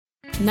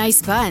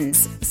Nice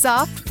buns,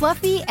 soft,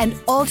 fluffy, and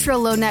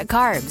ultra-low net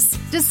carbs.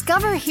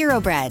 Discover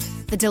Hero Bread,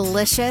 the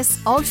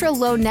delicious,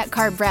 ultra-low net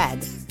carb bread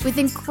with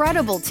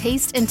incredible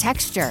taste and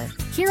texture.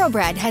 Hero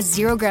Bread has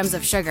 0 grams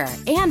of sugar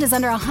and is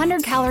under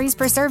 100 calories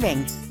per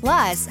serving.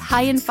 Plus,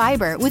 high in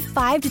fiber with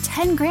 5 to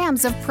 10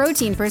 grams of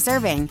protein per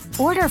serving.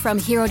 Order from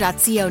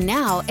hero.co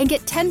now and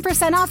get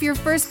 10% off your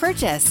first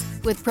purchase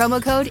with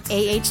promo code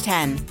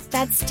AH10.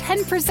 That's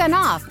 10%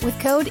 off with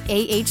code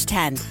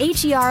AH10.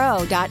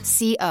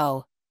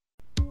 HERO.co.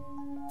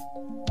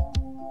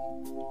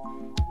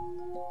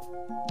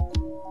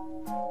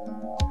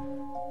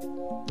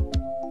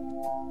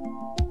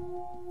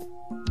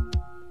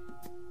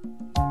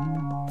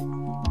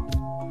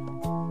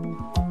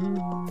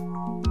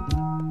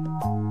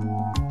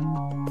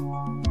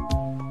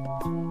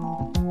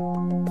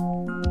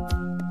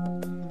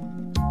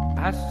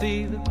 I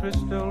see the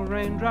crystal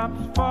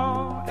raindrops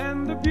fall,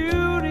 and the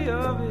beauty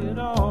of it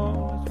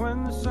all is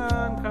when the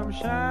sun comes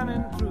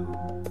shining through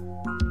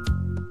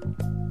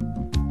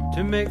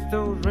to make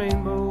those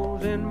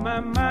rainbows in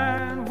my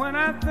mind. When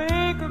I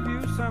think of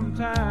you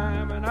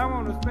sometime, and I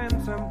want to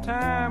spend some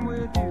time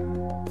with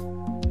you,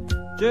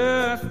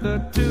 just the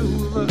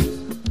two of us.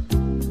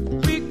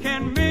 We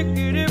can make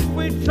it if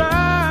we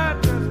try,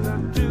 just the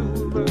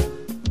two of us.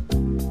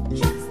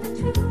 Just the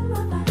two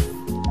of us.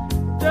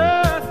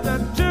 Just the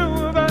two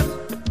of us.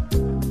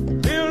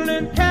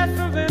 Building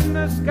castles in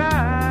the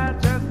sky,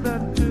 just the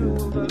two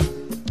of us.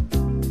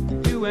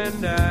 You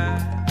and I.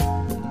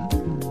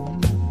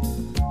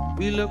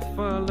 We look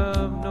for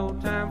love, no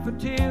time for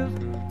tears.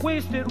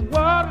 Wasted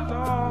water's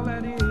all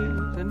that is,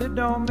 and it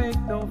don't make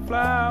no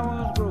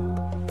flowers grow.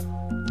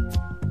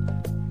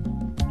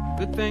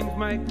 Good things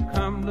might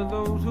come to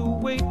those who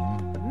wait,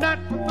 but not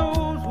for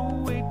those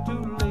who wait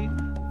too late.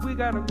 We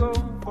gotta go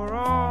for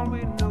all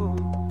we know.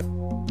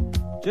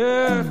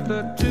 Just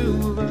the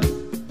two of us.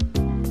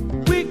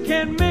 We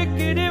can make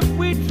it if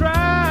we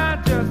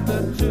try. Just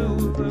the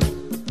two of us.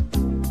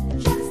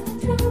 Just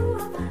the two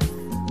of us.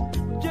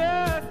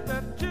 Just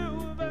the two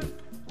of us.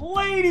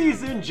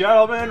 Ladies and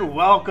gentlemen,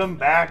 welcome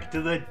back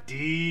to the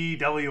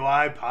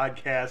DWI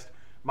Podcast.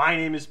 My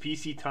name is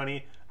PC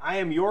Tunney. I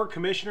am your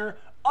commissioner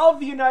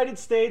of the United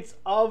States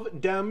of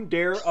Dem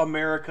Dare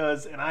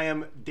Americas, and I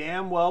am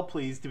damn well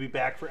pleased to be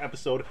back for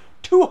episode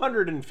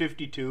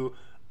 252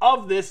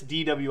 of this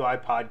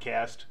DWI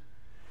Podcast.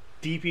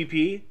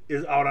 DPP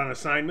is out on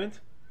assignment,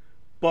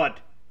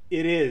 but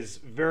it is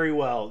very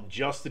well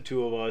just the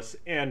two of us,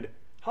 and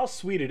how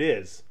sweet it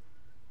is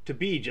to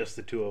be just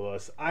the two of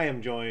us. I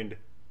am joined,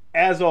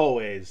 as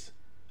always,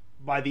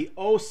 by the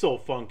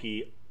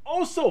oh-so-funky,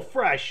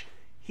 oh-so-fresh,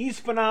 he's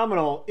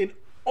phenomenal in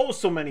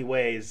oh-so many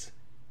ways,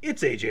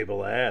 it's AJ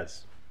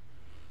Belaz.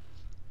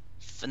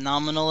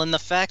 Phenomenal in the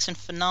facts and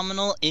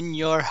phenomenal in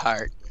your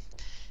heart.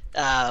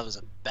 That was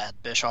a bad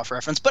Bischoff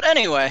reference, but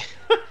anyway,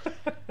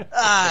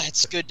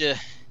 it's good to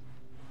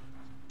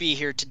be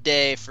here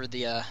today for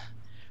the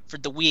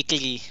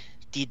weekly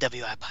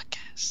DWI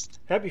podcast.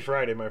 Happy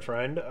Friday, my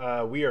friend.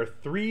 We are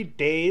 3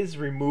 days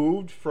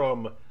removed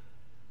from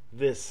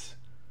this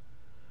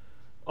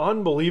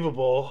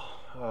unbelievable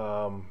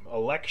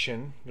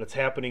election that's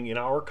happening in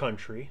our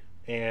country.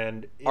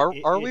 And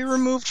are we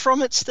removed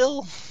from it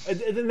still?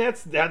 And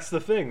that's the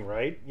thing,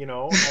 right? You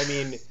know, I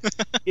mean,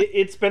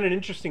 it's been an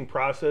interesting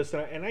process,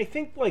 and I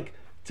think, like,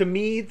 to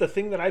me, the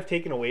thing that I've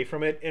taken away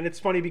from it, and it's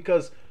funny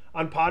because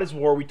on Pod is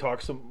War we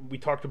talked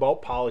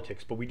about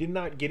politics, but we did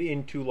not get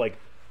into like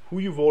who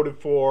you voted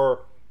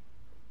for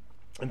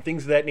and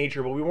things of that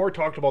nature. But we more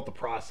talked about the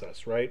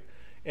process, right?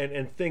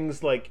 And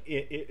things like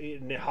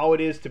how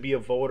it is to be a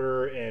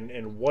voter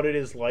and what it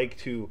is like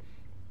to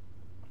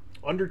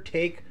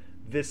undertake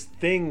this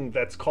thing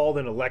that's called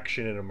an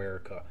election in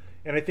America.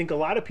 And I think a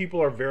lot of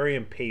people are very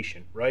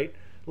impatient, right?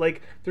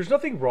 Like, there's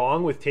nothing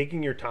wrong with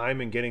taking your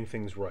time and getting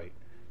things right.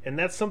 And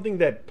that's something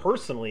that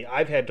personally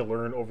I've had to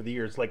learn over the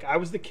years. Like, I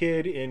was the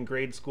kid in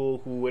grade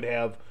school who would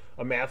have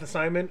a math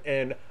assignment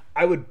and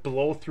I would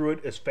blow through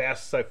it as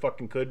fast as I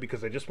fucking could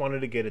because I just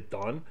wanted to get it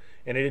done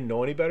and I didn't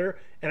know any better.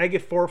 And I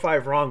get 4 or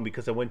 5 wrong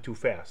because I went too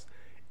fast.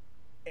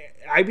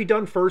 I'd be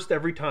done first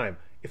every time.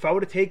 If I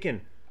would have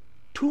taken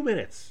 2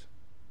 minutes,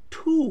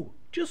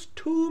 just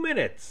 2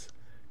 minutes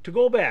to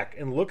go back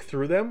and look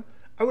through them,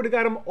 I would have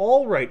got them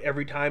all right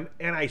every time,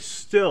 and I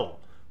still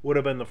would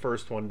have been the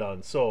first one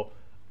done. So,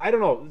 I don't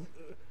know.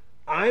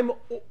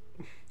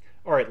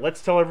 All right,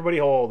 let's tell everybody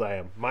how old I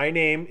am. My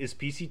name is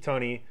PC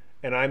Tunney,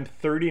 and I'm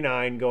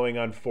 39 going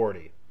on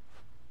 40.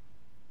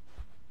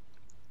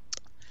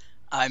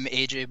 I'm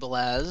AJ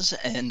Belaz,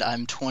 and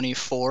I'm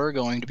 24,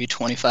 going to be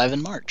 25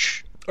 in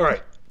March. All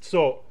right,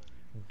 so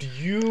do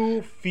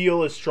you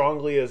feel as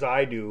strongly as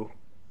I do,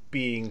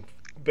 being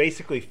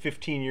basically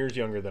 15 years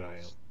younger than I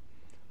am,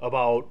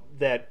 about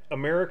that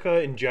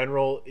America in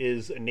general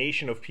is a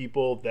nation of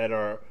people that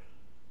are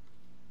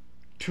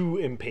too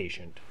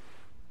impatient?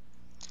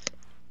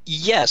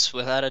 Yes,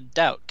 without a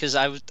doubt, because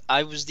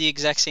I was the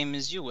exact same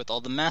as you with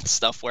all the math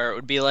stuff, where it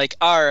would be like,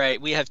 all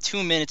right, we have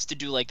 2 minutes to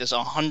do like this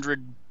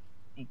 100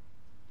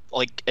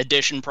 like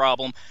addition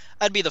problem,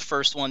 I'd be the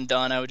first one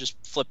done. I would just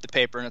flip the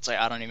paper and it's like,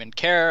 I don't even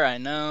care. I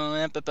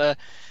know.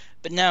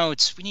 But now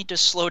we need to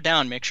slow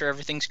down, make sure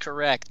everything's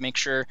correct, make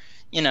sure,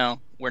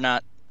 we're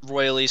not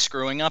royally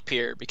screwing up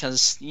here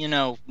because,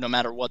 no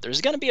matter what,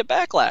 there's going to be a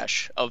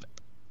backlash of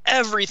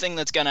everything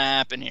that's going to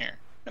happen here,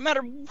 no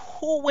matter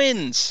who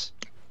wins.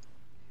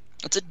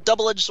 It's a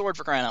double-edged sword,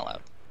 for crying out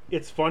loud.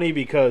 It's funny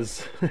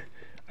because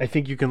I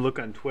think you can look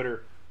on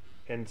Twitter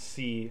and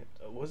see,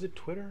 was it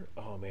Twitter?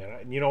 Oh,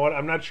 man. You know what?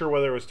 I'm not sure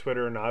whether it was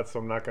Twitter or not, so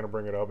I'm not going to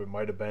bring it up. It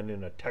might have been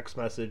in a text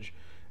message,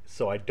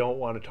 so I don't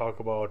want to talk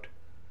about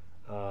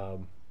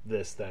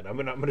this then. I'm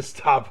gonna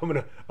stop. I'm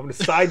gonna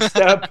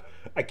sidestep.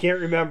 I can't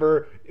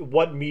remember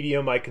what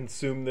medium I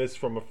consumed this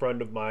from a friend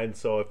of mine,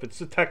 so if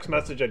it's a text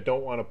message, I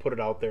don't want to put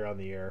it out there on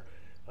the air.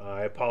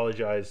 I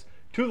apologize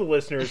to the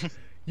listeners.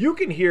 You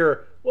can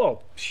hear,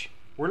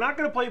 we're not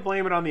going to play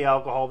Blame It on the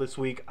Alcohol this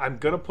week. I'm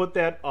going to put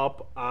that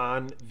up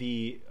on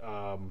the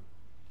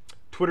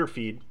Twitter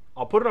feed.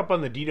 I'll put it up on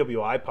the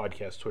DWI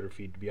Podcast Twitter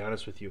feed, to be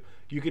honest with you.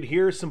 You could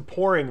hear some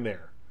pouring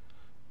there.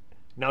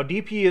 Now,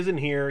 DP isn't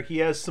here. He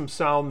has some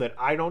sound that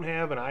I don't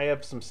have, and I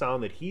have some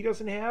sound that he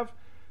doesn't have.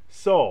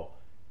 So,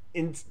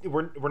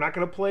 we're not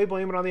going to play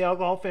Blame It on the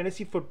Alcohol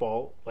Fantasy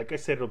Football. Like I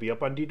said, it'll be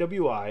up on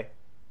DWI.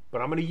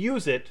 But I'm going to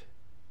use it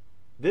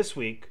this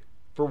week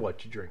for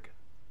What You Drinking.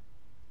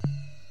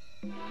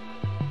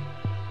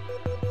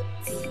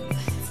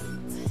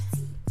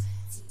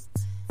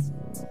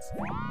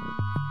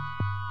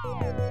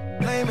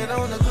 Blame it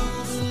on the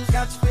blues,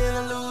 got you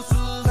feeling loose.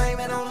 Blame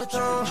it on the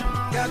drum,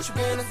 got you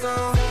in the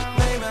zone.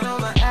 Blame it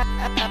on the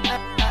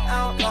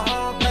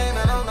alcohol. Blame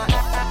it on the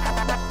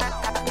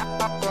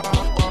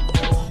alcohol.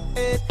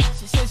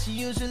 She says she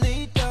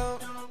usually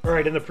don't. All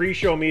right, in the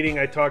pre-show meeting,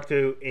 I talked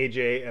to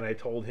AJ and I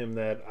told him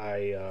that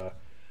I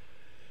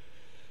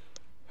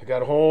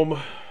got home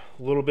a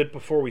little bit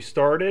before we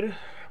started,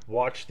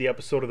 watched the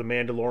episode of The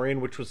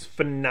Mandalorian, which was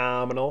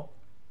phenomenal,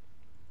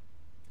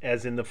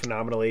 as in the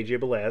phenomenal AJ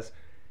Belaz.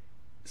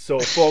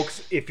 So,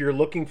 folks, if you're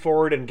looking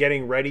forward and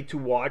getting ready to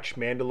watch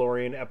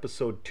Mandalorian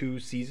Episode 2,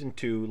 Season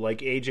 2, like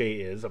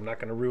AJ is, I'm not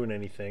going to ruin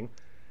anything.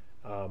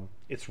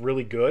 It's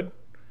really good.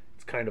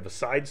 It's kind of a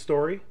side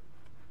story,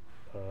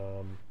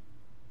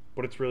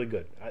 but it's really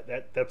good.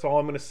 That's all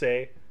I'm going to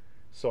say.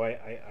 So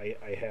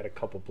I had a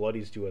couple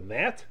bloodies doing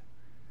that.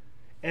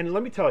 And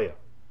let me tell you,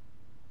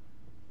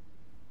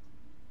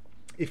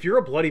 if you're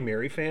a Bloody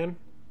Mary fan,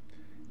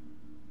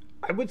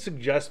 I would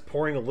suggest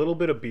pouring a little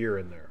bit of beer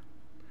in there.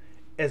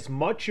 As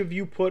much of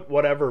you put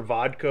whatever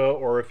vodka,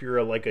 or if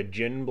you're like a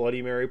gin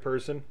Bloody Mary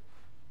person,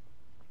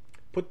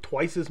 put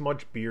twice as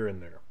much beer in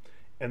there.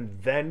 And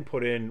then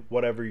put in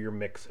whatever you're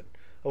mixing.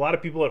 A lot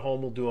of people at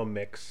home will do a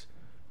mix.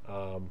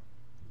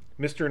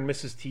 Mr. and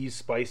Mrs. T's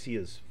Spicy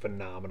is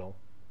phenomenal.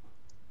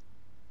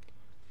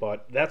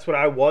 But that's what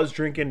I was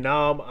drinking.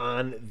 Now I'm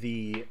on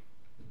the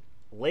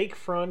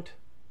Lakefront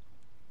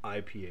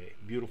IPA.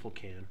 Beautiful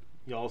can.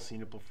 Y'all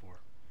seen it before.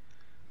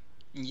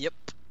 Yep.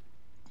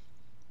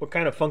 What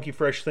kind of funky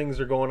fresh things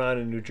are going on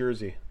in New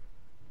Jersey?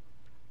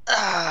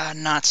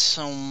 Not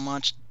so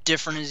much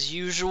different as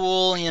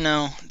usual.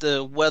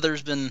 The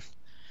weather's been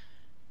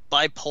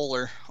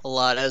bipolar a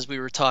lot, as we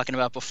were talking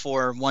about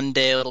before. One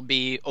day it'll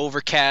be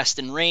overcast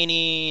and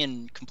rainy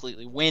and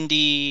completely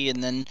windy,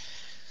 and then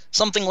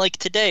something like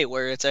today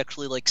where it's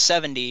actually like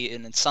 70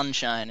 and it's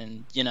sunshine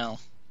and,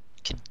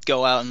 could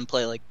go out and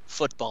play like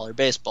football or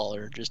baseball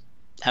or just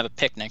have a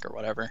picnic or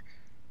whatever.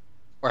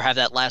 Or have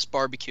that last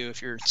barbecue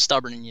if you're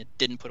stubborn and you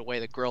didn't put away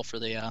the grill for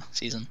the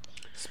season.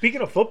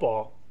 Speaking of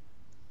football,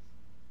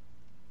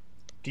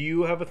 do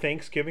you have a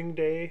Thanksgiving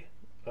Day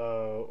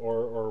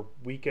or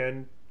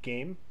weekend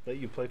game that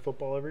you play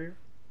football every year?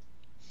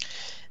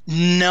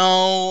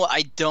 No,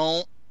 I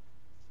don't.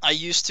 I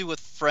used to with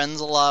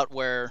friends a lot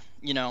where,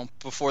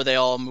 before they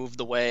all moved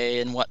away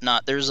and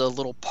whatnot, there's a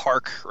little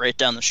park right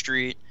down the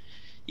street.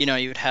 You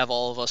would have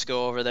all of us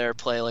go over there,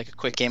 play like a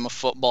quick game of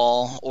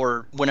football,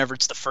 or whenever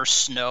it's the first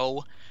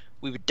snow,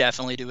 we would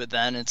definitely do it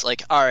then. It's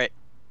like, all right,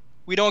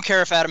 we don't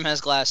care if Adam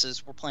has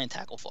glasses, we're playing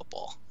tackle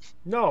football.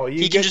 No,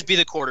 he can just be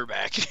the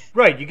quarterback.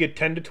 Right, you get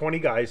 10 to 20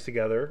 guys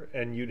together,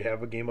 and you'd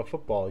have a game of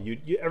football.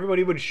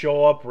 Everybody would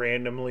show up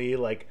randomly.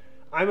 Like,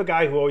 I'm a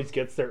guy who always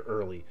gets there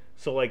early.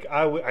 So, like,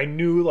 I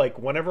knew, like,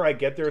 whenever I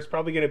get there, it's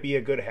probably going to be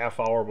a good half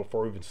hour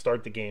before we even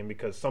start the game,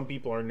 because some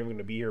people aren't even going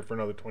to be here for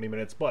another 20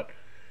 minutes. But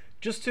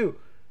just to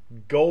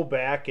go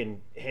back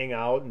and hang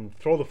out and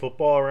throw the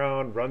football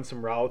around, run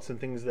some routes and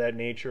things of that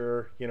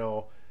nature,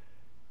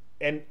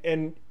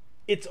 and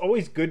it's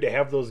always good to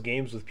have those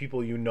games with people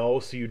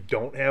so you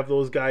don't have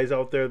those guys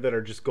out there that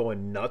are just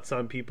going nuts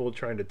on people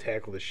trying to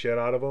tackle the shit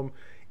out of them.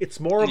 It's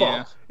more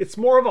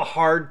of a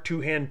hard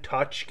two-hand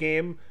touch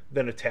game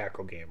than a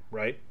tackle game,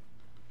 right?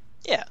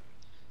 Yeah.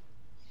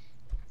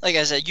 Like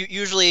I said,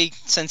 usually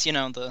since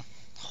the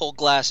whole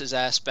glasses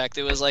aspect,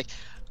 it was like,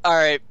 all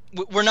right,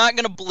 we're not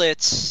going to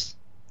blitz.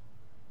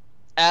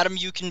 Adam,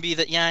 you can be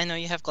the... Yeah, I know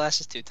you have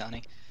glasses too,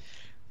 Tony.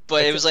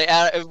 But it was like,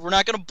 we're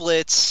not going to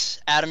blitz.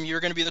 Adam,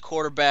 you're going to be the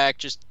quarterback.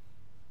 Just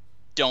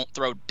don't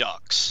throw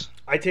ducks.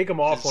 I take them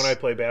off when I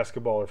play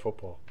basketball or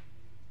football.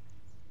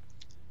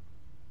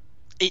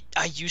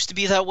 I used to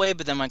be that way,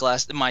 but then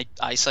my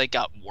eyesight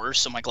got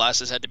worse, so my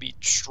glasses had to be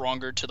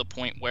stronger to the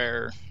point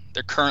where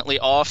they're currently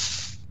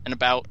off and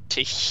about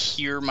to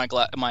hear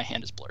my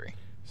hand is blurry.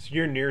 So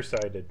you're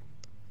nearsighted.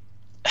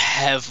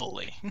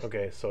 Heavily.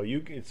 Okay, so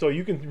you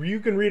can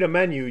read a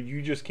menu,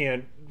 you just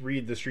can't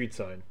read the street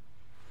sign.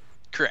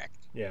 Correct.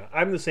 Yeah,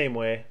 I'm the same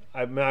way.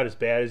 I'm not as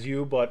bad as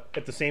you, but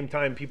at the same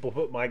time, people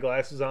put my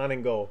glasses on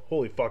and go,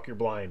 "Holy fuck, you're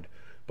blind."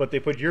 But they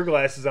put your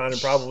glasses on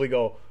and probably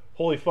go,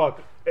 "Holy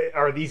fuck,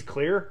 are these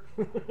clear?"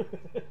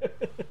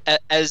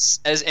 As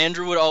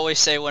Andrew would always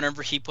say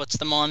whenever he puts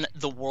them on,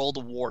 the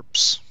world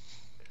warps.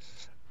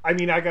 I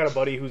mean, I got a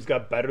buddy who's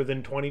got better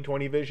than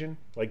 20/20 vision.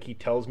 Like, he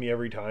tells me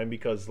every time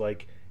because,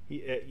 like,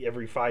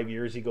 every 5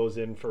 years he goes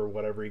in for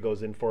whatever he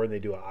goes in for, and they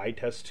do an eye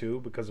test too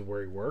because of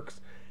where he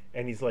works.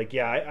 And he's like,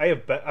 "Yeah,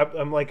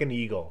 I'm like an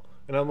eagle."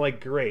 And I'm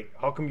like, "Great.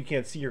 How come you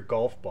can't see your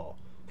golf ball?"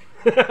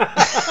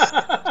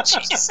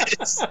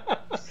 Jesus.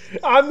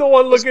 I'm the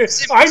one looking.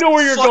 I know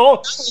where your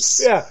golf.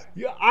 Yeah,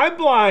 I'm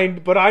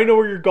blind, but I know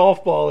where your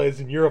golf ball is,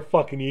 and you're a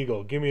fucking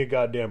eagle. Give me a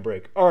goddamn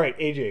break. All right,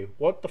 AJ,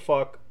 what the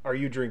fuck are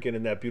you drinking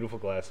in that beautiful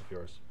glass of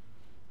yours?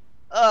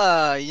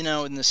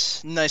 In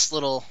this nice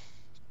little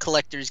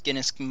collector's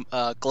Guinness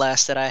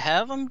glass that I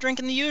have, I'm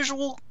drinking the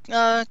usual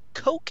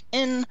Coke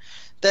in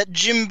that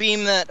Jim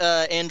Beam that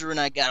Andrew and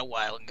I got a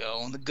while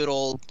ago. The good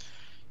old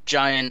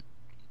giant.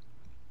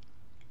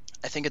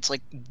 I think it's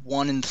like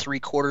 1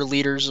 3/4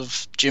 liters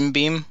of Jim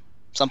Beam,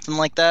 something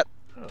like that.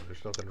 Oh,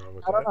 there's nothing wrong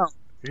with I don't that. know.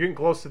 You're getting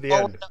close to the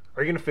end.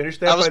 Are you going to finish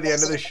that by the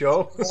end of the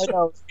show? I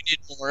know we need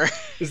more.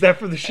 Is that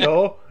for the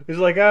show? It's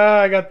like,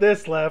 I got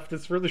this left.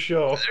 It's for the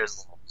show.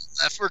 There's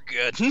that for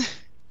good.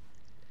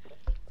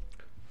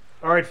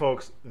 All right,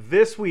 folks.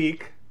 This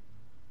week,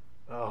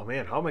 oh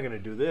man, how am I going to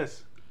do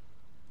this?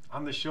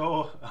 On the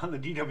show, on the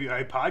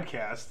DWI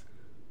Podcast.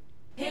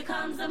 Here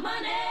comes the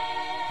money.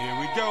 Here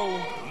we go.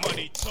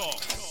 Money talk.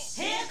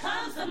 Here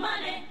comes the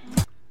money.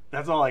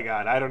 That's all I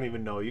got. I don't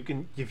even know. You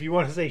can, if you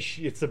want to say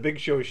it's a big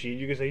show sheet,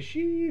 you can say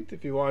sheet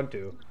if you want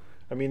to.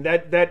 I mean,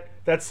 that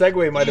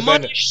segue might have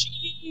been.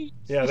 Sheet.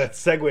 Yeah, that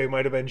segue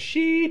might have been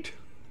sheet.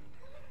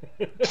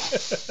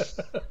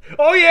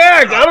 Oh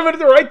yeah, got him at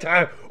the right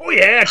time. Oh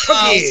yeah,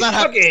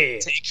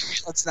 Tucky.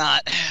 Let's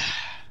not.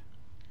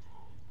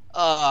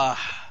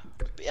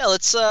 Yeah,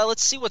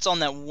 let's see what's on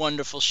that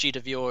wonderful sheet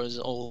of yours,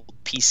 old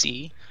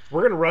PC.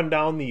 We're going to run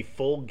down the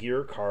full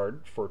gear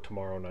card for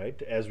tomorrow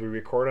night as we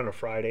record on a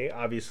Friday.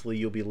 Obviously,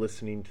 you'll be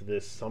listening to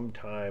this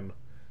sometime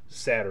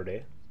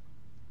Saturday.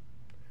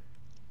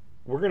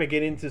 We're going to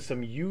get into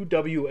some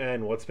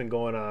UWN, what's been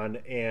going on.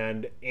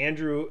 And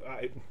Andrew,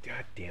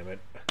 God damn it.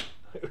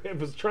 I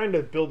was trying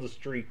to build a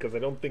streak because I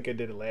don't think I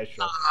did it last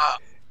show.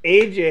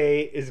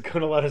 AJ is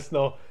going to let us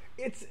know.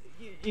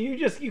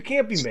 You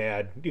can't be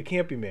mad. You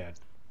can't be mad.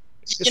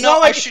 It's not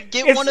like, I should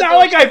get it's one not of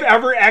like those. I've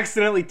ever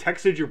accidentally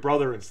texted your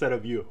brother instead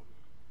of you.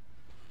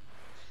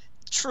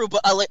 True, but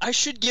I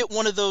should get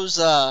one of those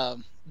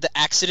the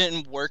accident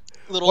and work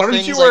little Why don't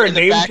things. you wear like, a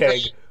name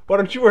tag? Why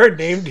don't you wear a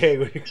name tag?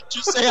 When you...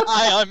 Just say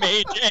hi, I'm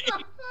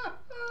AJ.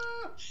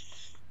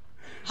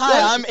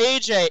 Hi, I'm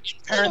AJ. In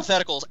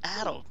parentheticals,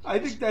 Adam. I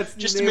think that's the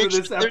Just to name make of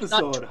this sure they're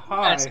not episode.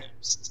 Hi,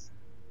 transcripts.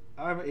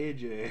 I'm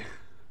AJ.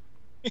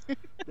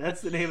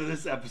 That's the name of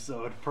this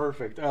episode.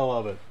 Perfect. I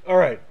love it. All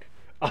right.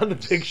 On the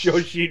big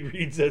show sheet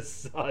reads as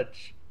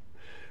such.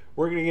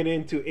 We're going to get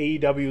into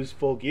AEW's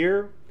Full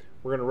Gear.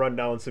 We're going to run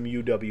down some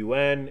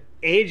UWN.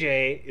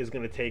 AJ is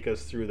going to take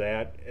us through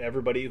that.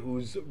 Everybody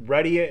who's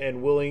ready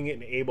and willing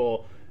and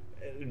able,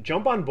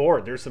 jump on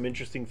board. There's some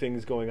interesting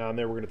things going on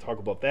there. We're going to talk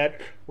about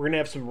that. We're going to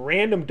have some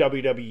random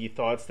WWE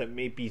thoughts that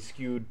may be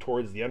skewed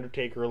towards The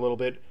Undertaker a little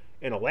bit.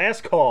 And a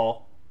last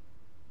call,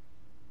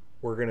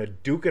 we're going to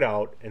duke it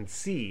out and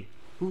see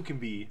who can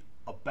be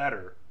a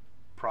better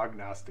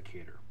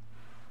prognosticator.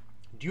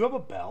 Do you have a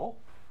bell?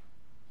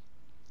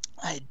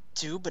 I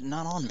do, but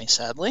not on me,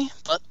 sadly.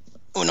 But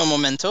uno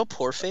momento,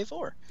 por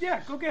favor.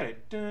 Yeah, go get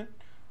it. Dun,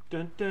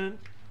 dun, dun,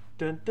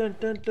 dun, dun,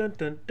 dun, dun,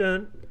 dun,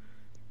 dun,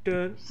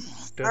 dun,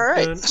 dun, All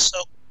right, dun. so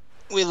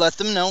we let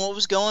them know what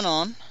was going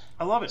on.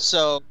 I love it.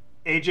 So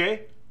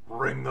AJ,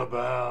 ring the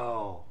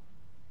bell.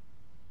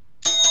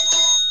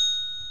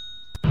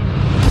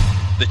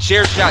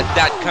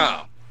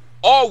 TheChairShot.com.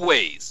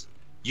 Always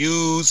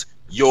use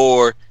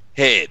your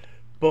head.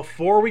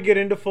 Before we get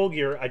into Full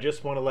Gear, I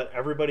just want to let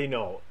everybody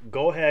know.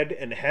 Go ahead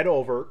and head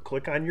over,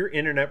 click on your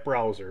internet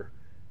browser,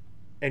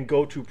 and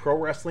go to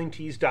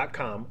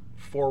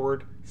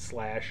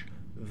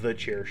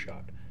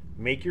ProWrestlingTees.com/TheChairShot.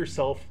 Make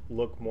yourself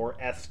look more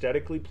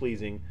aesthetically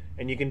pleasing,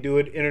 and you can do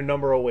it in a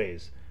number of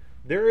ways.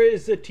 There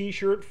is a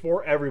t-shirt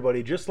for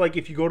everybody. Just like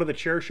if you go to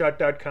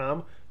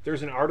TheChairShot.com,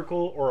 there's an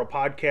article or a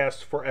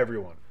podcast for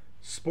everyone.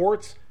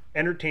 Sports,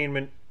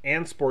 entertainment,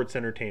 and sports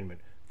entertainment.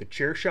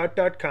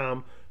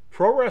 TheChairShot.com,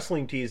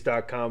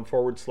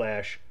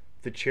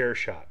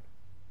 ProWrestlingTees.com/TheChairShot.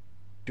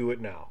 Do it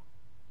now.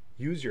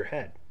 Use your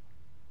head.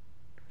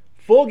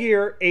 Full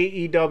Gear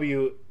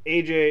AEW.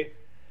 AJ,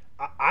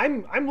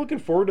 I'm looking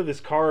forward to this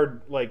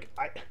card. Like,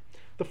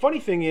 the funny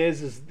thing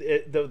is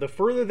the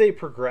further they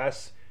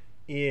progress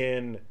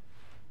in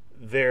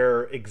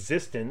their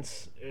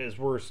existence, as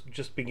we're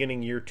just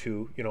beginning year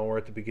 2, we're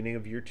at the beginning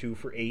of year 2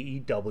 for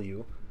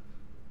AEW.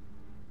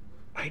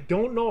 I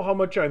don't know how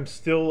much I'm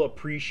still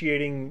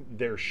appreciating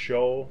their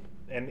show,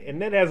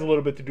 and that has a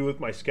little bit to do with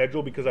my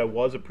schedule because I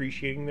was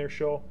appreciating their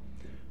show.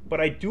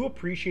 But I do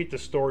appreciate the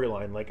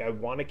storyline. Like, I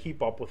want to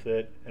keep up with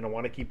it, and I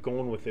want to keep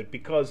going with it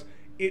because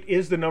it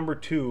is the number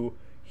 2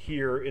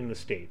 here in the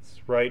States,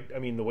 right? I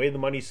mean, the way the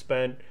money's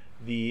spent,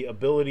 the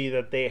ability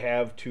that they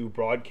have to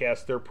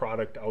broadcast their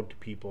product out to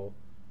people,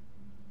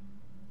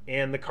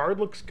 and the card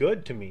looks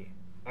good to me.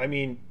 I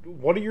mean,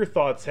 what are your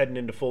thoughts heading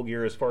into Full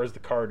Gear as far as the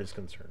card is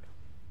concerned?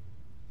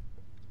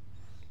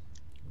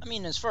 I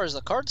mean, as far as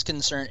the card's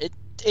concerned,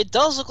 it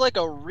does look like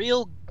a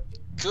real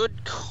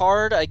good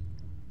card.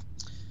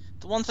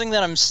 The one thing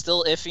that I'm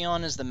still iffy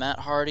on is the Matt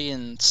Hardy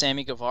and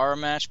Sammy Guevara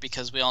match,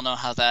 because we all know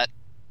how that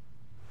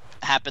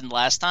happened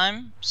last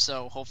time.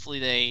 So hopefully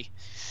they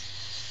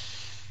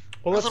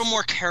are a little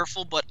more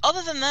careful. But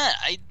other than that,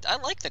 I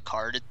like the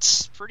card.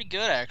 It's pretty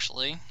good,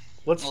 actually.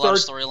 A lot of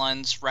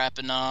storylines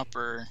wrapping up.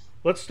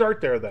 Let's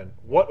start there then.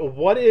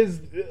 What is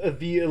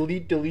the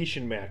Elite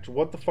Deletion match?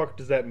 What the fuck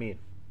does that mean?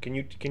 Can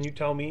you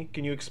tell me?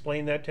 Can you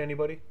explain that to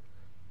anybody?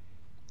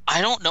 I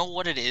don't know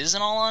what it is,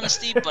 in all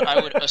honesty, but I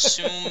would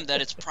assume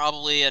that it's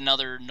probably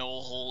another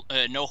no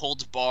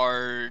holds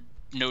barred,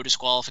 no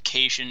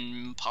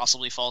disqualification,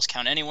 possibly false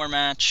count anywhere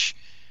match.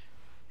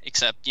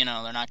 Except, they're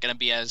not going to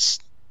be as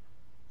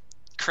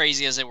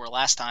crazy as they were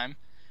last time.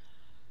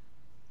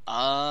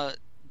 I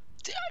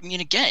mean,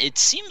 again, it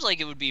seems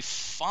like it would be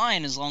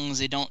fine as long as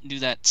they don't do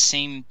that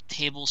same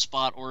table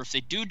spot, or if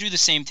they do the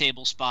same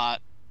table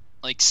spot,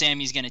 like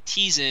Sammy's going to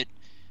tease it,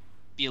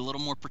 be a little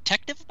more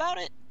protective about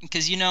it,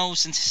 because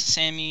since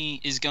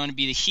Sammy is going to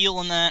be the heel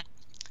in that,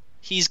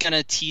 he's going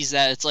to tease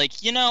that. It's like,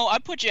 I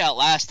put you out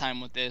last time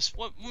with this.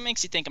 What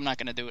makes you think I'm not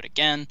going to do it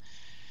again?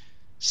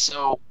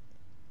 So,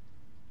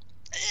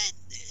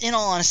 in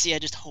all honesty, I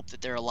just hope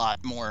that they're a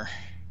lot more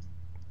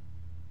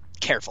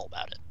careful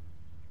about it.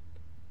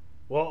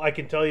 Well, I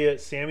can tell you,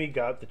 Sammy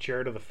got the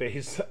chair to the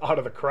face out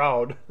of the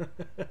crowd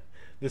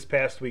this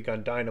past week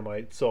on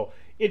Dynamite, so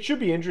it should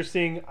be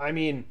interesting. I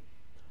mean,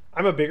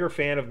 I'm a bigger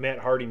fan of Matt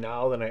Hardy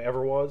now than I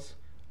ever was.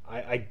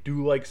 I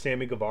do like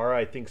Sammy Guevara.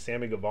 I think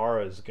Sammy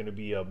Guevara is going to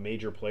be a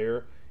major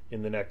player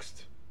in the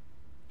next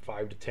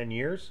 5 to 10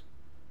 years.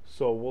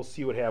 So we'll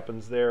see what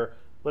happens there.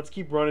 Let's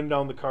keep running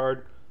down the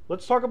card.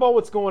 Let's talk about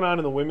what's going on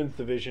in the women's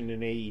division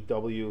in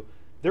AEW.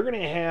 They're going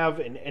to have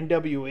an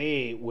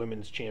NWA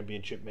Women's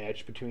Championship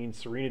match between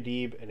Serena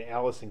Deeb and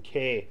Allison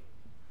Kay.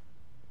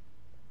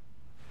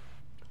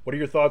 What are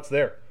your thoughts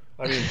there?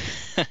 I mean,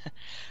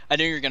 I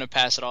knew you were going to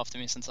pass it off to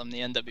me since I'm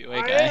the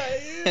NWA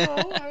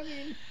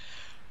guy.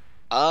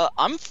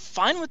 I'm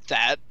fine with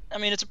that. I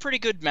mean, it's a pretty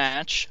good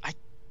match. I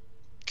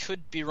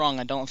could be wrong.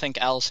 I don't think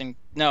Allison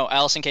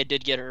Kay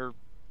did get her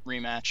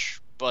rematch,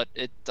 but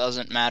it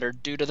doesn't matter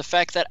due to the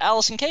fact that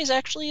Allison Kay is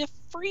actually a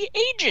free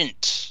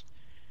agent.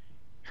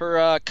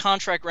 Her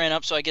contract ran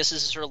up, so I guess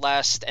this is her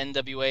last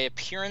NWA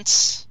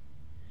appearance.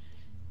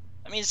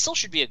 I mean, it still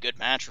should be a good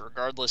match,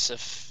 regardless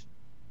if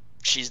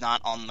she's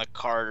not on the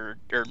card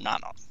or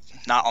not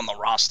on the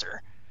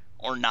roster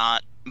or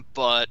not.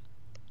 But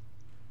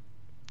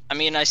I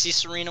mean, I see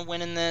Serena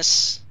winning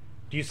this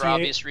for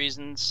obvious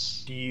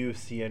reasons. Do you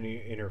see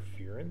any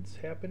interference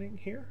happening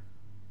here?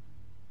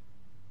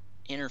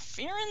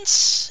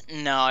 Interference?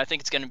 No, I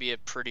think it's going to be a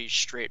pretty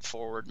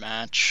straightforward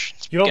match.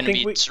 It's going to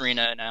be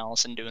Serena and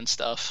Allison doing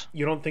stuff.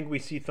 You don't think we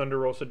see Thunder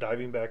Rosa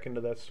diving back into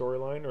that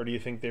storyline? Or do you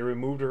think they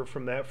removed her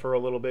from that for a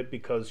little bit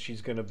because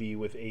she's going to be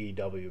with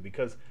AEW?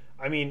 Because,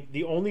 I mean,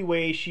 the only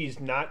way she's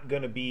not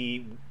going to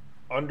be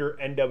under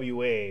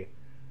NWA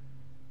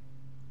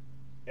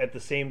at the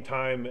same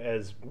time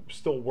as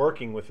still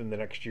working within the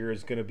next year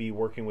is going to be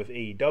working with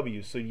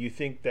AEW. So you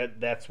think that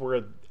that's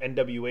where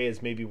NWA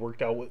has maybe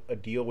worked out a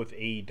deal with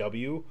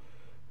AEW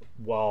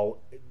while,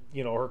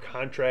 her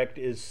contract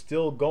is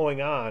still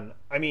going on?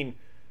 I mean,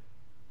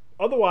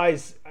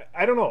 otherwise,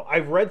 I don't know.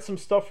 I've read some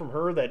stuff from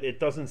her that it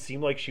doesn't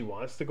seem like she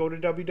wants to go to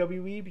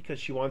WWE because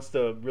she wants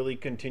to really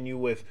continue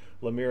with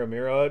La Mira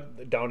Mira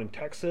down in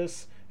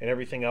Texas and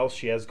everything else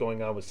she has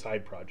going on with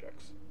side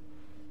projects.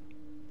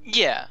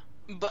 Yeah.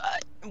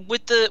 But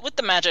with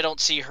the match, I don't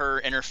see her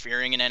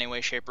interfering in any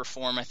way, shape, or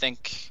form. I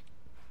think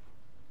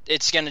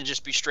it's going to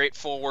just be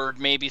straightforward.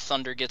 Maybe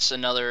Thunder gets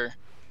another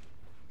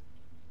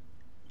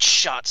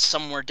shot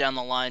somewhere down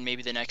the line,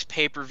 maybe the next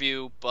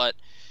pay-per-view, but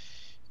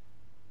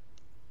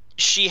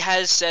she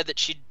has said that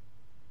she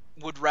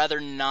would rather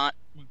not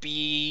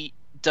be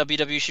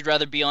WWE. She'd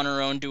rather be on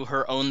her own, do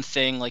her own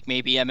thing, like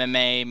maybe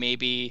MMA,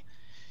 maybe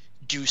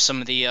do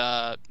some of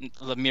the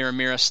Mira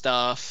Mira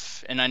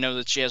stuff, and I know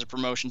that she has a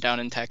promotion down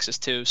in Texas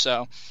too,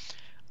 so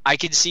I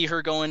could see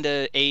her going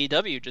to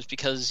AEW just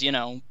because,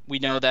 we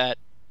know that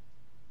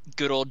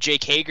good old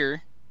Jake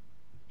Hager,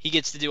 he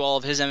gets to do all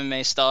of his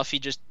MMA stuff. He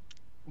just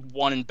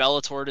won in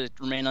Bellator to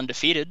remain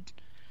undefeated,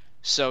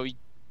 so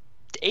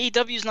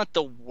AEW is not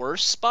the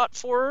worst spot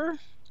for her.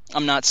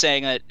 I'm not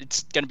saying that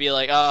it's going to be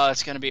like, oh,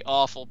 it's going to be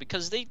awful,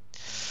 because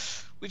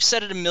we've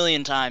said it a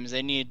million times.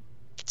 They need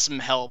some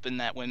help in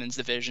that women's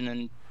division,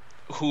 and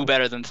who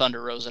better than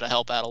Thunder Rosa to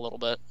help out a little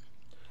bit?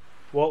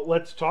 Well,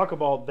 let's talk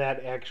about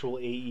that actual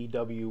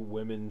AEW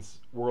Women's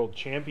World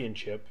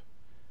Championship.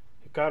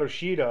 Hikaru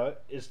Shida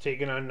is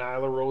taking on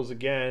Nyla Rose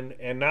again,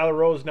 and Nyla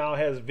Rose now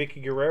has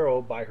Vicky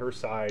Guerrero by her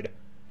side.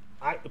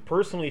 I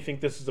personally think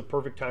this is the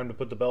perfect time to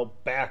put the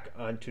belt back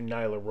onto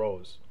Nyla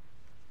Rose.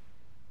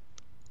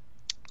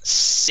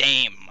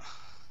 Same.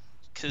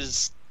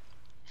 Because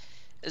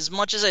as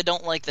much as I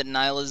don't like that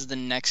Nyla's the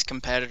next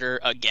competitor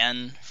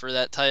again for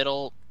that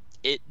title,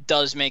 it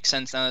does make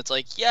sense now that it's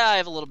like, yeah, I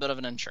have a little bit of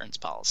an insurance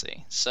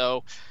policy.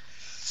 So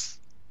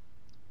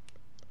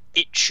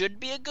it should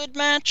be a good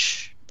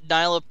match.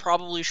 Nyla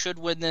probably should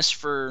win this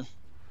for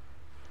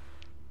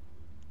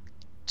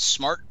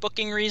smart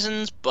booking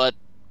reasons, but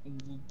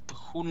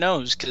who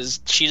knows, because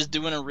she's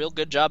doing a real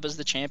good job as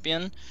the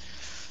champion.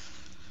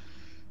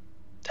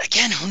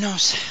 Again, who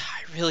knows?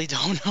 I really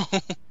don't know.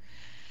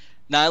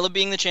 Nyla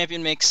being the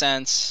champion makes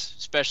sense,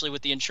 especially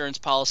with the insurance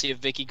policy of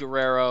Vicky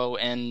Guerrero,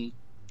 and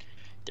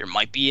there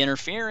might be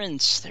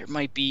interference. There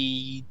might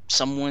be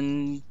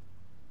someone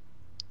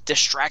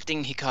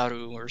distracting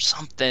Hikaru or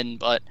something,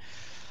 but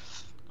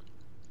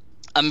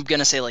I'm going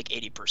to say like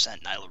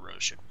 80% Nyla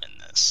Rose should win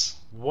this.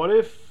 What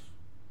if...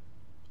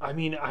 I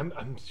mean,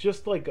 I'm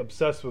just like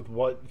obsessed with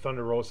what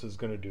Thunder Rosa is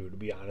going to do, to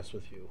be honest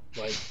with you.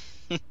 Like,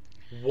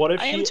 what if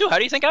I am too. How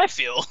do you think I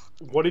feel?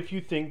 What if you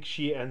think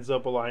she ends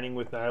up aligning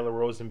with Nyla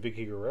Rose and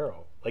Vicky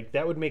Guerrero? Like,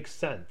 that would make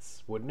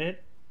sense, wouldn't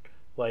it?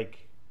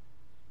 Like,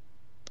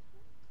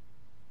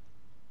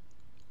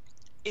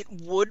 it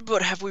would,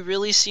 but have we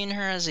really seen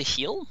her as a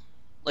heel?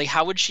 Like,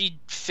 how would she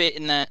fit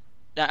in that?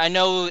 I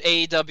know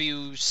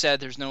AEW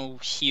said there's no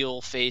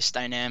heel-face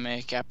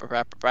dynamic,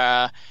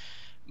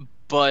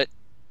 but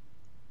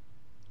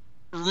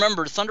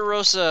remember, Thunder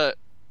Rosa,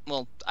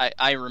 well,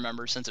 I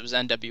remember since it was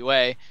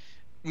NWA,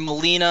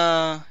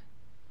 Melina,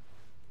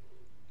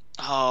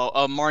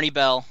 Marnie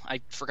Bell, I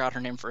forgot her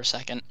name for a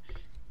second,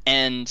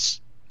 and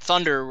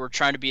Thunder were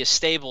trying to be a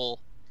stable,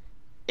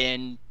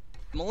 and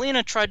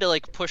Melina tried to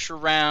like push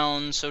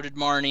around, so did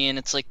Marnie, and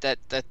it's like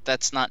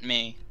that's not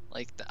me.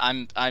 Like,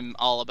 I'm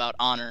all about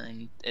honor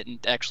and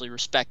actually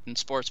respect and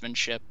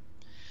sportsmanship.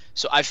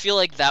 So I feel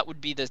like that would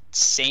be the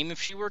same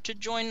if she were to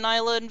join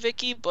Nyla and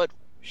Vicky, but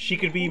she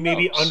could be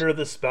maybe under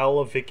the spell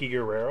of Vicky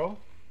Guerrero.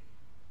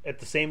 At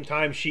the same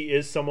time, she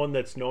is someone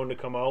that's known to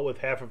come out with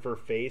half of her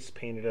face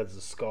painted as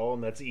a skull,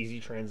 and that's easy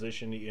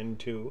transition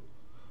into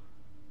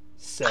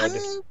said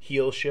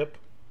heelship.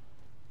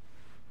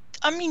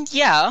 I mean,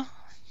 yeah,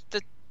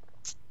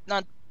 it's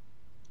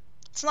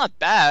not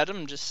bad.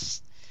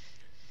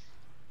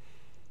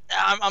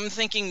 I'm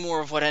thinking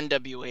more of what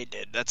NWA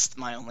did. That's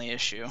my only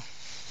issue.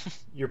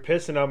 You're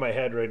pissing on my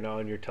head right now,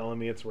 and you're telling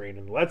me it's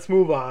raining. Let's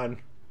move on.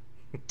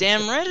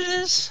 Damn right it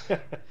is.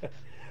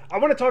 I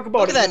want to talk about...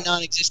 Look at that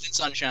non-existent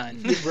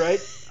sunshine. Right?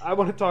 I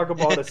want to talk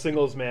about a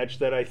singles match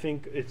that I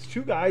think... It's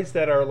two guys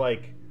that are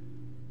like...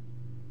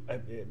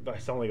 I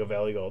sound like a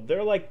Valley Gold.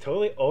 They're like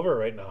totally over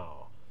right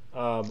now.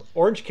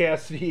 Orange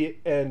Cassidy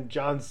and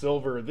John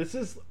Silver. This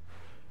is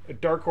a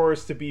dark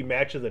horse to be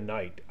match of the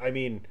night. I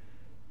mean,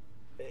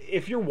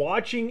 if you're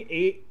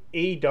watching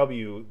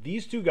AEW,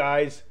 these two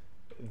guys,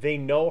 they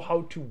know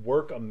how to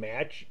work a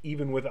match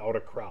even without a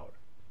crowd.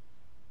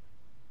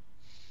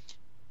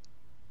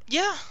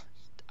 Yeah,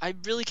 I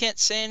really can't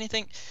say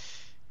anything.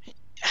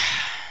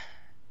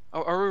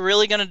 Are we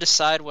really going to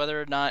decide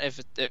whether or not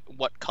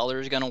what color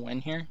is going to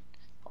win here?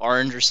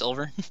 Orange or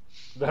silver?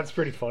 That's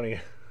pretty funny.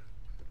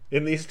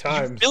 In these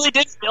times. You really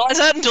didn't realize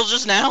that until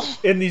just now?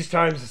 In these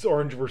times, it's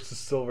orange versus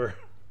silver.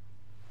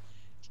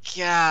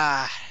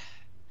 God,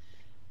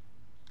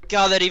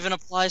 that even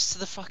applies to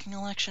the fucking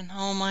election.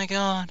 Oh my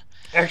god.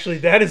 Actually,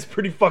 that is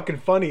pretty fucking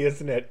funny,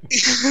 isn't it?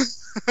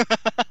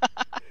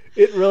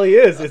 It really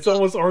is. It's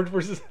almost orange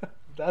versus...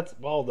 That's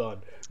well done.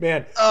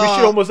 Man, we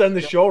should almost end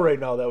the show right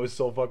now. That was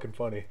so fucking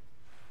funny.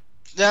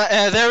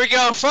 There we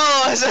go.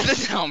 Follow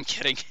us. No, I'm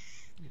kidding.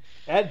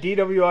 At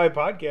DWI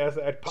Podcast.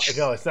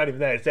 No, it's not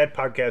even that. It's at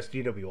Podcast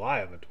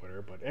DWI on the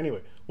Twitter. But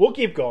anyway, we'll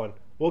keep going.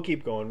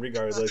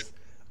 Regardless.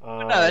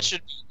 No, that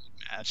should be a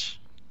good match.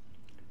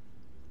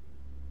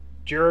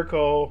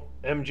 Jericho,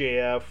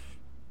 MJF.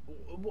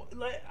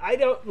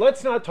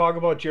 Let's not talk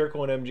about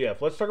Jericho and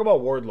MJF. Let's talk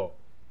about Wardlow.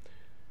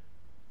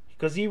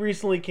 Because he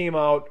recently came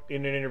out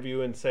in an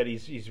interview and said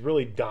he's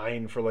really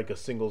dying for like a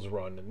singles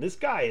run. And this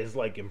guy is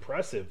like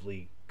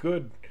impressively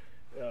good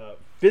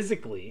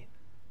physically.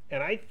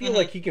 And I feel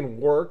like he can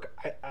work.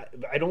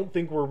 I don't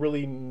think we're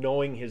really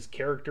knowing his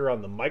character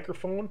on the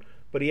microphone,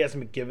 but he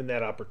hasn't been given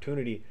that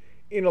opportunity.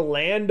 In a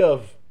land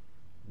of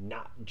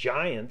not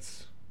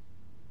giants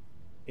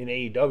in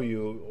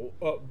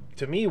AEW,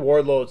 to me,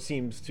 Wardlow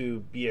seems to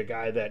be a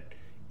guy that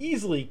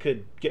easily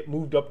could get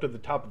moved up to the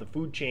top of the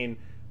food chain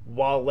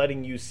while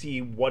letting you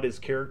see what his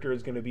character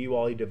is going to be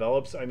while he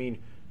develops. I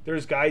mean,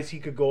 there's guys he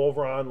could go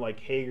over on like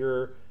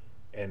Hager,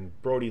 and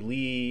Brody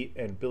Lee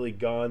and Billy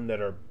Gunn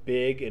that are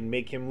big and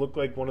make him look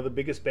like one of the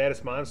biggest,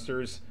 baddest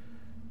monsters,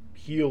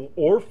 heel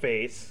or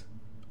face,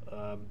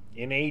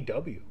 in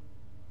AEW.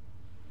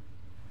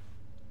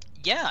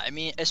 Yeah, I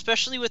mean,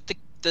 especially with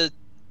the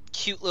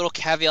cute little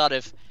caveat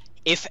of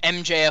if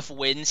MJF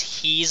wins,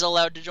 he's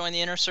allowed to join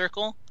the Inner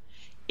Circle.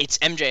 It's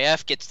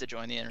MJF gets to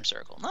join the Inner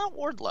Circle, not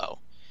Wardlow,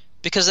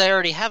 because they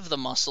already have the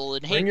muscle.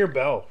 And Ring your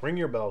bell. Ring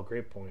your bell.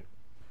 Great point.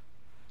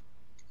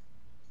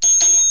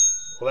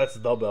 Well, that's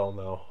the bell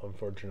now,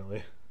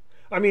 unfortunately.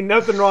 I mean,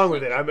 nothing wrong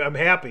with it. I'm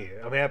happy.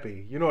 I'm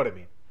happy. You know what I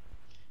mean.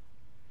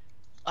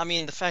 I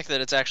mean, the fact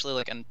that it's actually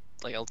like a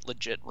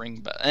legit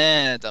ring bell,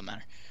 it doesn't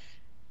matter.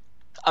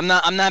 I'm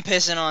not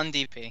pissing on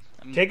DP.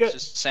 I'm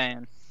just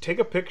saying. Take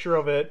a picture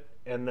of it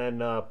and then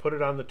put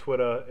it on the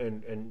Twitter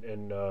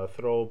and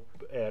throw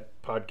at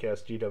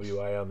podcast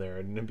DWI on there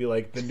and then be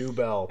like the new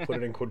bell. Put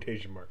it in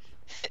quotation marks.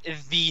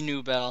 The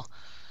new bell.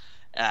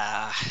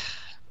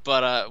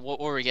 But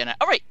what were we getting at?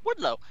 All right,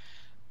 Wardlow.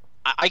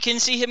 I can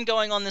see him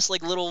going on this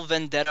like little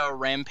vendetta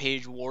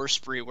rampage war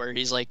spree where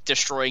he's like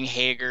destroying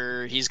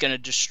Hager. He's gonna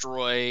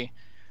destroy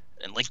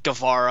like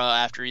Guevara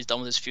after he's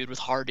done with his feud with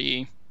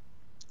Hardy,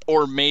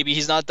 or maybe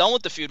he's not done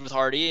with the feud with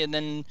Hardy, and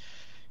then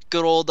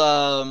good old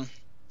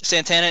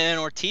Santana and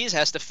Ortiz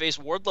has to face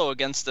Wardlow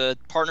against the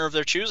partner of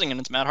their choosing, and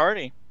it's Matt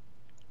Hardy.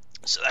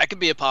 So that could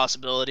be a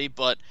possibility,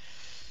 but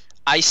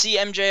I see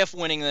MJF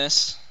winning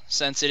this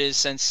since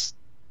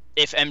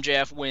if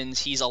MJF wins,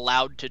 he's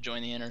allowed to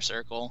join the Inner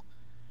Circle.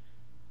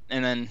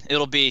 And then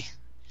it'll be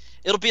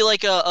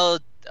like a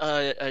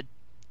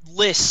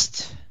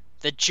list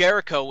that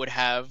Jericho would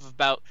have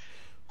about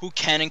who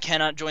can and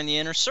cannot join the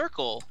Inner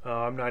Circle.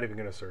 I'm not even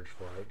going to search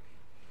for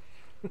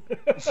it.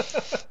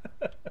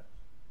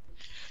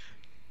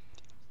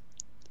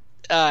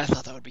 I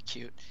thought that would be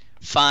cute.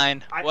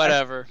 Fine,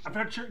 whatever. I'm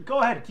not sure. Go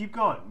ahead, keep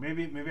going.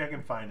 Maybe I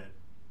can find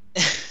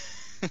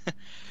it.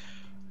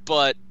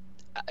 But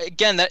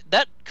again,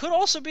 that could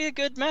also be a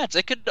good match.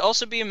 That could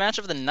also be a match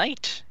of the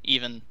night,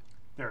 even.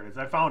 There it is.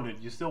 I found it.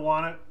 You still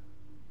want it?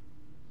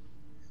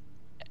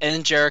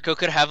 And Jericho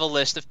could have a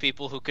list of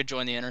people who could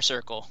join the Inner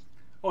Circle.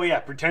 Oh, yeah.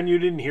 Pretend you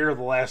didn't hear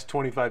the last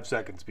 25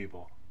 seconds,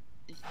 people.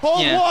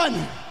 Hold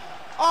 1,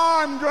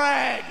 arm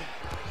drag.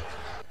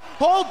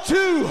 Hold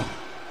 2,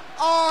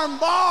 arm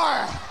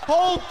bar.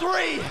 Hold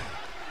 3,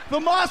 the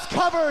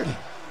moss-covered,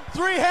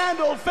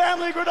 3-handled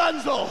family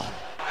gradunzel.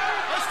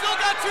 I still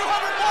got 200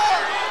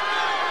 more.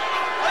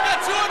 I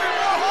got 200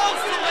 more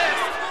holds to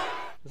list.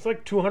 It's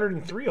like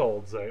 203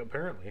 holds,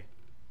 apparently.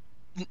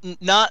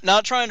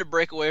 Not trying to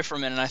break away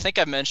from it, and I think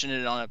I mentioned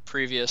it on a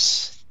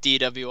previous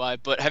DWI,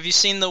 but have you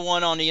seen the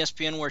one on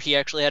ESPN where he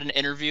actually had an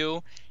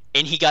interview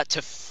and he got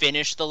to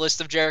finish the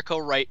list of Jericho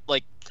right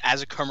like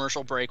as a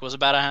commercial break was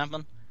about to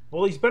happen?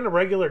 Well, he's been a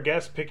regular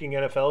guest picking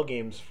NFL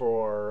games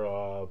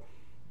for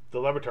the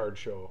Levitard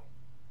show.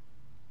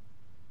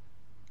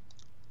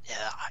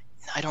 Yeah,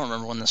 I don't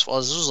remember when this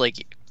was. This was like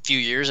a few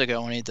years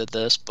ago when he did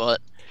this, but...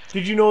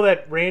 Did you know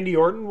that Randy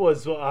Orton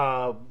was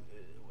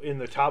in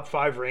the top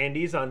 5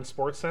 Randys on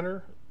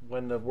SportsCenter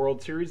when the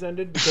World Series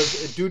ended?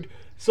 Because, dude,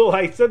 so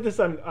I said this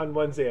on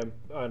Wednesday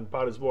on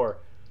Pod is War.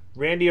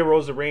 Randy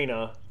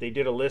Arozarena, they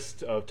did a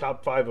list of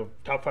top five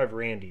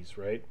Randys,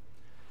 right?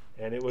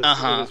 And it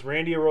was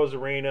Randy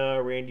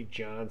Arozarena, Randy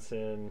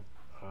Johnson,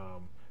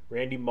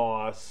 Randy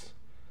Moss.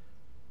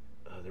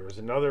 There was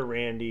another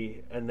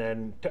Randy, and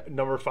then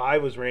number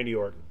 5 was Randy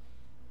Orton.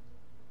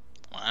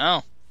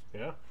 Wow.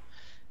 Yeah.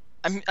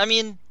 I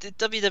mean, the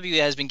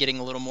WWE has been getting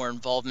a little more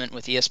involvement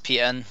with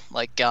ESPN.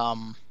 Like,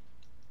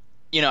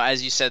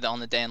 as you said on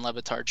the Dan Le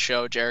Batard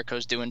show,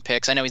 Jericho's doing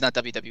picks. I know he's not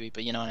WWE,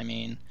 but you know what I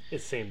mean.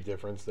 It's same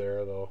difference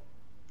there, though.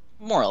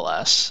 More or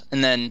less.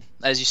 And then,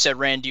 as you said,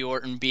 Randy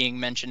Orton being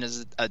mentioned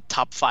as a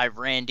top 5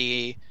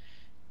 Randy.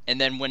 And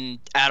then when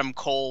Adam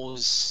Cole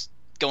was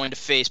going to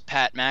face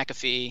Pat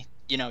McAfee,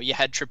 you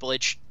had Triple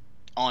H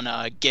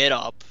on Get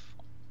Up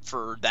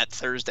for that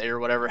Thursday or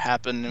whatever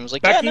happened. And it was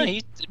like,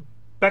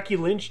 Becky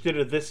Lynch did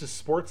a This Is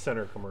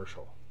SportsCenter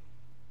commercial.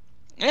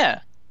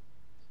 Yeah.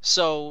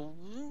 So,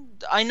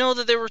 I know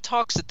that there were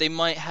talks that they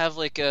might have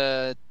like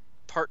a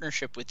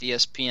partnership with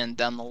ESPN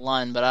down the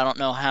line, but I don't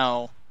know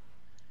how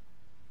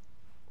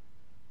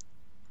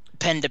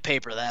pen to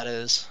paper that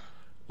is.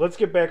 Let's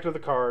get back to the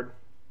card.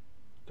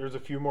 There's a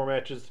few more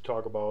matches to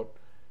talk about.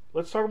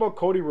 Let's talk about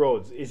Cody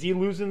Rhodes. Is he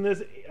losing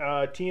this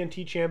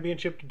TNT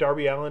championship to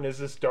Darby Allin? Is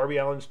this Darby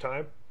Allin's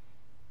time?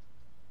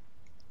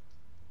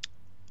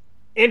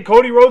 And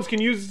Cody Rhodes can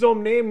use his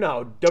own name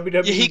now.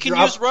 WWE. Yeah, he can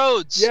use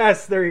Rhodes.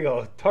 Yes, there you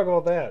go. Talk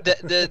about that.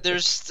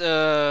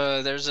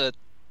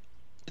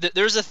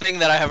 There's a thing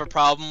that I have a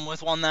problem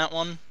with on that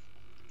one,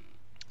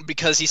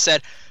 because he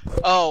said,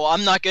 "Oh,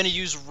 I'm not going to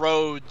use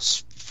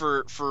Rhodes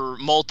for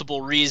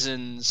multiple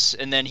reasons,"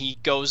 and then he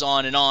goes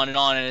on and on and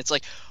on, and it's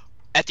like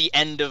at the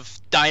end of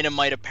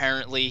Dynamite,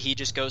 apparently he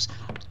just goes,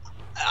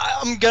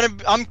 "I'm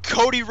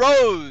Cody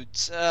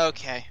Rhodes."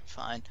 Okay,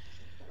 fine.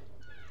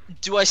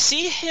 Do I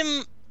see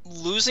him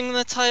losing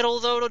the title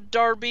though to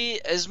Darby?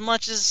 As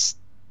much as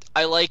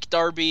I like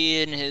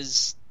Darby and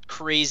his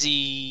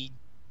crazy,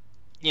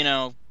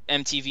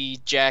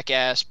 MTV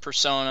jackass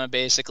persona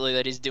basically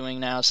that he's doing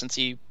now since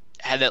he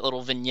had that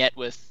little vignette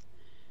with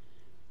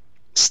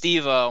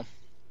Steve-O.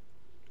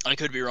 I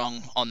could be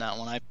wrong on that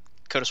one. I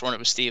could have sworn it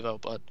was Steve-O,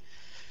 but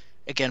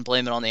again,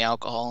 blame it on the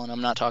alcohol, and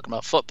I'm not talking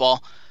about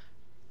football.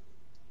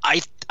 I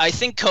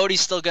think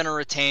Cody's still going to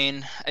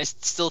retain. I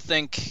still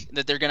think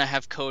that they're going to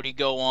have Cody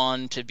go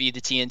on to be the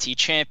TNT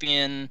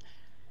champion.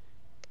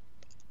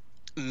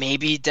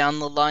 Maybe down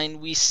the line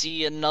we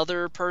see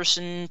another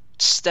person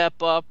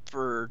step up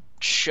or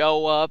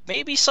show up.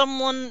 Maybe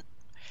someone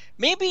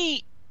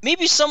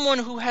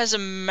who has a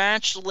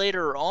match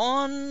later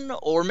on,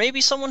 or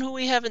maybe someone who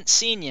we haven't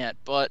seen yet.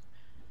 But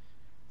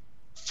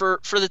for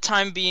the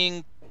time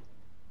being,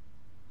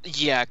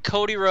 yeah,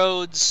 Cody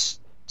Rhodes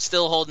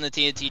still holding the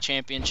TNT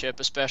Championship,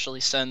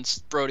 especially since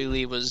Brody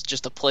Lee was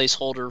just a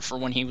placeholder for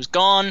when he was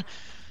gone.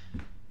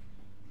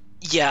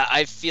 Yeah,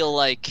 I feel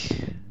like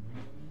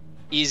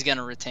he's going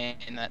to retain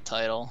that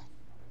title.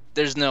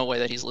 There's no way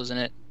that he's losing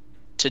it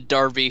to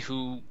Darby,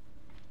 who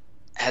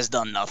has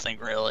done nothing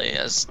really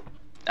as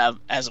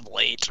of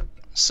late.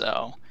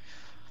 So,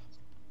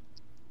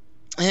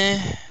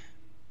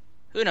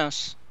 who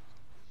knows?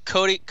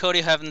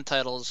 Cody having the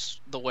titles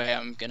the way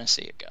I'm going to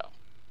see it go.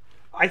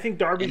 I think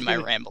Darby's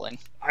rambling.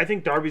 I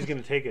think Darby's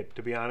going to take it,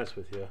 to be honest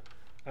with you.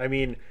 I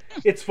mean,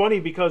 it's funny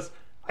because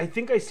I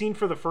think I've seen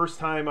for the first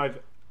time,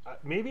 I've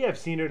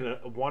seen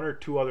it one or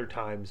two other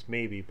times,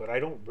 maybe, but I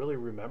don't really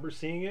remember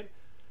seeing it.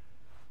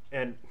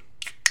 And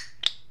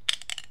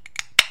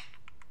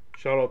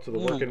shout out to the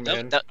working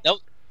man.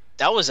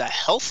 That was a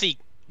healthy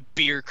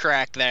beer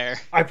crack there.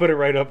 I put it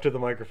right up to the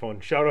microphone.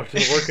 Shout out to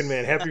the working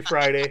man. Happy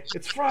Friday.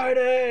 It's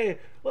Friday.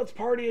 Let's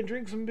party and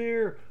drink some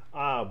beer.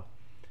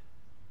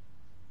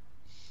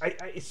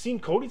 It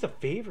seemed Cody's a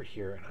favorite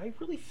here, and I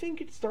really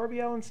think it's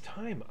Darby Allin's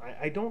time.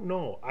 I don't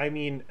know. I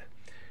mean,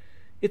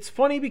 it's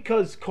funny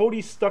because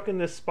Cody's stuck in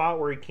this spot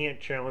where he can't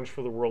challenge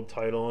for the world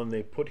title, and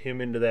they put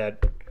him into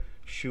that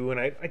shoe, and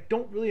I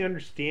don't really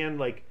understand,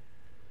 like,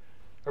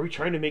 are we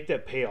trying to make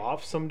that pay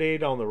off someday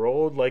down the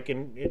road, like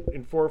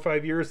in 4 or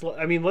 5 years?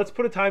 I mean, let's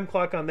put a time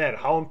clock on that.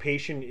 How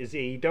impatient is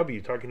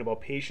AEW? Talking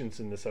about patience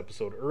in this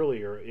episode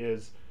earlier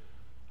is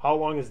how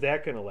long is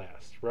that going to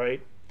last,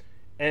 right?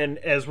 And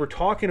as we're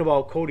talking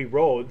about Cody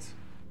Rhodes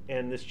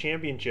and this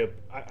championship,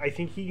 I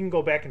think he can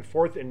go back and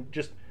forth and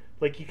just,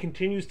 like, he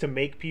continues to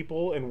make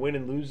people and win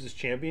and lose this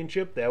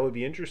championship. That would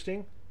be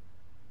interesting.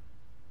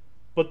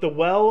 But the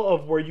well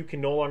of where you can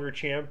no longer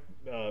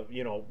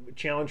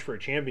challenge for a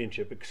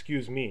championship,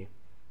 excuse me,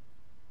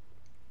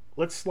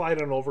 let's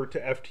slide on over to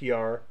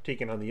FTR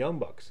taking on the Young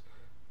Bucks,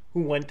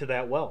 who went to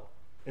that well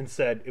and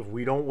said, if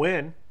we don't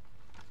win,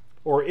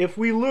 or if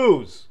we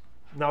lose,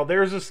 now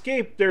there's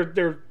escape, there's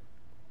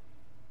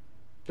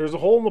a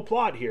hole in the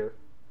plot here.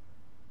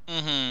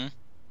 Mm-hmm.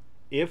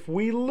 If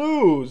we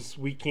lose,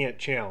 we can't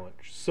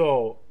challenge.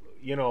 So,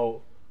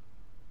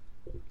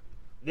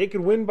 they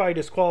could win by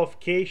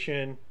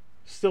disqualification,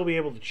 still be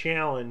able to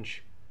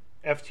challenge.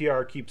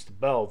 FTR keeps the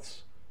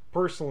belts.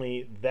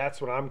 Personally, that's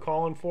what I'm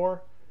calling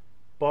for.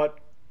 But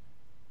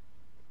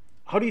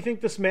how do you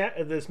think this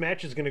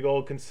match is going to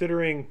go,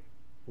 considering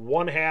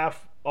one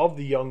half of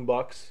the Young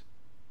Bucks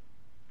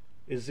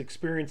is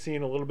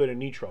experiencing a little bit of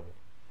knee trouble?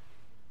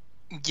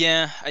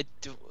 Yeah, I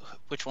do.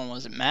 Which one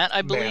was it? Matt,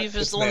 I believe,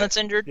 is the one that's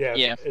injured?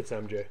 Yeah, it's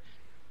MJ.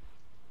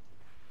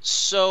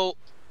 So,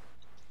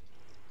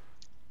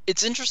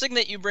 it's interesting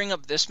that you bring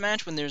up this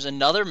match when there's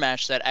another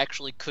match that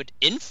actually could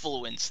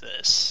influence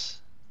this.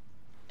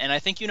 And I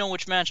think you know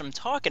which match I'm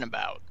talking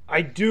about.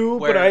 I do,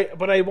 but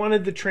I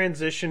wanted the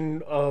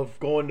transition of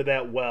going to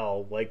that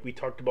well, like we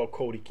talked about.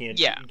 Cody can't,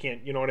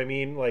 you know what I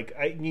mean? Like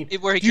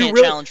where he can't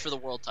challenge for the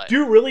world title. Do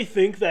you really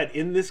think that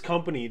in this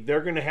company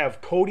they're going to have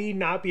Cody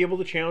not be able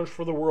to challenge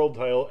for the world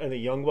title and the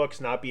Young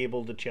Bucks not be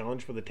able to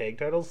challenge for the tag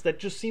titles? That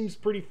just seems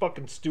pretty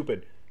fucking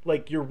stupid.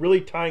 Like, you're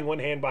really tying one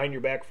hand behind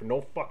your back for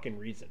no fucking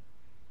reason.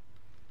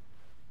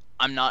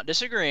 I'm not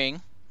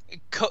disagreeing.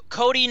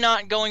 Cody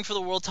not going for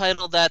the world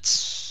title,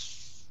 that's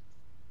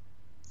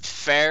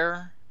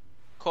fair,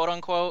 quote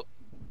unquote.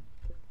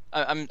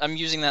 I'm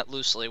using that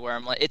loosely, where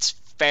I'm like, it's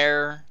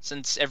fair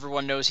since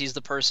everyone knows he's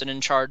the person in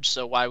charge,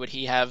 so why would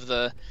he have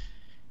the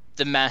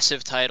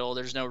massive title?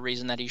 There's no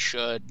reason that he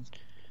should.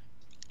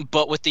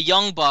 But with the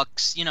Young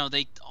Bucks,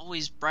 they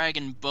always brag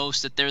and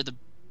boast that they're the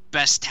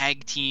best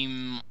tag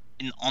team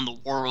on the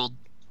world,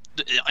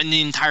 in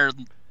the entire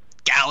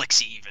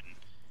galaxy even.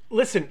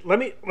 Listen, let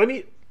me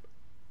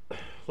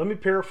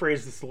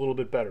paraphrase this a little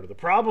bit better. The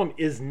problem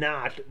is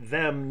not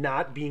them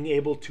not being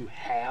able to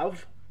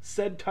have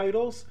said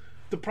titles.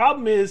 The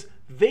problem is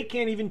they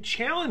can't even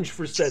challenge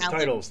for said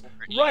titles.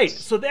 Right.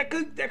 So that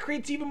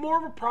creates even more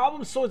of a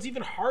problem. So it's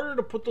even harder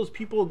to put those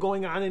people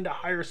going on into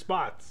higher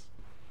spots.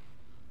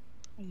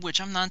 Which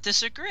I'm not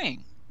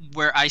disagreeing.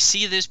 Where I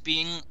see this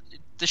being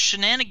the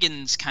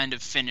shenanigans kind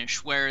of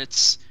finish, where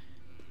it's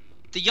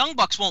the Young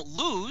Bucks won't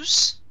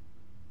lose.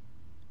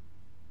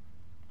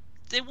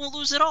 They won't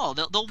lose at all.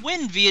 They'll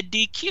win via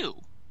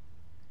DQ.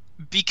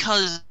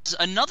 because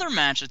another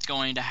match that's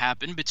going to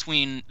happen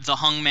between the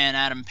Hungman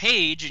Adam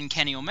Page and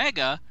Kenny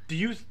Omega. Did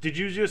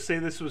you just say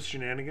this was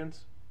shenanigans?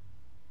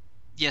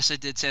 Yes, I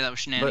did say that was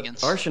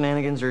shenanigans. But our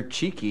shenanigans are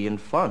cheeky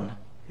and fun.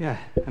 Yeah,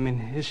 I mean,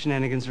 his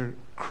shenanigans are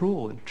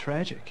cruel and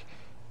tragic.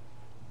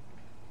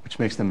 Which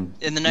makes them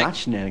not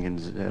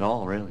shenanigans at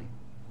all, really.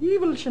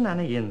 Evil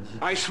shenanigans.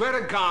 I swear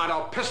to God,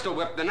 I'll pistol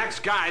whip the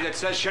next guy that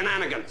says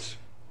shenanigans.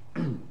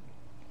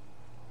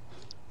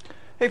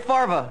 Hey,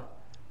 Farva,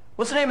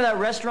 what's the name of that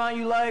restaurant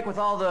you like with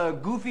all the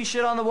goofy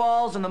shit on the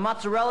walls and the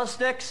mozzarella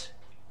sticks?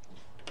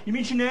 You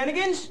mean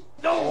shenanigans?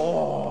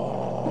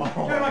 Oh. You're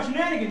talking about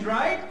shenanigans,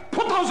 right?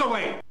 Put those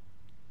away!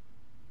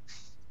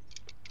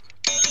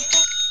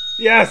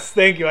 Yes,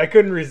 thank you. I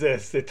couldn't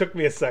resist. It took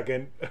me a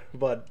second,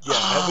 but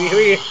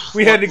yeah,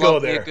 we had to go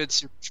there. A good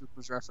Super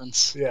Troopers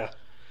reference. Yeah.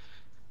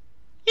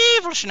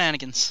 Evil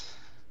shenanigans.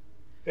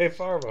 Hey,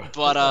 Farva.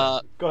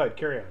 But go ahead,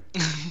 carry on.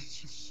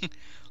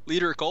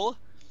 Leader Cola?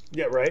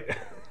 Yeah, right.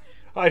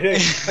 I need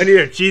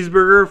a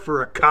cheeseburger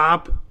for a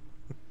cop.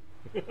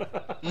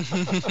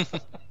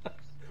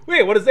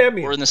 Wait, what does that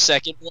mean? Or in the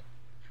second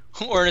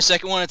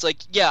one, it's like,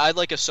 yeah, I'd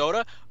like a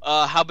soda.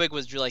 How big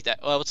would you like that?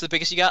 What's the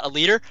biggest you got? A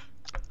liter?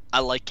 I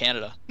like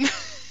Canada.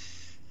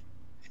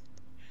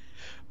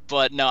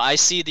 But no, I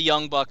see the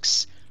Young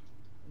Bucks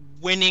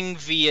winning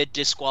via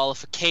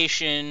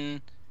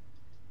disqualification.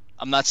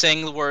 I'm not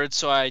saying the word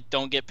so I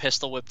don't get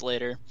pistol whipped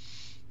later.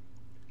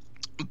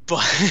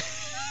 But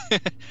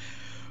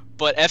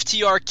but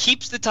FTR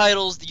keeps the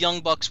titles. The Young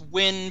Bucks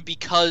win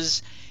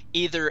because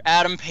either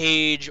Adam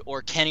Page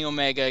or Kenny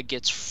Omega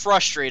gets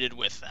frustrated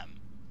with them.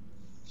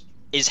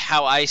 Is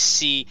how I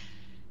see.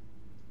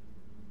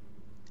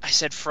 I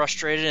said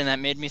frustrated, and that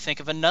made me think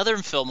of another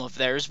film of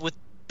theirs with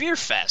Beer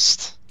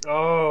Fest.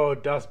 Oh,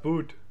 Das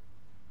Boot.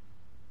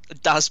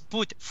 Das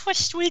Boot.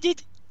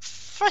 Frustrated.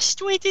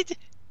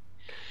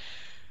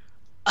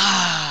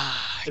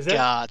 Ah,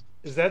 God.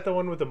 Is that the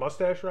one with the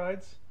mustache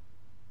rides?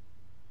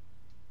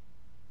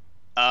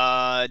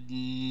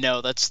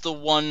 No, that's the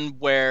one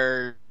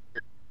where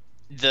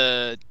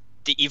the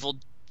evil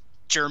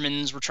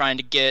Germans were trying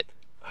to get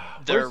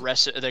their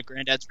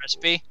granddad's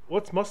recipe.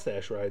 What's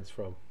mustache rides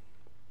from?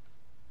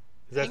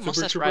 Is that Super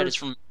Mustache Troopers? Ride is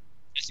from.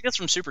 I think that's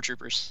from Super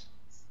Troopers.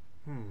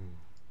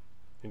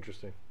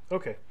 Interesting.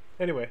 Okay.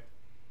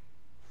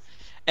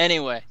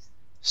 Anyway,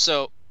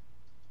 so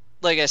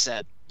like I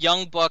said,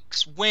 Young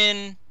Bucks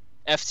win,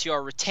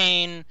 FTR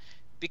retain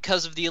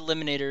because of the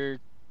Eliminator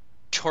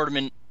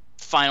tournament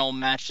final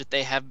match that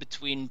they have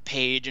between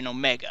Page and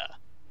Omega.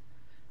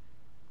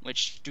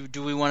 Which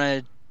do we want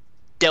to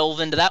delve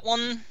into that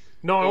one?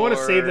 No, I want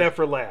to save that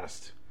for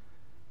last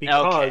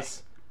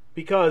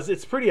because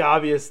it's pretty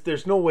obvious.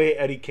 There's no way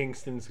Eddie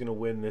Kingston's going to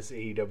win this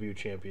AEW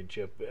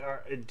championship.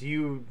 Do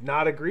you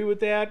not agree with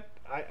that?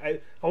 I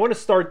want to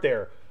start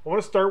there. I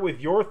want to start with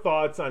your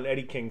thoughts on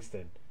Eddie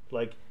Kingston.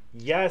 Like,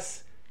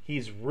 yes,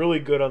 he's really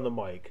good on the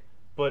mic,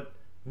 but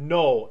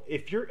no,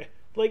 if you're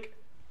like,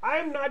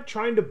 I'm not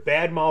trying to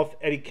badmouth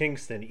Eddie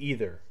Kingston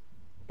either.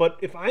 But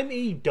if I'm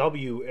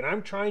AEW and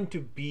I'm trying to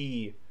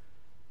be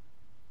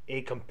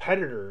a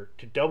competitor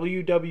to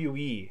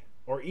WWE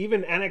or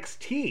even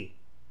NXT,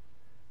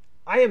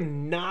 I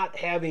am not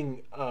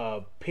having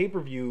a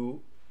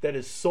pay-per-view that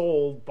is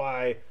sold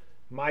by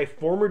my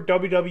former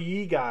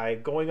WWE guy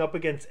going up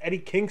against Eddie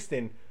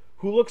Kingston,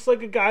 who looks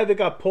like a guy that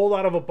got pulled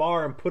out of a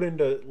bar and put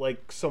into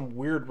like some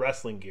weird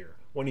wrestling gear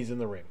when he's in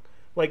the ring.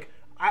 Like,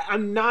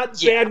 I'm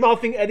not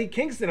bad-mouthing Eddie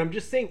Kingston. I'm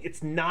just saying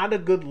it's not a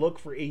good look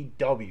for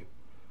AEW.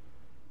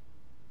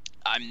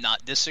 I'm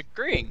not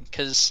disagreeing,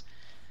 because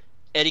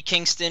Eddie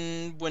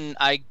Kingston, when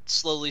I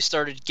slowly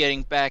started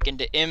getting back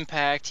into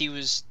Impact, he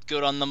was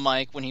good on the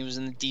mic when he was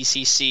in the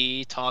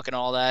DCC, talking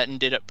all that, and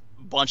did a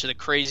bunch of the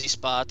crazy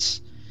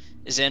spots.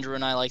 As Andrew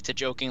and I like to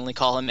jokingly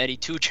call him Eddie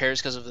Two Chairs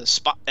because of the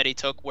spot that he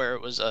took where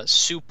it was a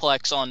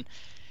suplex on...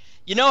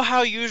 You know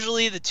how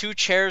usually the two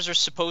chairs are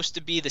supposed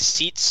to be the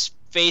seats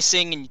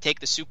facing and you take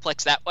the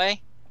suplex that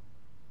way?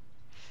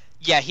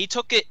 Yeah, he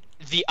took it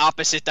the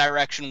opposite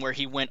direction where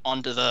he went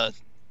onto the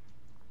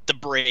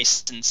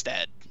brace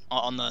instead,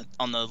 on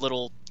the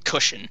little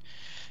cushion.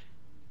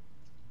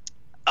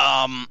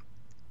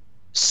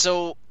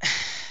 So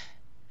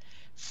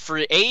for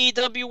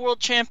AEW World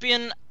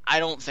Champion, I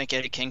don't think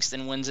Eddie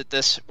Kingston wins it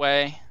this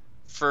way.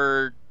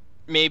 For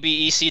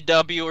maybe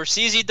ECW or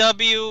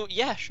CZW,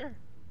 yeah, sure.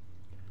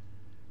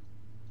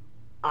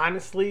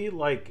 Honestly,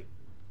 like,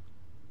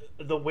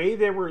 the way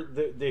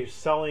they're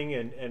selling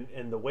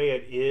and the way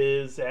it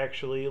is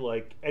actually,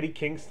 like, Eddie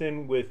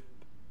Kingston with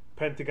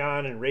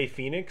Pentagon and Rey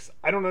Fenix,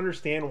 I don't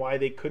understand why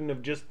they couldn't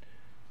have just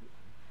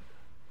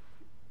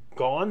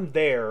gone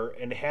there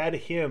and had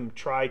him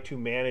try to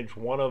manage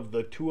one of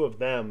the two of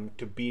them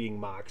to beating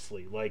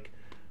Moxley. Like,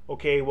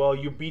 okay, well,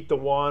 you beat the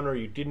one or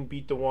you didn't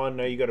beat the one,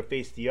 now you got to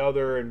face the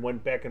other, and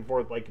went back and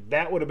forth. Like,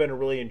 that would have been a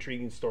really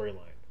intriguing storyline.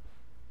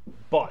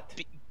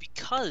 But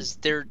because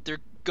they're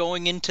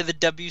going into the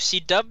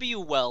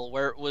WCW well,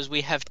 where it was we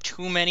have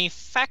too many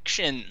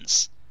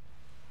factions.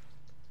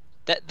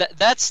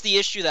 That's the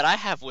issue that I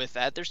have with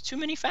that. There's too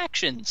many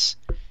factions.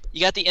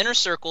 You got the Inner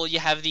Circle, you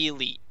have the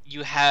Elite,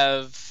 you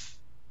have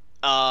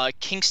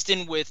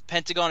Kingston with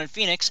Pentagon and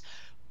Phoenix.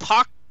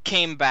 Pac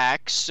came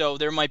back, so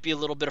there might be a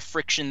little bit of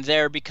friction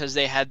there because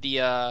they had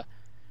the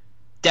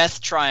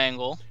Death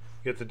Triangle.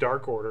 You get the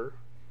Dark Order.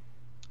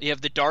 You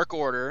have the Dark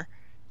Order.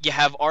 You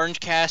have Orange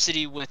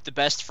Cassidy with the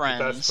Best Friends.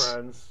 The Best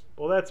Friends.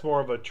 Well, that's more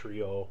of a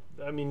trio.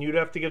 I mean, you'd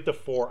have to get to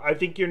 4. I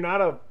think you're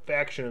not a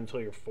faction until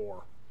you're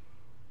 4.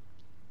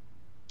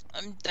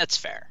 That's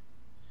fair.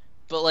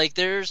 But, like,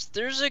 there's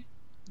a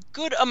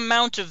good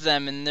amount of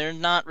them, and they're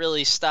not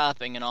really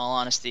stopping, in all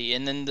honesty.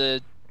 And then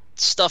the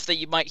stuff that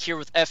you might hear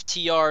with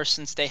FTR,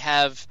 since they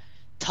have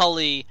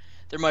Tully,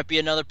 there might be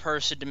another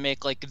person to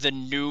make, like, the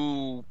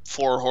new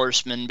 4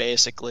 Horsemen,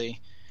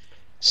 basically.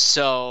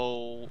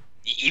 So,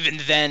 even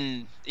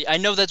then, I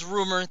know that's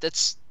rumor,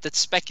 that's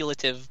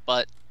speculative,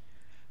 but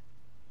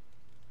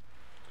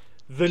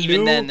the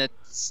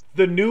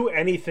new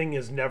anything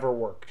has never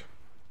worked.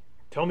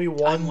 Tell me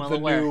one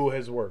new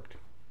has worked.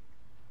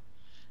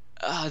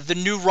 The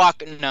new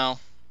Rock, no.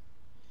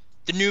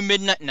 The new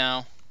Midnight,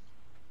 no.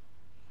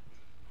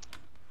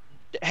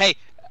 Hey,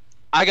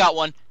 I got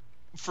one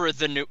for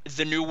the new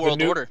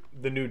World Order.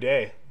 The New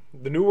Day.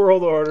 The New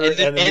World Order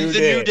and the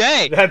New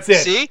Day. That's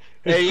it. See?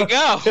 There you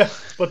go.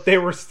 But they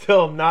were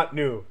still not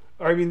new.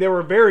 I mean, they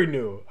were very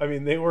new. I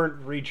mean, they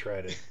weren't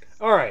retreaded.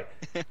 All right.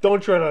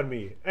 Don't tread on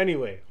me.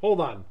 Anyway,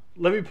 hold on.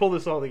 Let me pull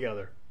this all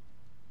together.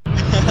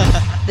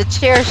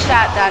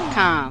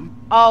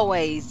 TheChairShot.com.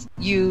 Always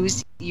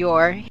use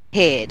your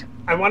head.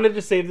 I wanted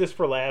to save this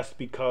for last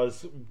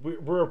because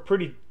we're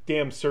pretty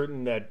damn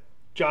certain that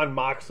Jon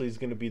Moxley is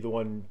going to be the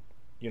one,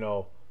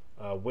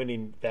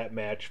 winning that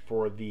match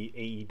for the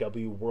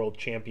AEW World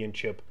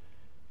Championship.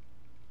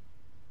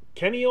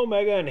 Kenny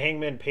Omega and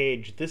Hangman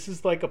Page, this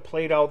is like a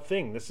played out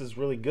thing. This is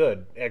really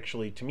good,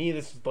 actually. To me,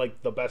 this is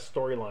like the best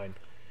storyline.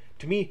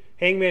 To me,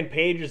 Hangman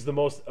Page is the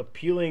most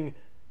appealing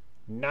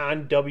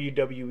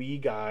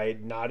non-WWE guy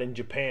not in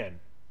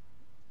Japan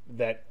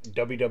that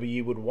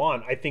WWE would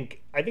want. I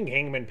think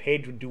Hangman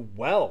Page would do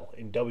well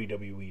in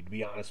WWE, to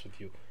be honest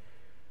with you.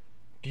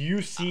 Do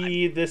you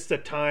see this a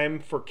time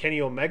for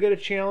Kenny Omega to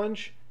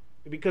challenge?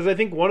 Because I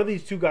think one of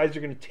these two guys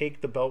are going to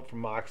take the belt from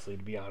Moxley,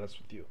 to be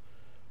honest with you.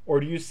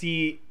 Or do you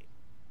see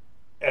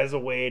as a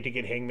way to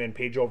get Hangman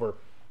Page over?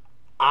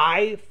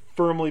 I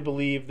firmly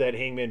believe that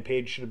Hangman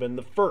Page should have been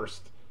the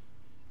first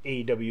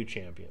AEW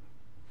champion.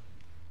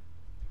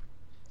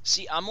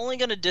 See, I'm only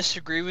going to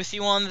disagree with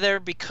you on there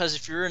because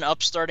if you're an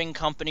upstarting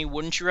company,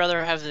 wouldn't you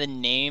rather have the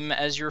name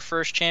as your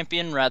first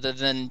champion rather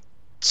than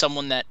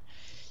someone that,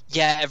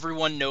 yeah,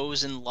 everyone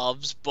knows and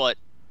loves, but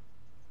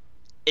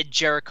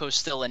Jericho's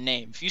still a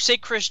name? If you say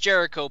Chris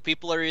Jericho,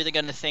 people are either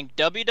going to think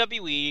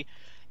WWE,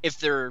 if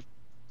they're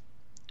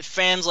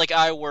fans like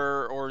I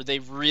were, or they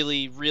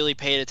really, really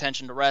paid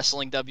attention to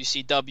wrestling,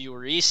 WCW or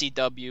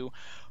ECW,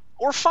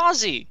 or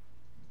Fozzy.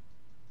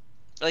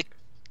 Like,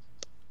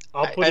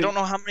 I don't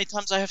know how many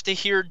times I have to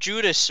hear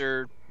Judas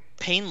or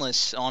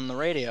Painless on the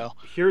radio.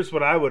 Here's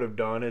what I would have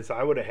done is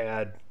I would have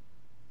had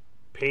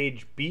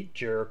Page beat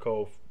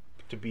Jericho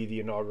to be the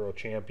inaugural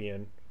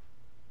champion,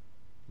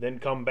 then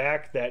come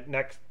back that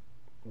next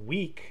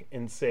week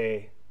and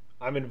say,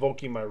 I'm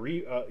invoking my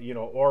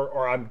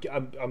or I'm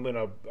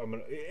gonna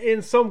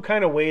in some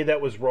kind of way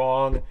that was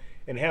wrong,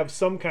 and have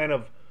some kind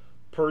of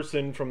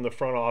person from the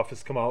front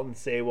office come out and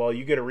say, well,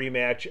 you get a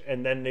rematch,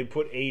 and then they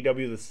put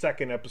AEW, the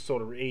second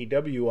episode of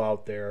AEW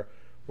out there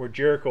where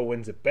Jericho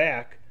wins it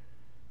back,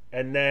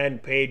 and then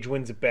Page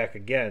wins it back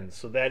again,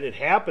 so that it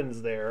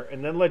happens there,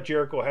 and then let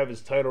Jericho have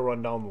his title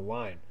run down the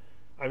line.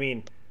 I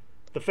mean,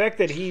 the fact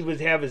that he would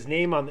have his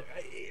name on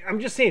I'm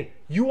just saying,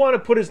 you want to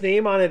put his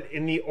name on it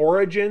in the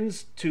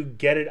origins to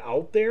get it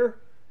out there.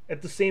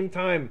 At the same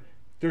time,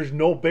 there's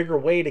no bigger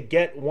way to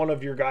get one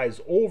of your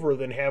guys over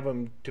than have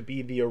him to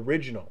be the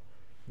original.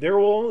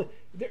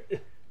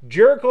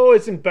 Jericho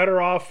isn't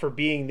better off for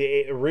being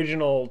the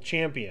original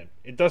champion.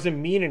 It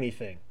doesn't mean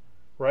anything,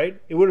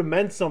 right? It would have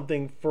meant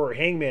something for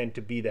Hangman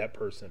to be that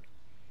person.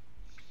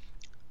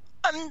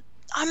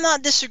 I'm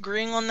not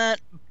disagreeing on that,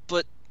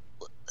 but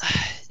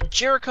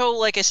Jericho,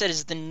 like I said,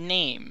 is the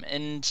name,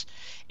 and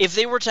if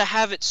they were to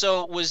have it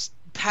so it was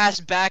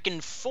passed back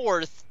and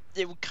forth,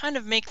 it would kind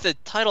of make the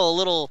title a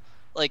little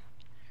like,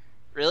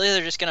 really?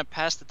 They're just going to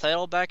pass the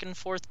title back and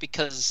forth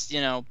because,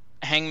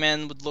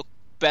 Hangman would look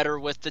better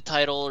with the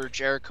title, or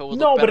Jericho would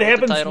look better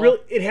with the title? No,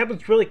 but it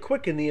happens really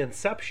quick in the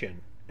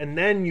inception, and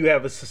then you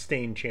have a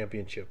sustained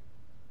championship.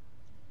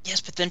 Yes,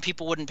 but then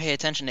people wouldn't pay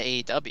attention to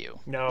AEW.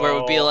 No, where it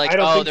would be like,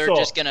 they're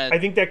just going to... I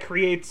think that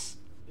creates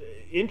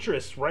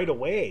interest right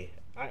away.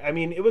 I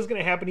mean, it was going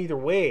to happen either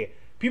way.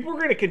 People were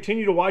going to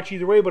continue to watch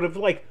either way, but if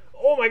like,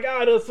 oh my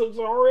God, it's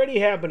already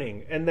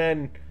happening, and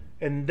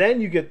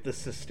then you get the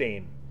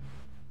sustain,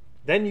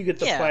 then you get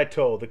the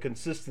plateau, the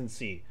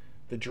consistency,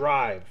 the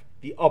drive,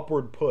 the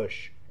upward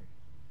push.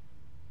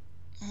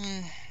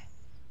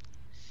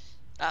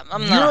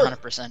 I'm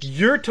not 100%.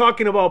 You're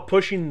talking about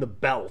pushing the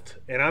belt,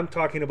 and I'm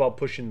talking about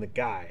pushing the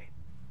guy.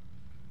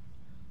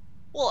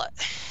 Well,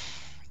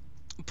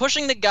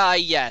 pushing the guy,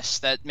 yes,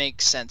 that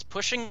makes sense.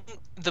 Pushing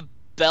the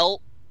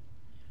belt,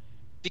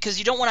 because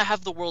you don't want to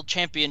have the world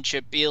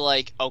championship be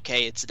like,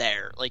 okay, it's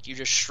there. Like, you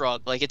just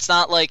shrug. Like, it's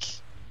not like...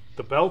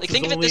 The belts like,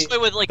 think of it this way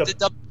with, like,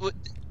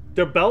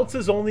 the belts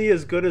is only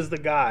as good as the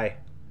guy.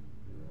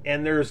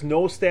 And there's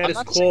no status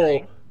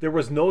quo. There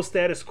was no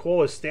status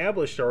quo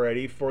established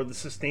already for the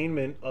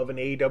sustainment of an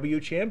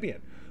AEW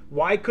champion.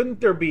 Why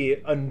couldn't there be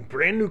a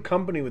brand new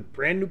company with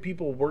brand new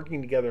people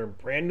working together and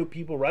brand new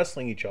people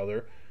wrestling each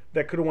other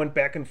that could have went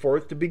back and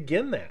forth to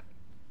begin that?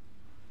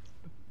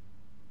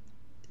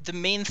 The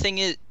main thing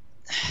is...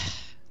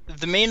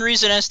 the main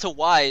reason as to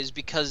why is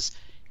because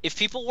if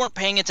people weren't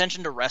paying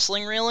attention to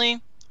wrestling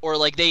really, or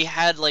like they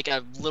had like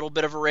a little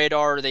bit of a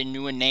radar or they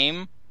knew a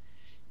name,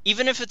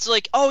 even if it's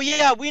like, oh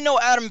yeah, we know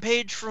Adam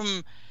Page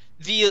from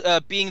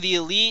the being the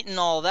Elite and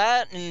all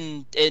that,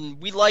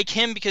 and we like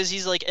him because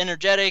he's like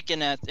energetic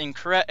and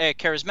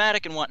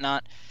charismatic and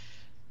whatnot.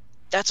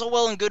 That's all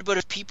well and good, but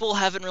if people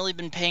haven't really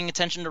been paying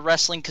attention to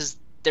wrestling because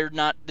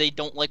they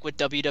don't like what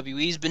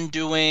WWE's been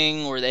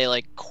doing, or they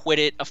like quit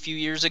it a few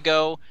years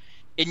ago,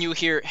 and you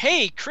hear,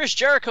 hey, Chris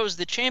Jericho's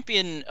the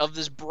champion of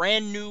this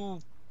brand new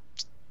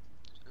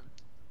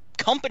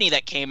company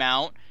that came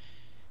out,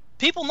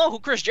 people know who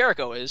Chris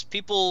Jericho is.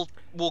 People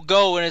will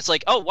go and it's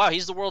like, oh wow,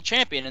 he's the world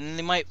champion, and then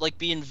they might like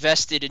be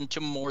invested into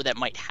more that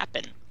might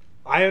happen.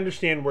 I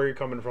understand where you're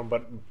coming from,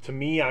 but to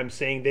me, I'm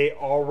saying they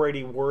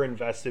already were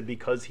invested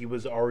because he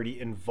was already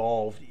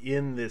involved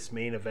in this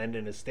main event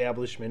and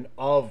establishment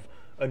of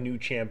a new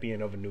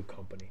champion of a new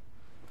company.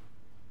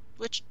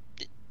 Which,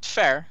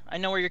 fair. I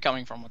know where you're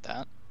coming from with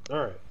that.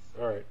 All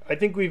right. I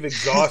think we've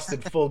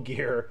exhausted Full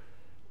Gear.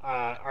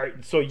 All right,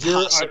 so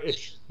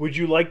would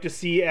you like to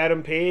see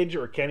Adam Page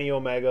or Kenny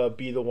Omega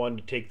be the one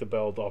to take the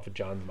belt off of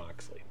Jon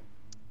Moxley?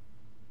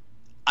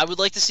 I would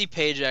like to see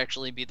Page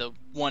actually be the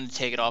one to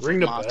take it off of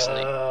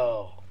Moxley.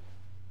 Bell.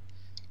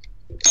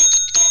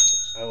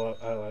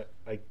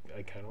 I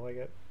kind of like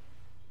it.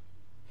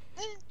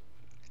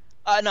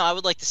 No, I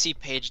would like to see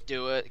Page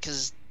do it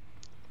because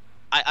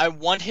I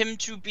want him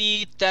to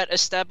be that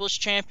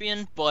established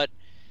champion, but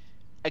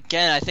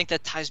again, I think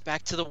that ties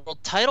back to the world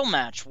title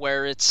match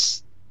where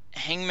it's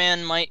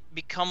Hangman might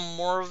become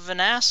more of an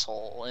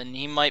asshole and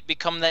he might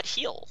become that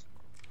heel.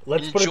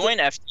 Join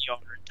FTR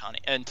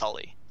and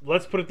Tully.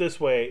 Let's put it this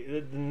way,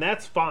 and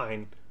that's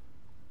fine,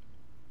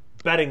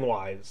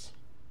 betting-wise,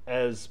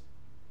 as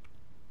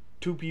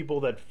two people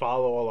that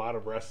follow a lot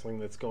of wrestling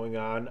that's going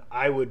on,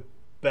 I would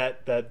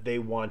bet that they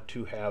want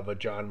to have a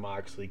Jon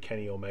Moxley,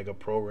 Kenny Omega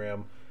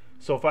program.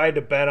 So if I had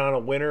to bet on a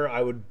winner,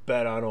 I would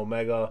bet on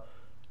Omega.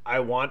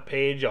 I want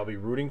Page, I'll be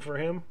rooting for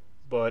him,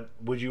 but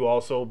would you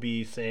also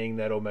be saying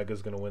that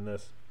Omega's going to win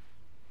this?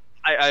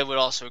 I would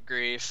also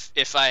agree.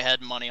 If I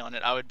had money on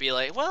it, I would be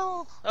like,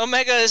 well,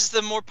 Omega is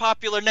the more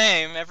popular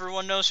name.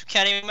 Everyone knows who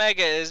Kenny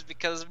Omega is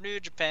because of New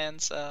Japan,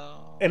 so...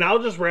 And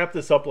I'll just wrap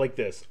this up like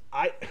this.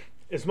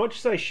 As much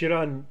as I shit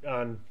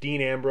on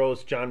Dean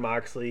Ambrose, Jon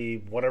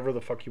Moxley, whatever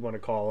the fuck you want to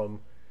call him,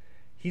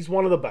 he's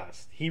one of the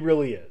best. He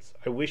really is.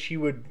 I wish he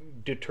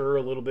would deter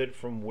a little bit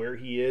from where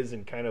he is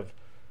and kind of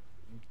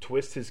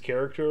twist his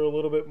character a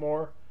little bit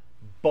more.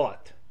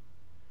 But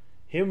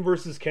him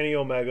versus Kenny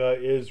Omega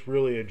is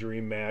really a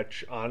dream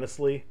match,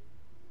 honestly.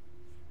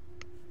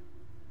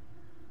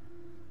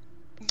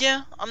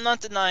 Yeah, I'm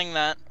not denying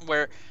that.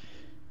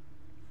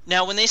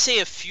 Now, when they say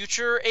a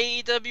future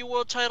AEW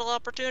World Title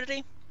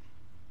opportunity,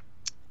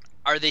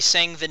 are they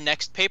saying the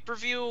next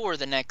pay-per-view or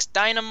the next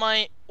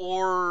Dynamite,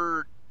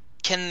 or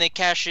can they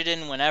cash it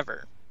in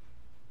whenever?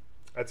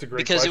 That's a great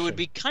because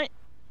question.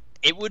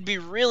 It would be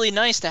really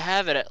nice to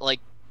have it at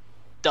like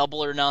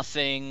Double or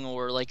Nothing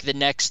or like the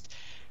next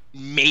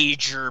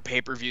major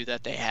pay-per-view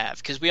that they have,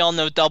 because we all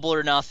know Double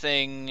or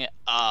Nothing,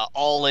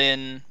 All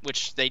In,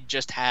 which they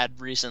just had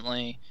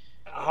recently.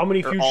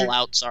 All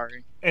Out,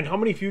 sorry. And how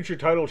many future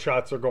title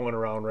shots are going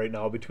around right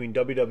now between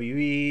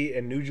WWE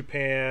and New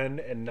Japan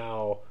and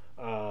now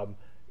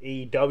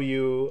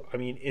AEW? I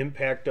mean,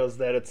 Impact does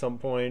that at some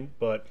point,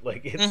 but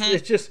like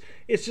it's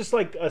just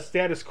like a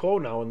status quo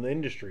now in the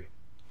industry.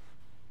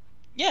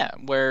 Yeah,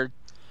 where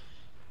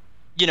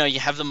you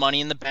have the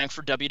Money in the Bank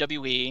for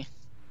WWE,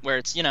 where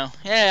it's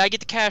I get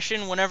to cash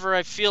in whenever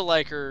I feel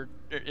like or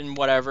in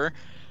whatever.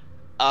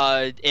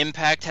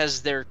 Impact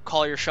has their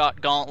Call Your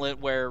Shot Gauntlet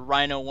where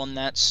Rhino won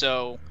that,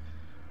 so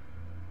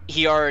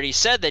he already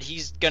said that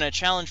he's gonna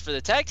challenge for the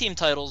tag team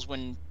titles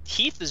when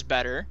Heath is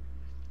better.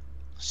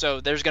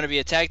 So there's going to be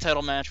a tag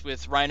title match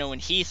with Rhino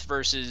and Heath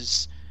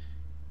versus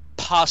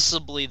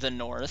possibly the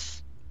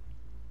North.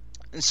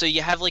 And so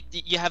you have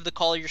the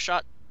Call Your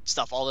Shot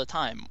stuff all the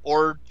time,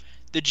 or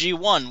the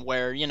G1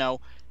 where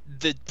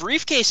the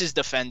briefcase is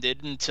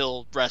defended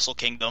until Wrestle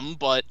Kingdom,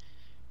 but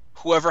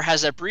whoever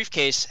has that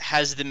briefcase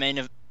has the main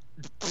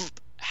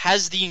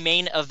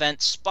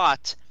event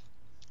spot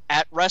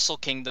at Wrestle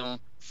Kingdom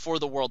for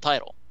the world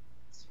title.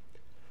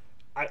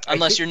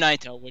 Unless you're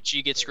Naito, which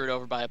you get screwed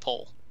over by a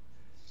pole.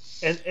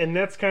 And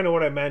that's kind of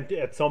what I meant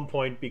at some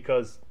point,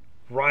 because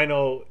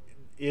Rhino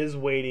is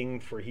waiting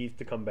for Heath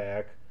to come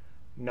back.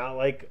 not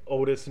like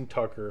Otis and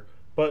Tucker.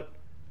 But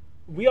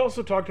we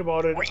also talked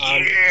about it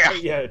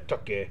on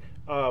Tucker.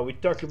 We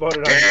talked about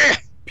it on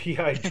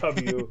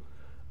PIW.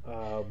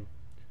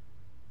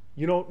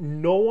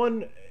 No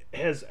one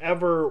has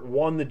ever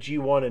won the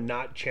G1 and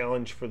not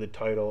challenged for the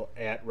title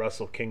at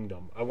Wrestle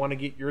Kingdom. I want to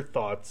get your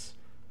thoughts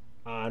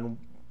on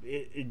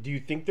it. Do you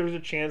think there's a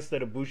chance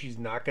that Ibushi's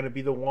not going to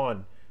be the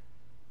one,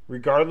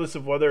 regardless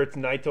of whether it's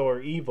Naito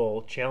or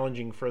Evil,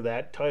 challenging for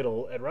that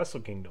title at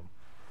Wrestle Kingdom?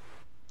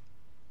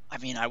 I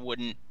mean, I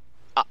wouldn't.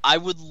 I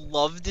would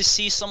love to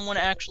see someone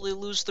actually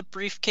lose the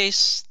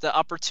briefcase, the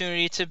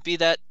opportunity to be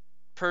that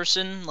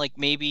person. Like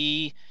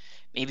maybe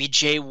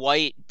Jay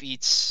White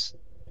beats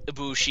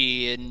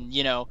Ibushi, and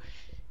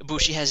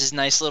Ibushi has his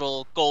nice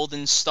little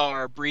golden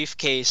star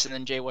briefcase, and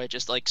then Jay White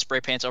just like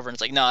spray paints over, and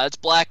it's like, no, it's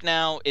black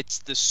now. It's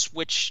the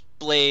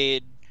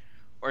Switchblade,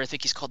 or I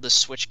think he's called the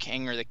Switch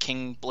King or the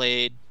King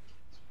Blade,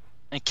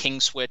 and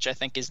King Switch, I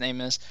think his name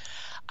is.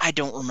 I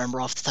don't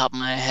remember off the top of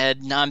my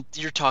head. Now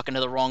you're talking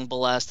to the wrong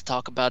Belaz to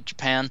talk about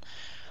Japan,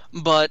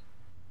 but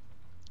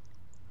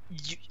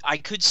I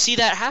could see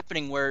that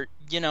happening where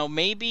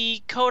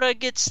maybe Kota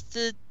gets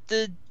the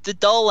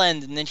dull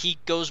end, and then he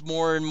goes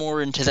more and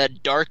more into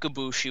that dark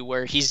Ibushi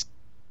where he's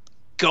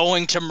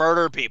going to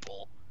murder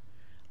people.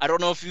 I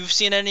don't know if you've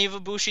seen any of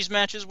Ibushi's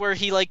matches where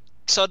he like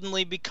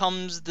suddenly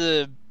becomes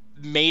the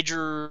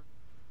major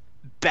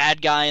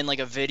bad guy in like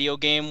a video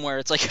game where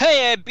it's like,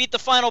 hey, I beat the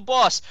final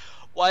boss.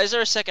 Why is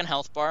there a second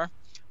health bar?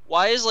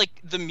 Why is like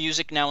the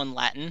music now in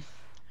Latin?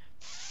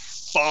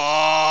 Fuck!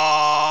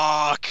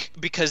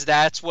 Because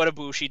that's what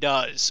Ibushi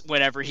does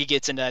whenever he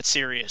gets into that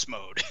serious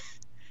mode.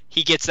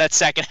 He gets that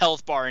second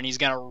health bar and he's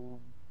gonna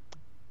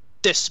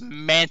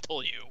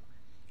dismantle you.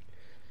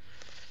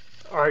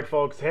 All right,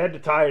 folks, had to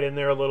tie it in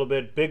there a little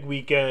bit. Big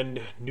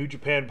weekend, New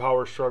Japan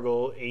Power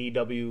Struggle,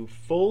 AEW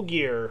Full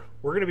Gear.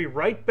 We're going to be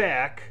right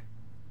back.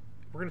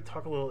 We're going to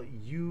talk a little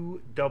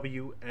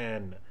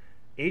UWN.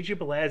 AJ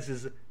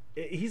Belaz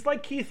he's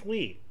like Keith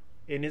Lee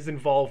in his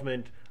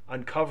involvement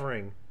on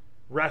covering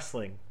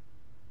wrestling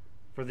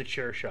for the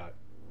Chair Shot.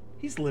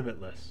 He's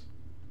limitless.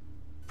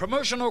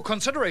 Promotional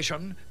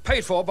consideration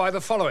paid for by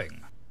the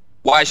following.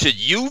 Why should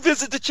you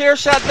visit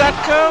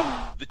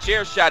thechairshot.com?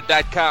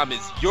 Thechairshot.com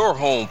is your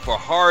home for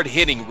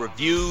hard-hitting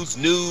reviews,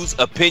 news,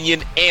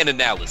 opinion, and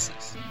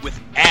analysis with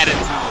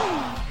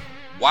attitude.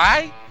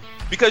 Why?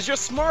 Because you're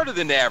smarter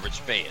than the average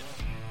fan.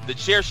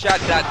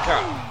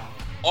 Thechairshot.com.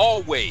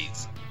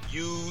 Always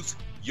use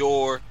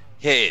your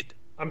head.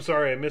 I'm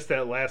sorry, I missed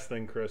that last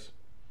thing, Chris.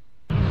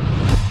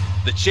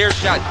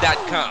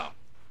 Thechairshot.com.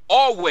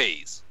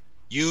 Always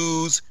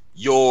use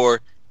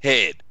your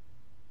head.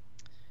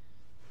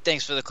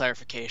 Thanks for the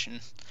clarification.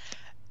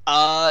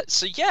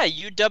 So yeah,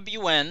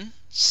 UWN,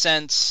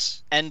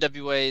 since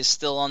NWA is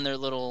still on their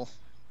little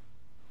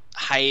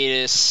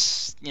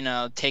hiatus,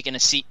 taking a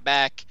seat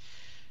back.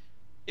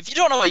 If you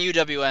don't know what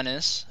UWN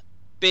is,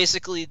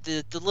 basically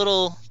the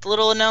little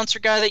announcer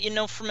guy that you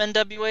know from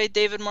NWA,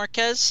 David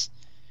Marquez,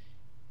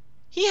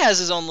 he has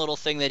his own little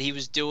thing that he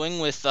was doing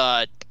with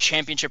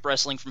Championship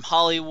Wrestling from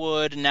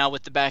Hollywood, and now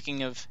with the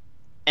backing of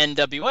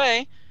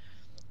NWA,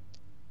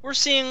 we're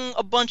seeing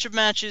a bunch of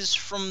matches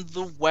from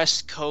the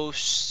West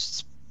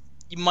Coast.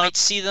 You might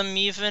see them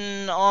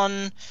even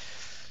on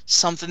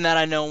something that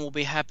I know will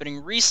be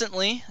happening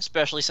recently,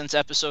 especially since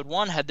Episode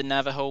 1 had the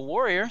Navajo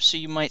Warrior, so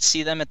you might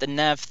see them at the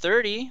Nav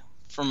 30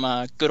 from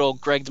good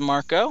old Greg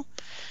DeMarco.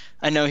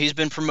 I know he's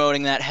been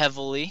promoting that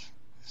heavily,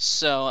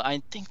 so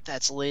I think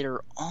that's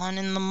later on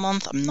in the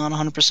month. I'm not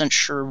 100%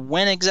 sure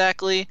when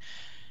exactly.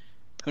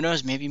 Who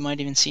knows, maybe you might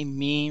even see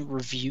me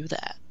review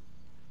that,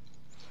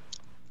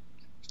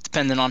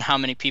 depending on how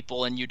many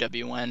people in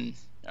UWN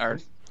are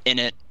in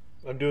it.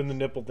 I'm doing the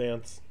nipple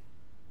dance.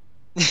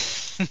 But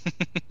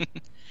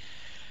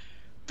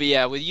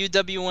yeah, with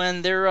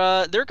UWN,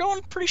 they're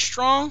going pretty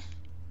strong.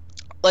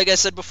 Like I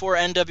said before,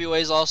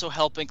 NWA is also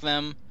helping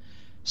them.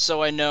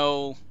 So I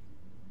know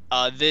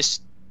this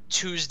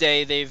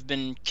Tuesday they've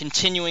been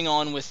continuing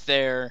on with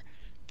their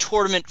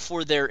tournament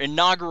for their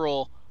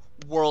inaugural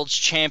World's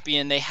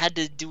Champion. They had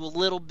to do a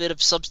little bit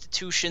of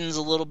substitutions,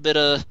 a little bit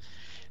of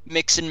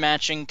mix and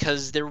matching,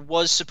 because there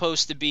was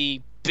supposed to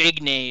be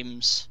big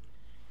names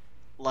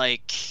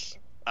like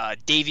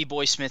Davey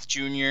Boy Smith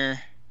Jr.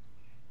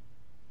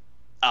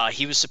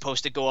 He was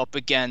supposed to go up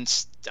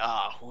against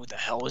who the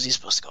hell was he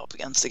supposed to go up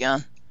against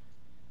again?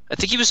 I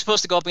think he was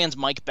supposed to go up against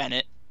Mike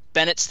Bennett.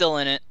 Bennett's still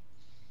in it.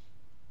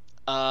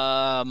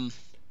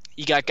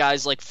 You got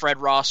guys like Fred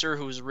Rosser,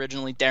 who was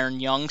originally Darren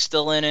Young,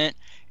 still in it.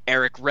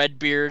 Eric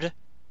Redbeard,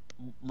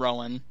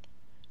 Rowan.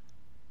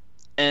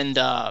 And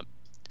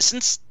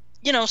since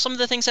some of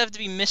the things have to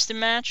be missed in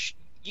match,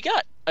 you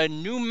got a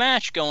new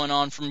match going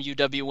on from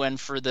UWN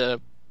for the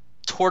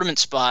tournament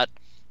spot.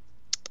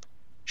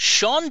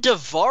 Sean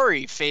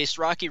Davari faced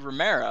Rocky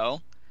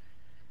Romero.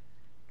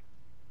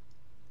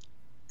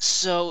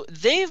 So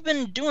they've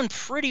been doing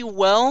pretty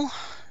well.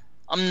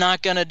 I'm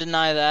not going to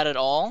deny that at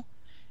all.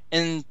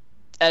 And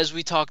as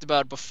we talked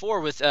about before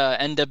with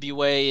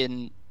NWA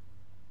and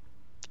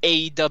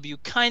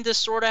AEW kind of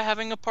sort of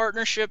having a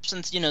partnership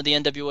since, the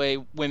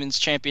NWA Women's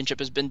Championship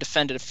has been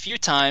defended a few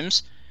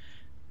times.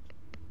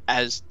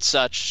 As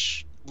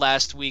such,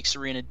 last week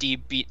Serena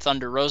Deeb beat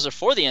Thunder Rosa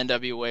for the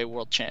NWA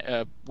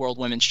World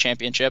Women's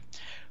Championship.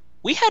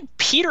 We had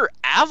Peter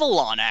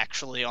Avalon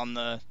actually on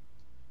the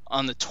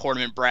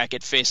tournament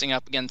bracket facing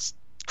up against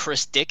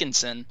Chris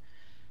Dickinson.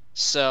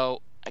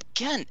 So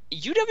again,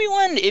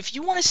 UWN, if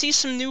you want to see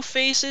some new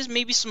faces,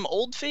 maybe some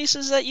old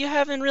faces that you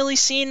haven't really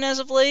seen as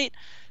of late,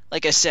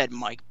 like I said,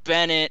 Mike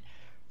Bennett,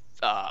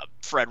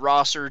 Fred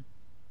Rosser,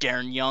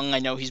 Darren Young, I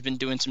know he's been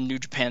doing some New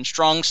Japan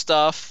Strong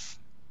stuff.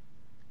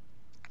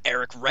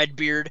 Eric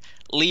Redbeard,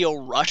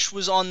 Leo Rush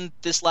was on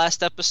this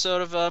last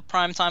episode of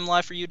Primetime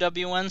Live for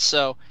UWN,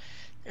 so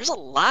there's a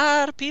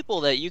lot of people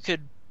that you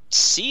could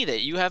see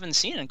that you haven't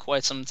seen in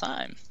quite some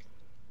time.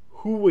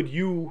 Who would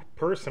you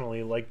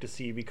personally like to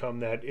see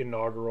become that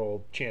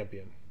inaugural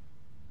champion?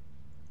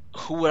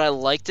 Who would I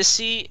like to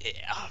see?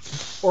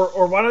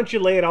 Or why don't you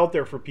lay it out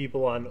there for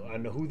people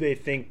on who they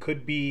think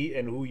could be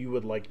and who you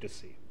would like to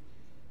see?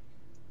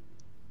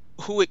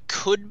 Who it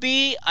could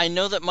be, I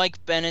know that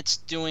Mike Bennett's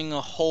doing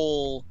a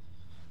whole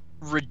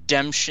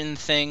redemption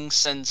thing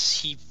since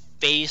he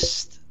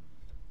faced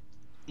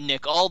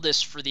Nick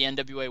Aldis for the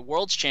NWA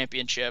World's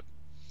Championship.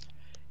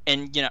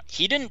 And,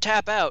 he didn't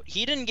tap out.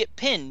 He didn't get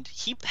pinned.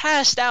 He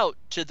passed out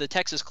to the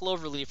Texas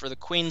Cloverleaf, or the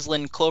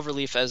Queensland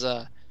Cloverleaf, as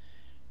a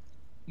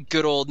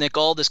good old Nick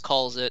Aldis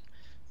calls it.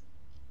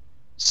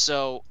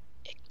 So,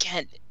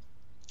 again,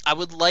 I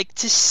would like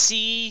to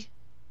see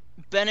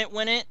Bennett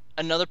win it.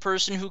 Another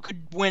person who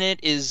could win it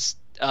is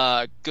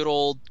good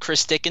old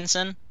Chris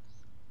Dickinson,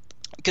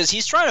 because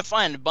he's trying to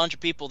find a bunch of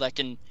people that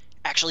can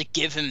actually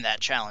give him that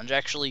challenge,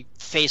 actually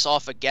face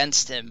off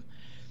against him,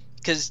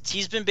 because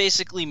he's been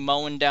basically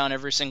mowing down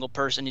every single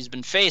person he's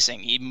been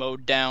facing. He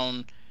mowed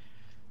down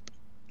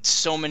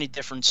so many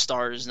different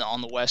stars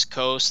on the West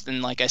Coast,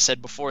 and like I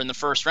said before, in the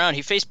first round,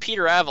 he faced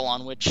Peter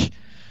Avalon, which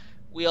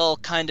we all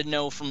kind of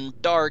know from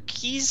Dark.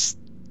 He's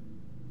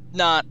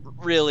not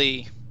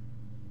really,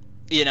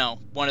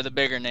 one of the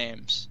bigger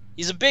names.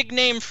 He's a big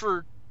name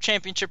for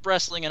championship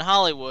wrestling in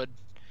Hollywood,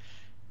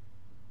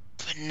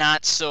 but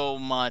not so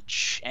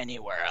much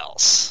anywhere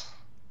else.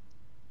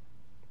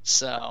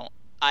 So,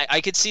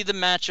 I could see the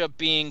matchup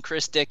being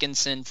Chris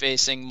Dickinson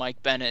facing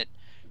Mike Bennett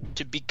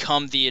to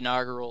become the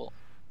inaugural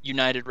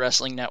United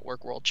Wrestling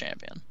Network World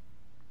Champion.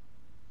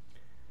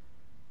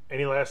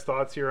 Any last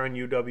thoughts here on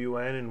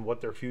UWN and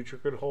what their future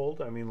could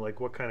hold? I mean, like,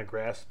 what kind of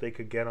grasp they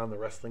could get on the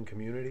wrestling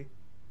community?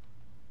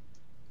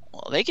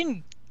 Well, they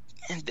can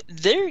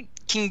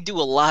do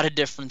a lot of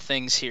different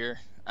things here.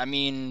 I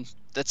mean,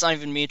 that's not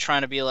even me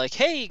trying to be like,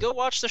 hey, go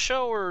watch the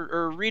show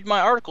or read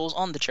my articles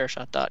on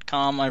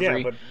thechairshot.com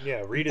every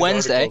read his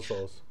Wednesday.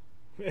 Articles,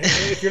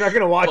 if you're not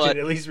going to watch it,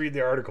 at least read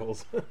the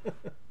articles.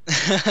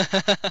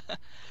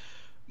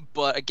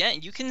 But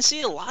again, you can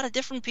see a lot of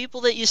different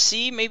people that you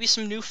see, maybe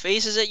some new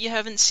faces that you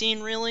haven't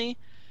seen really.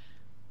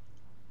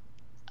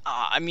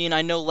 I mean,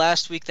 I know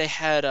last week they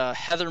had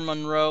Heather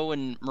Monroe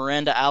and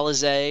Miranda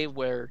Alizé,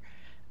 where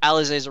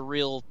Alizé's a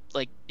real,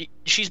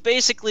 she's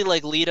basically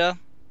like Lita,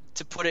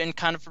 to put it in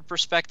kind of a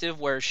perspective,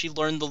 where she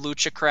learned the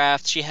lucha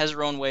craft. She has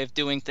her own way of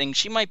doing things.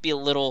 She might be a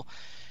little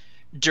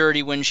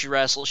dirty when she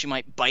wrestles. She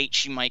might bite.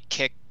 She might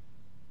kick,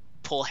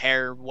 pull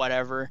hair,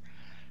 whatever.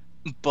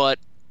 But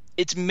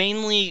it's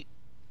mainly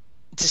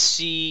to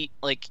see,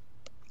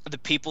 the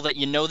people that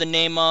you know the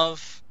name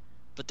of,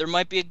 but there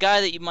might be a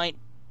guy that you might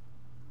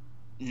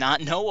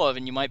not know of,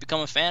 and you might become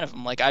a fan of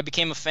him. Like, I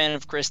became a fan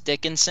of Chris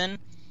Dickinson.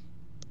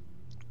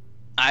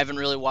 I haven't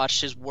really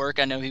watched his work.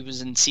 I know he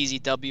was in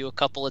CZW a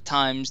couple of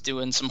times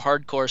doing some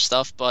hardcore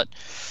stuff, but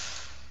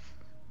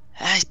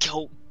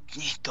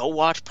go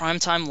watch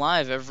Primetime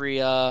Live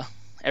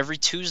every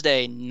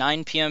Tuesday,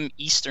 9 p.m.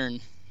 Eastern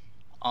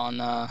on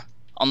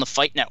the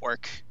Fight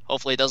Network.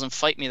 Hopefully it doesn't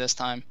fight me this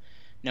time.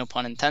 No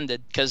pun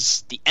intended,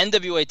 because the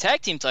NWA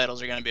Tag Team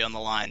titles are going to be on the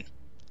line.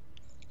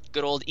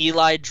 Good old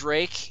Eli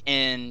Drake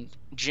and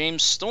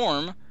James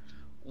Storm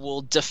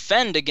will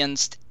defend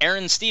against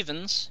Aaron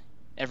Stevens.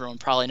 Everyone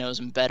probably knows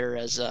him better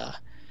as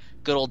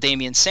good old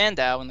Damian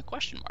Sandow in the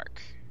Question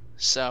Mark.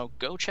 So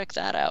go check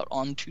that out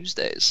on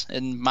Tuesdays,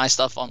 and my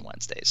stuff on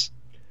Wednesdays.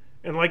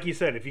 And like you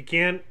said, if you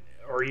can't,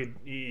 or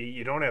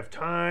you don't have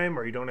time,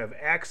 or you don't have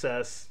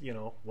access,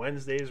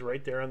 Wednesdays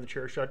right there on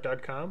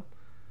thechairshot.com.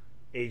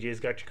 AJ's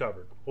got you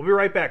covered. We'll be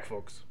right back,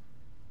 folks.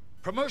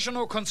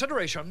 Promotional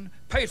consideration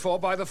paid for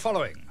by the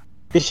following.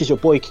 This is your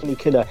boy Kenny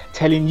Killer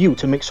telling you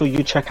to make sure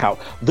you check out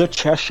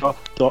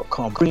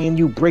thechairshot.com, bringing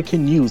you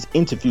breaking news,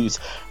 interviews,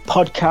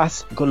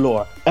 podcasts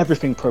galore,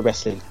 everything pro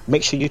wrestling.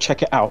 Make sure you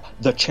check it out,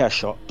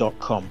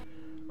 thechairshot.com.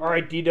 All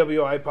right,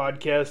 DWI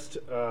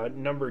Podcast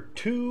number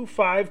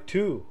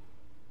 252,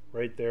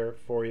 right there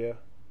for you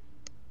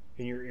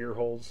in your ear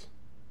holes.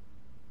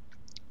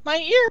 My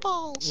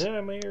earballs.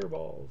 Yeah, my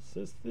earballs.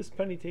 This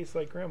penny tastes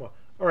like grandma.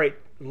 All right,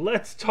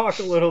 let's talk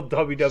a little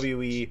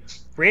WWE,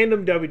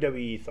 random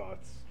WWE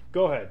thoughts.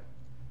 Go ahead.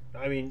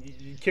 I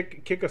mean,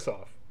 kick us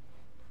off.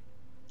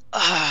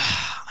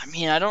 I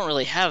mean, I don't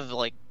really have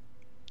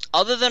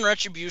other than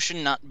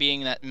Retribution not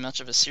being that much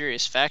of a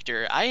serious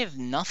factor, I have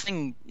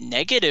nothing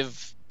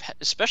negative,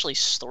 especially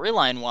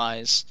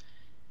storyline-wise.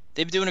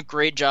 They've been doing a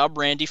great job.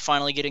 Randy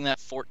finally getting that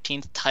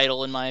 14th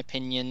title, in my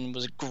opinion,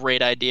 was a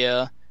great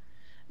idea.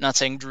 Not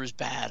saying Drew's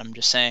bad, I'm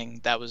just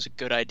saying that was a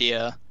good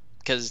idea,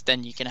 because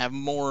then you can have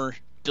more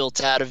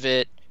built out of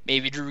it.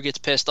 Maybe Drew gets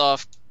pissed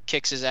off,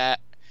 kicks his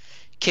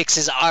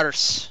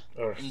arse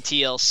in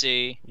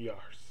TLC. Yars.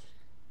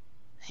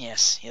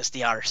 Yes,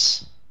 the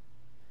arse.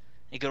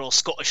 A good old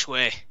Scottish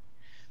way.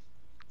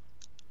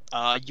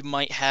 You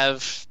might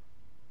have...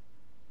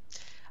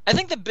 I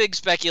think the big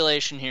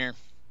speculation here,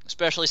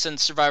 especially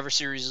since Survivor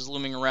Series is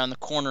looming around the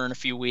corner in a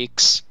few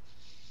weeks,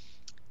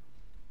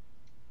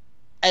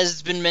 as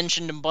it's been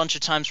mentioned a bunch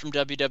of times from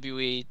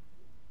WWE,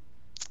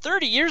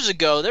 30 years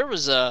ago there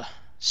was a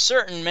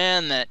certain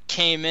man that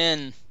came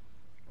in,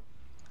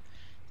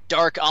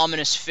 dark,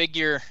 ominous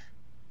figure,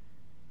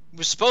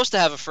 was supposed to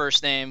have a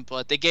first name,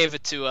 but they gave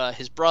it to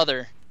his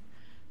brother.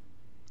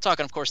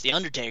 Talking, of course, The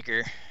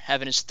Undertaker,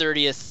 having his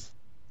 30th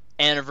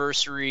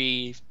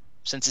anniversary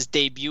since his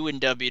debut in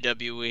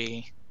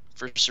WWE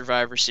for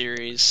Survivor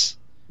Series.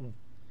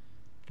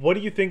 What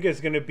do you think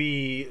is going to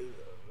be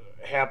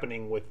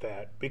happening with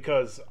that?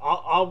 Because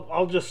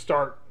I'll just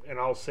start and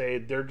I'll say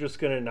they're just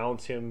going to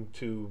announce him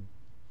to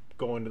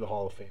go into the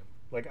Hall of Fame.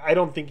 Like, I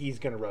don't think he's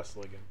going to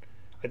wrestle again.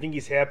 I think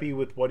he's happy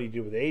with what he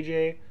did with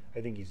AJ.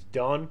 I think he's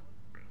done.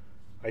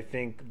 I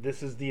think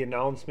this is the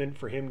announcement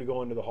for him to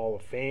go into the Hall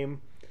of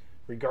Fame,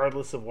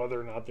 regardless of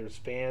whether or not there's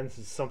fans.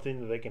 It's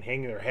something that they can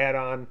hang their hat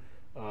on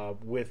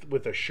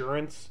with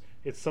assurance.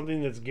 It's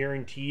something that's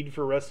guaranteed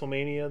for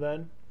WrestleMania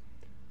then.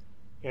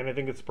 And I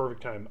think it's the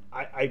perfect time.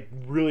 I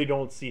really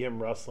don't see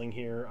him wrestling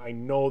here. I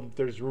know that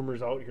there's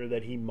rumors out here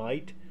that he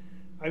might.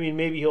 I mean,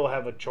 maybe he'll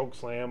have a choke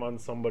slam on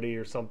somebody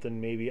or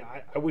something, maybe.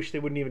 I wish they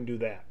wouldn't even do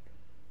that.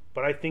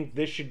 But I think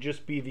this should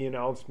just be the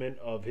announcement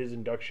of his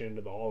induction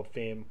into the Hall of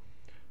Fame.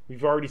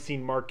 We've already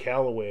seen Mark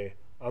Calloway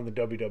on the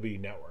WWE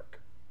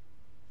Network.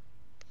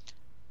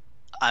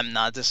 I'm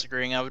not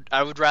disagreeing.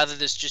 I would rather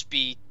this just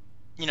be,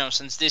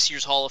 since this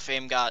year's Hall of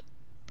Fame got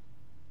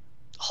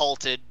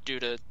halted due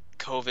to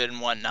COVID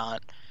and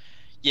whatnot,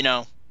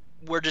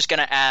 we're just going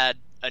to add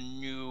a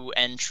new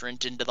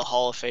entrant into the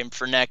Hall of Fame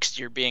for next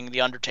year being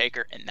The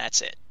Undertaker, and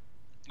that's it.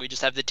 We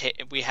just have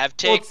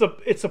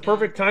it's a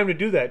perfect time to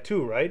do that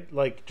too, right?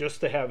 Like,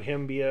 just to have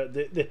him be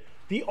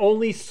the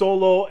only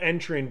solo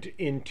entrant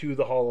into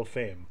the Hall of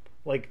Fame.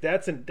 Like,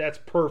 that's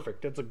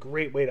perfect. That's a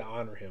great way to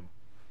honor him.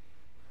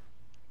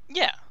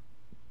 Yeah.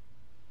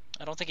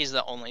 I don't think he's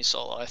the only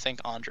solo. I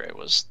think Andre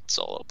was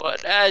solo,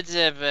 but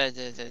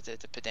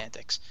the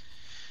pedantics.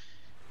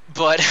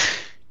 But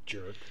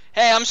jerk.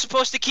 Hey, I'm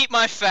supposed to keep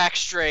my facts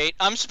straight.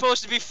 I'm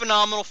supposed to be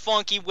phenomenal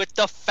funky with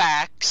the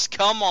facts.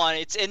 Come on,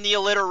 it's in the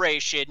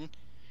alliteration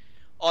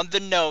on the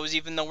nose,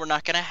 even though we're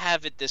not going to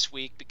have it this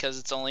week because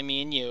it's only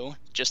me and you,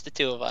 just the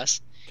two of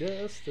us.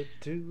 Just the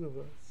two of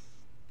us.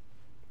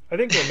 I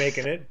think we're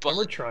making it, but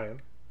we're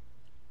trying.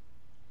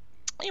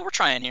 Yeah, we're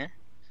trying here.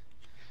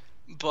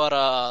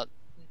 But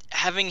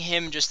having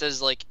him just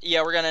as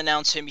we're going to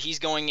announce him, he's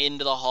going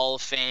into the Hall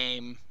of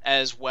Fame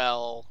as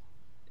well.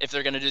 If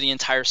they're going to do the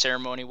entire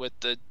ceremony with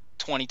the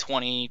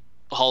 2020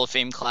 Hall of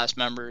Fame class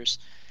members,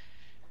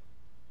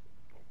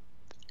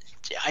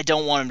 I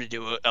don't want him to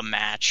do a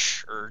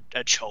match or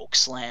a choke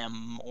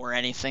slam or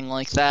anything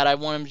like that. I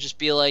want him to just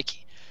be like,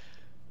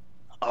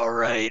 all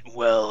right,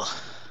 well,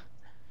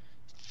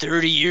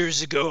 30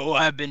 years ago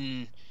I've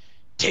been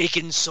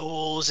taking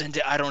souls, and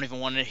I don't even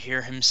want to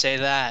hear him say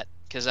that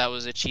because that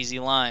was a cheesy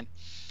line.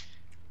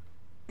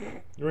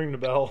 Ring the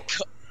bell.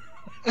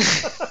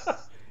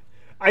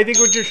 I think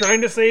what you're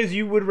trying to say is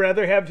you would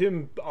rather have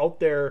him out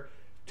there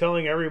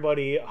telling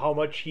everybody how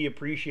much he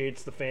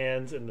appreciates the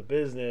fans and the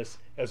business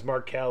as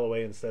Mark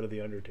Calloway instead of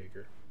The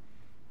Undertaker.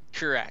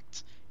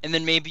 Correct. And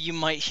then maybe you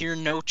might hear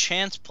No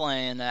Chance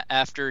playing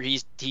after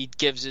he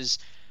gives his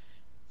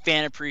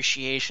fan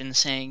appreciation,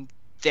 saying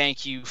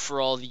thank you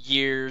for all the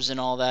years and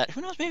all that.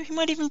 Who knows, maybe he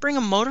might even bring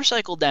a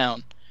motorcycle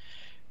down.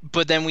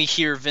 But then we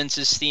hear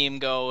Vince's theme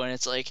go, and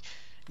it's like,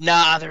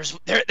 nah,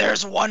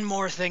 there's one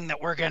more thing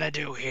that we're gonna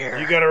do here.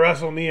 You gotta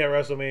wrestle me at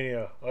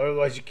WrestleMania,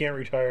 otherwise you can't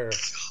retire.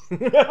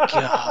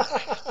 God,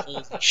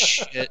 holy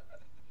shit!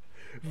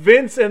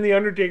 Vince and the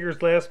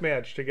Undertaker's last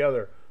match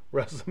together,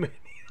 WrestleMania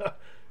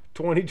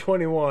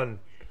 2021,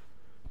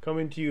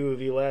 coming to you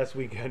the last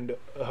weekend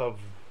of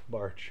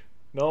March.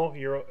 No,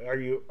 are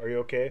you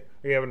okay?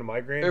 Are you having a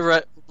migraine?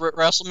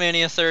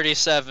 WrestleMania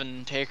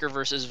 37, Taker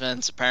versus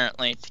Vince.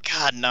 Apparently,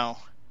 God no.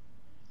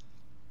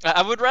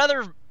 I would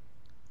rather.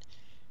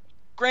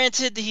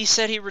 Granted, he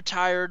said he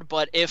retired,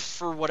 but if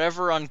for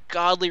whatever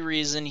ungodly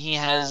reason he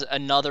has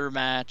another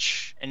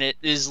match and it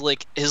is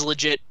like his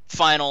legit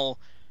final,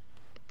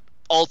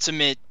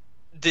 ultimate,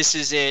 this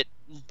is it,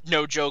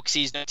 no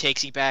jokesies, no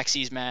takesy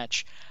backsies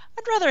match,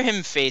 I'd rather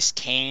him face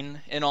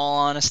Kane, in all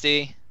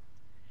honesty.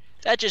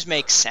 That just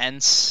makes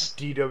sense.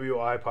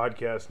 DWI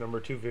Podcast number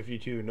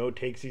 252, no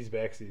takesies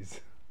backsies.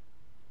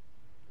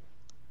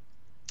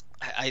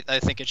 I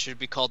think it should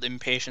be called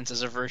impatience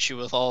as a virtue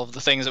with all of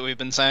the things that we've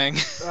been saying.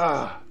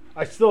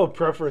 I still have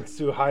preference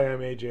to hi, I'm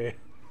AJ.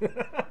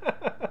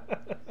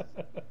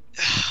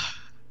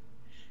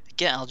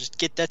 Again, I'll just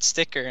get that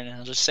sticker and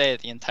I'll just say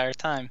it the entire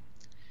time.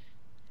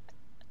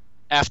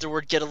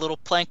 Afterward, get a little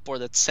plank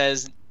board that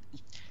says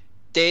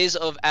days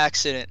of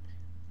accident,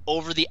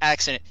 over the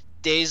accident,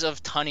 days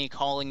of Tunny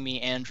calling me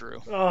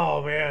Andrew.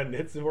 Oh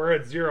man, we're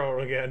at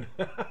 0 again.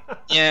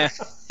 Yeah.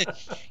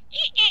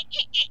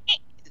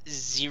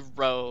 0.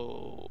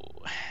 All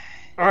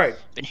right.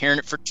 Been hearing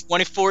it for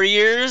 24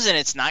 years and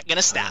it's not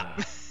gonna stop.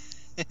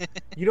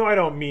 I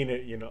don't mean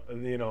it.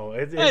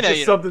 It's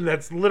just something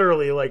that's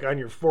literally like on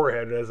your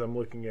forehead as I'm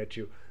looking at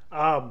you.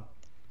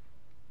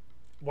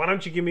 Why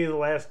don't you give me the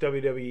last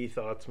WWE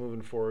thoughts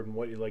moving forward and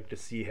what you'd like to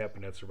see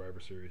happen at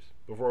Survivor Series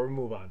before we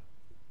move on?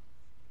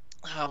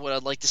 What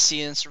I'd like to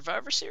see in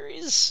Survivor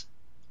Series?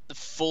 The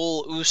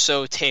full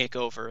Uso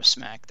takeover of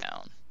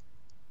SmackDown.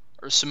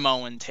 Or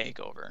Samoan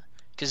takeover.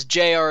 Because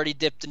Jay already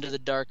dipped into the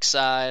dark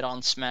side on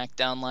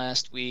SmackDown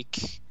last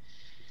week.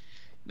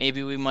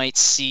 Maybe we might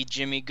see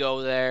Jimmy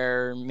go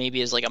there,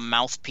 maybe as like a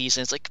mouthpiece.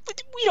 And it's like,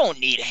 we don't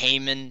need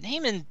Heyman.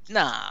 Heyman,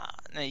 nah.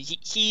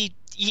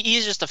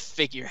 He's just a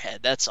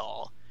figurehead, that's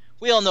all.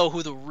 We all know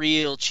who the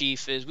real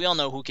chief is. We all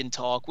know who can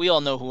talk. We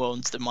all know who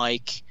owns the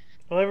mic.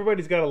 Well,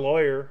 everybody's got a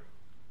lawyer.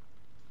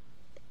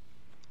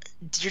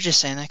 You're just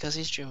saying that because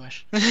he's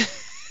Jewish.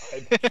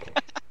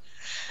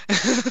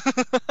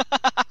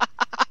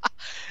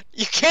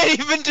 You can't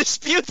even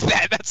dispute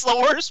that. That's the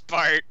worst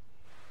part.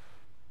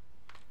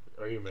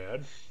 Are you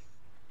mad?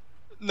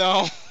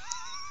 No.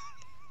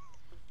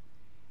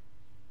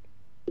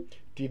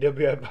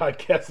 DWI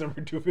Podcast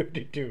number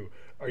 252.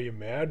 Are you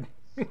mad?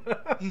 It's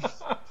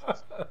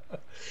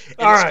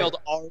spelled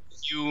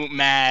R-U,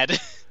 mad.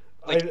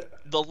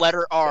 The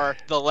letter R,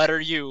 the letter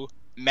U,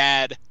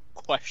 mad,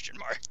 question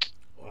mark.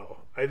 Wow.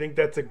 I think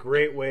that's a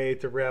great way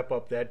to wrap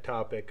up that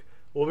topic.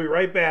 We'll be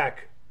right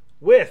back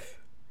with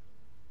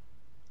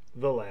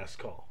the last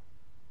call.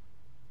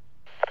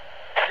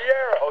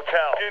 Sierra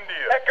Hotel,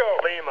 India, Echo,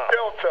 Lima,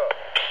 Delta,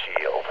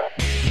 Shield.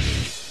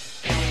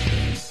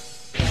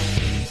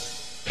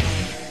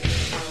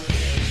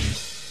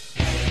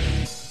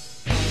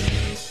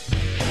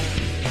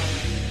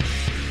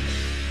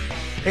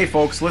 Hey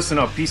folks, listen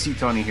up. PC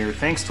Tony here.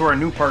 Thanks to our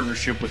new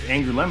partnership with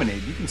Angry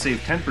Lemonade, you can save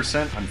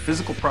 10% on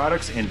physical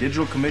products and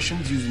digital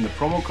commissions using the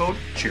promo code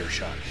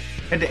CHAIRSHOT.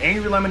 Head to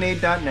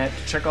angrylemonade.net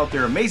to check out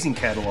their amazing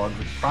catalog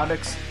of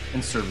products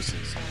and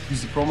services.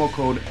 Use the promo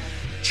code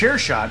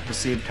CHAIRSHOT to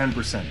save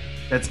 10%.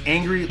 That's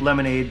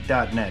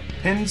angrylemonade.net.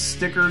 Pins,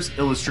 stickers,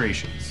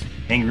 illustrations.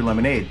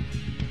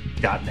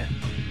 angrylemonade.net.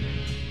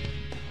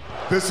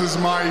 This is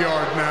my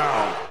yard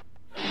now.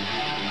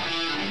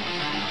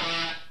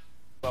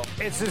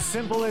 It's as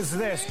simple as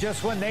this.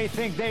 Just when they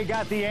think they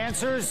got the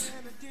answers,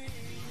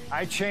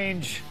 I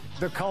change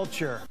the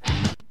culture.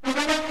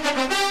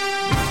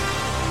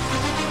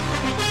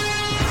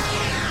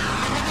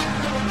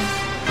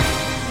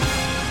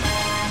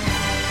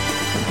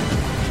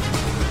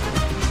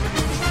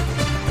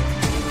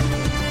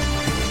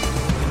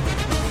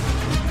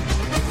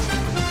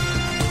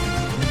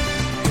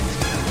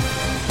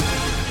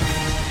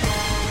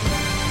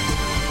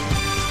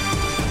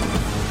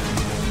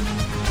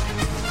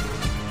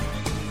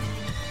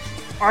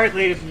 All right,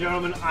 ladies and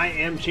gentlemen, I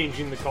am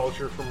changing the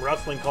culture from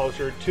wrestling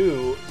culture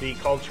to the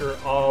culture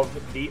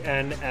of the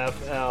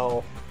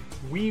NFL.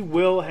 We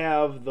will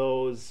have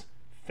those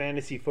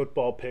fantasy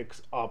football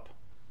picks up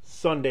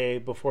Sunday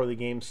before the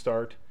games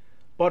start.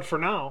 But for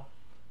now,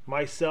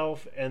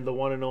 myself and the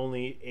one and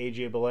only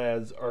AJ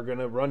Belaz are going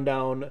to run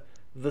down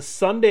the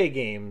Sunday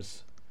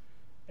games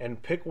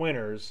and pick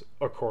winners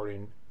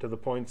according to the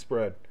point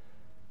spread.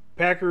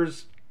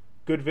 Packers,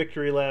 good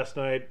victory last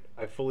night.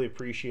 I fully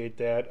appreciate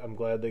that. I'm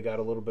glad they got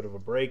a little bit of a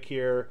break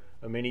here,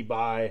 a mini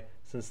bye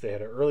since they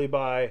had an early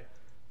bye.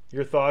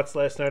 Your thoughts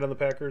last night on the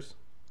Packers?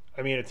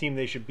 I mean, a team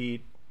they should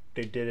beat.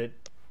 They did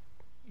it.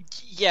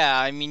 Yeah,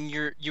 I mean,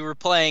 you were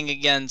playing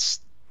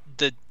against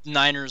the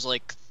Niners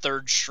like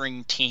third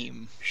string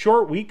team.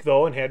 Short week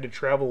though, and had to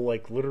travel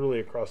like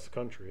literally across the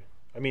country.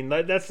 I mean,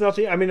 that's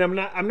nothing. I mean,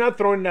 I'm not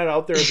throwing that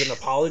out there as an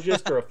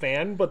apologist or a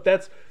fan, but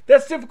that's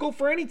difficult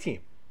for any team.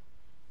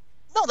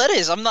 No, that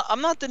is. I'm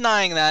not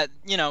denying that.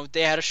 You know,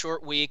 they had a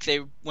short week.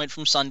 They went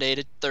from Sunday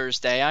to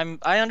Thursday.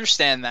 I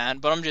understand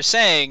that, but I'm just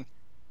saying,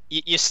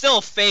 you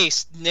still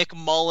faced Nick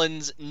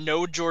Mullins,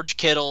 no George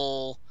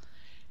Kittle,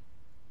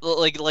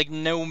 like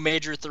no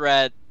major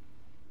threat.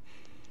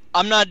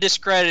 I'm not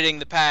discrediting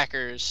the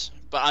Packers,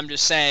 but I'm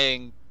just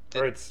saying.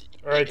 All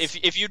right.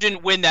 If you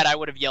didn't win that, I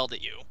would have yelled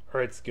at you. All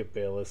right, Skip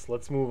Bayless.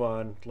 Let's move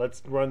on.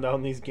 Let's run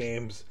down these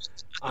games.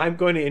 I'm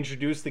going to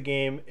introduce the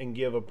game and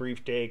give a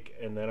brief take,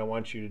 and then I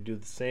want you to do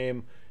the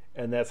same,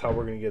 and that's how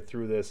we're going to get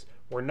through this.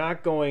 We're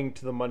not going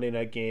to the Monday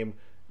night game.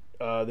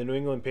 The New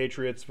England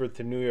Patriots versus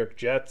the New York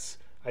Jets.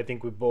 I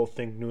think we both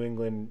think New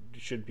England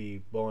should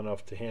be well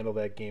enough to handle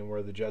that game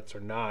where the Jets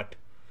are not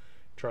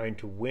trying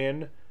to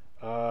win.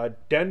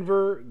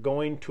 Denver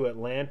going to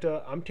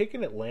Atlanta. I'm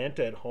taking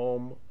Atlanta at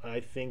home. I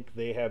think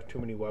they have too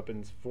many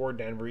weapons for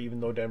Denver,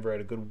 even though Denver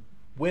had a good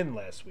win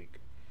last week.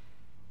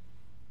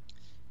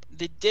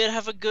 They did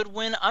have a good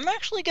win. I'm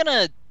actually going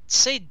to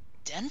say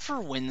Denver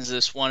wins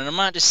this one, and I'm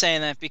not just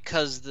saying that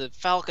because the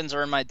Falcons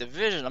are in my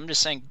division. I'm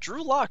just saying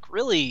Drew Lock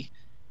really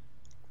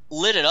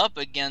lit it up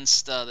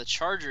against the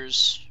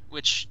Chargers,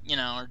 which,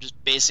 are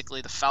just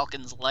basically the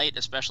Falcons light,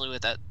 especially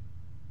with that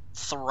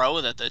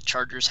throw that the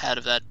Chargers had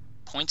of that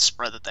point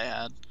spread that they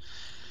had.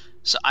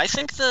 So I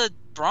think the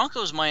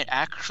Broncos might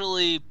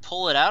actually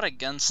pull it out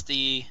against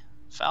the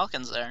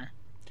Falcons there.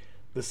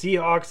 The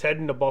Seahawks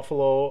heading to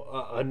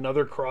Buffalo,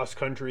 another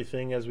cross-country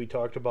thing as we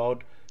talked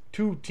about.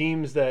 Two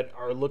teams that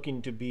are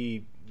looking to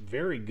be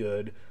very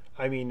good.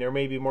 I mean, there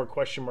may be more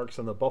question marks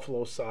on the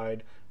Buffalo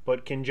side,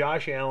 but can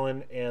Josh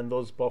Allen and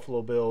those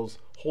Buffalo Bills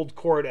hold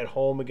court at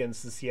home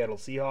against the Seattle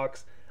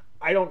Seahawks?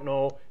 I don't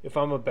know. If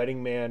I'm a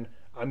betting man,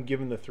 I'm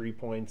giving the 3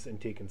 points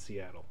and taking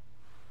Seattle.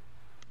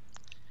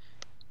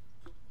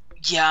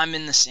 Yeah, I'm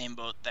in the same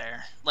boat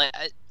there. Like,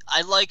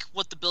 I like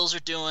what the Bills are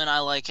doing. I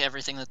like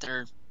everything that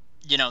they're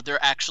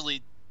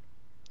actually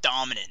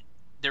dominant.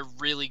 They're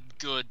really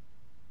good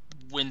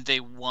when they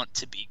want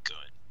to be good,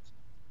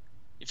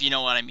 if you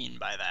know what I mean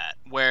by that.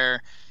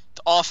 Where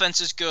the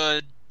offense is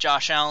good,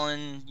 Josh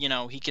Allen,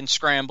 he can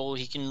scramble,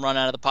 he can run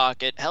out of the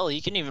pocket. Hell,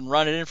 he can even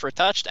run it in for a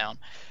touchdown.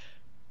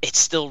 It's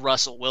still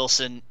Russell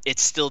Wilson.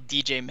 It's still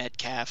DJ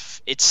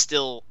Metcalf.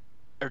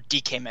 Or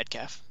DK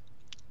Metcalf.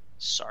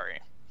 Sorry.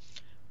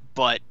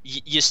 But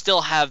you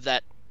still have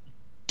that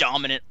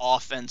dominant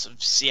offense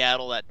of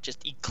Seattle that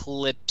just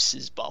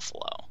eclipses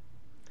Buffalo.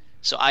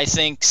 So I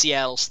think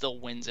Seattle still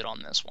wins it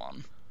on this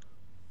one.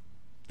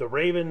 The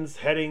Ravens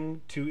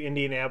heading to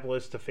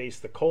Indianapolis to face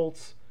the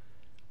Colts.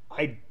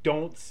 I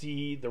don't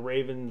see the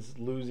Ravens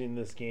losing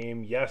this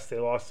game. Yes, they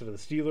lost to the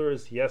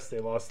Steelers. Yes, they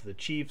lost to the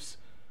Chiefs.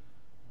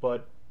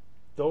 But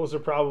those are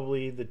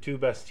probably the two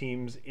best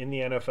teams in the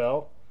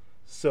NFL.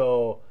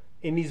 So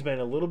Indy's been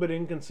a little bit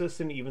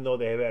inconsistent, even though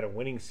they have had a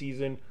winning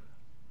season.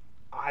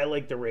 I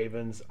like the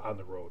Ravens on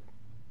the road.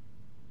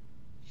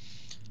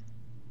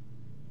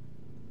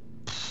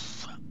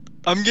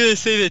 I'm going to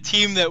say the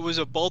team that was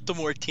a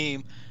Baltimore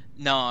team.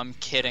 No, I'm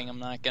kidding. I'm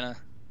not going to.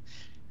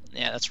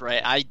 Yeah, that's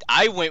right.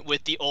 I went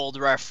with the old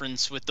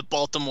reference with the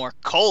Baltimore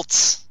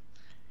Colts.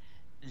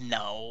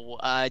 No,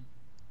 I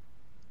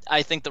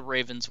think the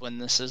Ravens win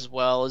this as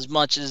well. As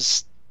much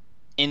as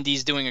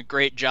Indy's doing a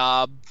great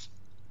job,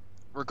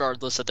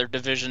 regardless that their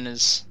division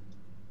is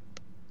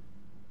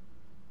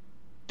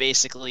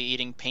basically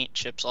eating paint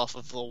chips off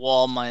of the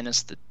wall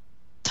minus the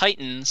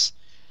Titans,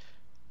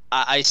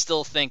 I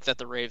still think that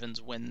the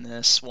Ravens win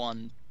this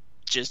one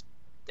just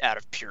out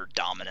of pure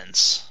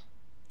dominance.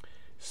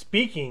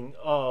 Speaking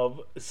of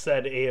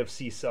said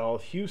AFC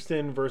South,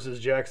 Houston versus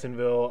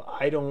Jacksonville,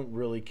 I don't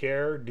really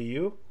care. Do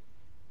you?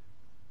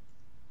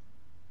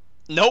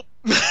 Nope.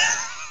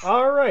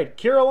 All right,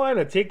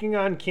 Carolina taking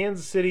on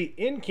Kansas City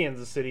in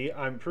Kansas City.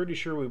 I'm pretty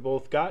sure we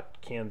both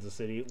got Kansas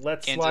City.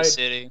 Let's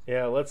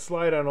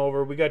slide on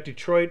over. We got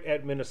Detroit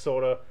at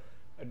Minnesota.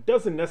 It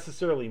doesn't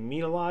necessarily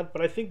mean a lot,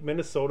 but I think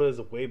Minnesota is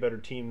a way better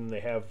team than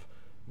they have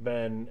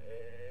been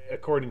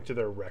according to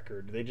their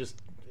record. They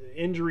just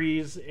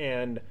injuries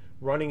and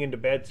running into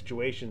bad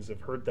situations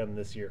have hurt them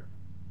this year.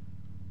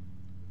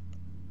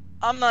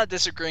 I'm not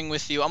disagreeing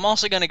with you. I'm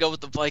also going to go with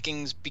the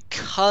Vikings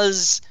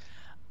because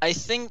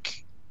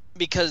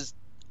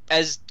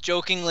as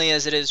jokingly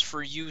as it is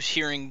for you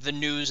hearing the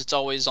news, it's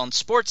always on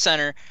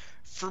SportsCenter.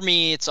 For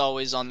me, it's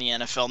always on the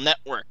NFL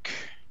Network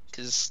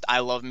because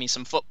I love me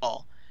some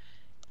football.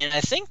 And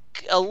I think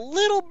a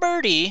little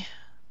birdie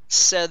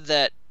said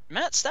that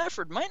Matt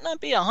Stafford might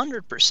not be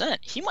 100%.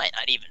 He might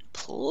not even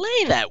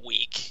play that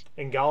week.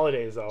 And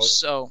Galladay's out.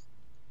 So,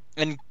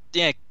 and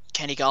yeah,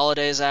 Kenny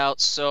Galladay's out.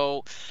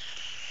 So,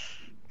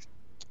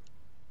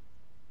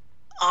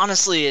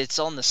 honestly, it's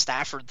on the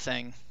Stafford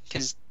thing.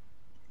 Because,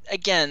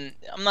 again,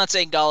 I'm not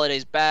saying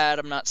Galladay's bad.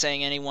 I'm not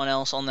saying anyone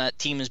else on that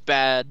team is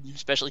bad,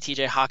 especially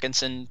TJ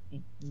Hawkinson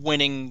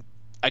winning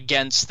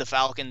against the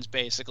Falcons,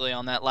 basically,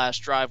 on that last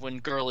drive when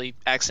Gurley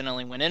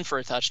accidentally went in for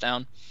a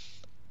touchdown.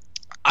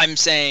 I'm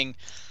saying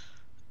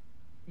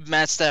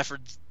Matt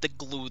Stafford's the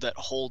glue that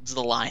holds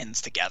the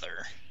Lions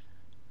together.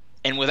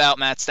 And without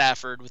Matt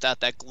Stafford,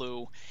 without that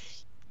glue,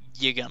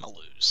 you're going to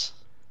lose.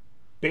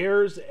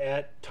 Bears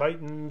at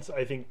Titans.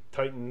 I think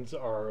Titans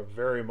are a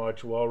very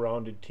much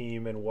well-rounded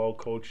team and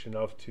well-coached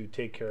enough to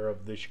take care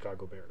of the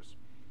Chicago Bears.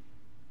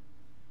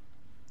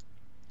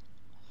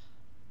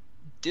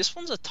 This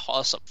one's a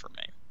toss-up for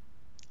me.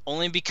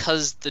 Only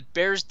because the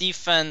Bears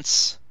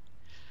defense...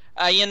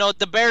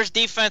 the Bears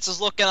defense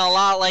is looking a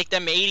lot like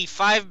them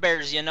 '85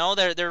 Bears.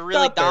 They're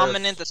really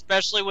dominant,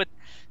 especially with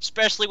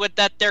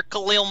that there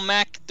Khalil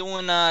Mack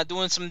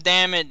doing some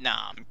damage.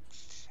 Nah,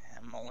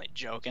 I'm only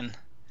joking.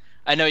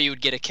 I know you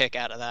would get a kick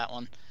out of that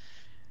one,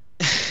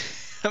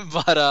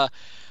 but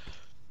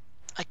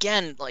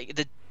again,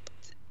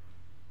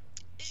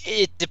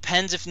 it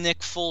depends if Nick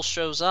Foles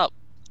shows up.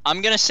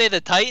 I'm gonna say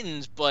the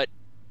Titans, but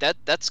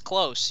that's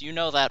close. You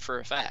know that for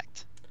a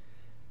fact.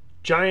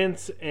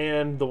 Giants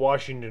and the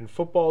Washington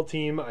football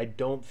team, I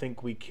don't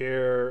think we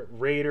care.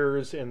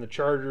 Raiders and the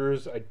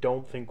Chargers, I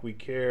don't think we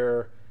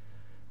care.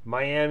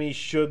 Miami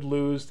should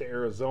lose to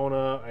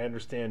Arizona. I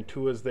understand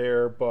Tua's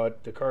there,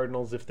 but the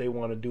Cardinals, if they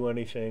want to do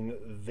anything,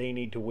 they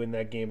need to win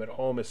that game at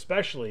home,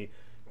 especially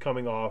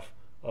coming off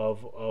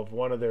of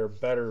one of their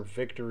better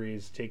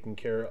victories, taking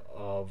care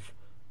of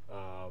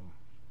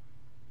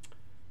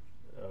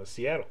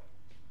Seattle.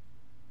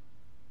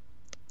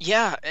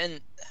 Yeah, and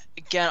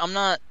again, I'm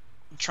not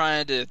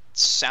trying to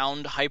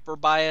sound hyper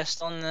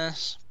biased on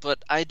this, but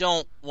I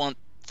don't want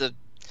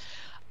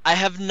I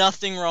have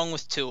nothing wrong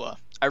with Tua.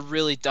 I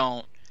really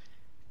don't.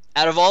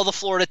 Out of all the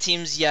Florida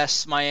teams,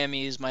 yes,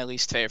 Miami is my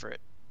least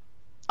favorite,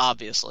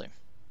 obviously.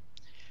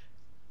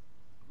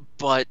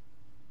 But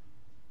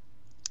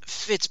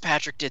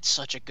Fitzpatrick did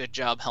such a good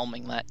job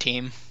helming that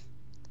team.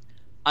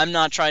 I'm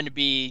not trying to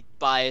be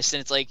biased, and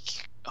it's like,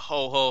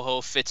 ho, ho,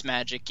 ho,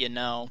 Fitzmagic, you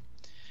know.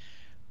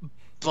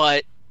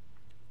 But...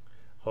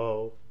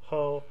 Ho,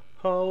 ho,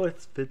 ho,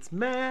 it's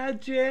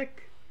Fitzmagic,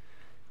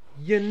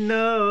 you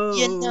know.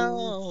 You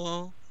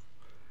know.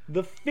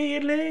 The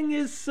feeling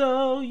is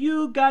so,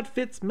 you got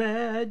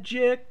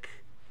Fitzmagic.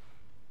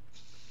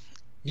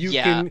 You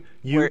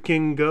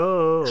can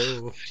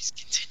go.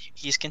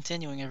 He's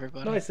continuing,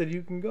 everybody. No, I said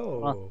you can go.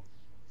 Well,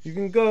 you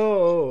can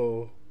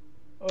go.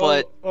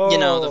 But, you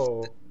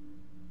know,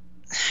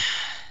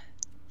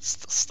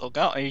 still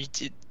go.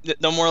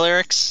 No more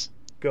lyrics?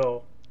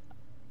 Go.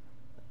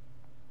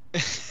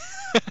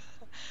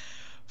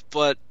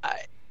 But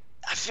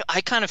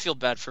I kind of feel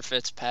bad for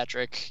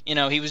Fitzpatrick. You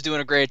know, he was doing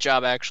a great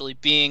job, actually,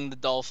 being the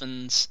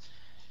Dolphins'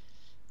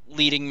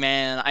 leading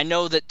man. I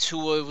know that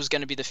Tua was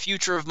going to be the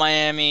future of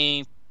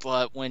Miami,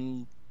 but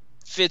when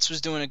Fitz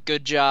was doing a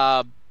good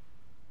job,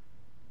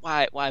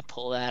 why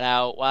pull that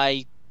out?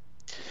 Why?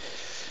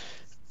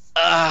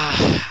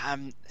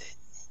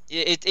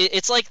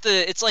 It's like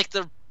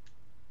the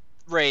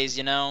Rays,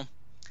 you know.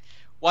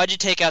 Why'd you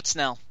take out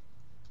Snell?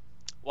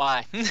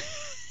 Why?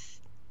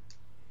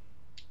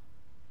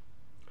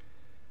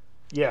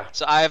 Yeah.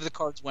 So I have the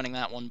Cards winning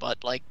that one,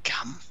 but like,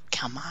 come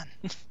on.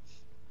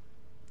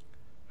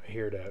 I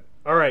hear that.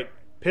 All right,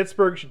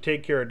 Pittsburgh should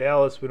take care of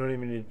Dallas. We don't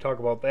even need to talk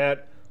about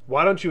that.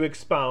 Why don't you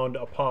expound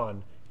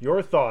upon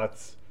your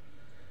thoughts?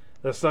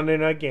 The Sunday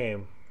night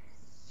game,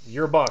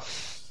 your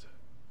Bucks,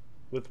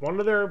 with one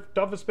of their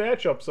toughest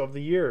matchups of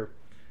the year,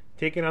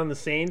 taking on the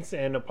Saints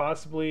and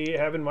possibly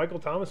having Michael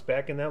Thomas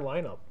back in that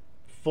lineup.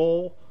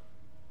 Full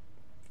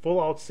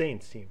out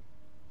Saints team.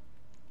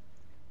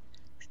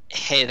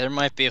 Hey, there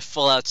might be a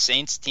full-out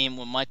Saints team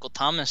with Michael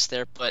Thomas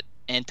there, but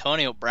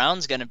Antonio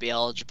Brown's going to be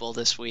eligible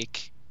this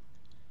week.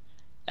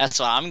 That's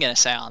what I'm going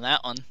to say on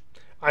that one.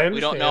 I understand.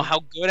 We don't know how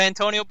good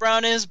Antonio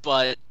Brown is,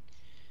 but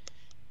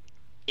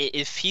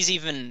if he's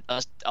even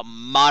a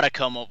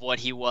modicum of what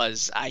he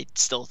was, I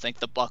still think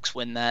the Bucks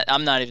win that.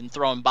 I'm not even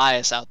throwing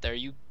bias out there.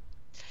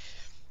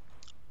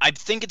 I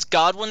think it's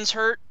Godwin's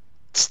hurt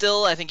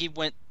still. I think he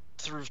went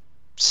through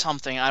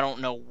something. I don't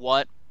know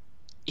what.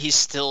 He's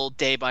still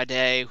day by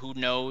day, who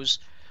knows.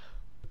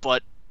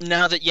 But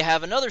now that you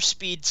have another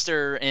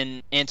speedster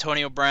in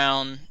Antonio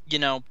Brown, you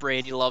know,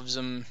 Brady loves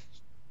him.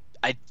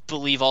 I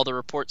believe all the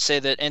reports say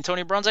that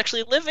Antonio Brown's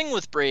actually living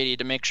with Brady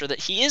to make sure that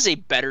he is a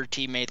better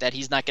teammate, that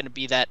he's not going to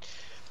be that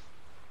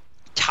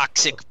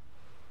toxic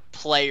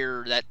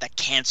player, that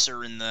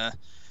cancer in the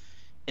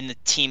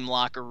team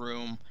locker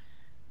room,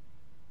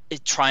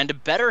 trying to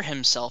better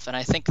himself. And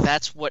I think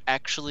that's what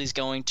actually is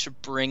going to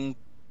bring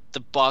the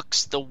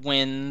Bucks the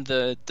win,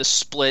 the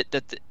split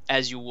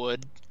as you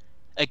would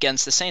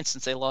against the Saints,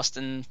 since they lost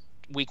in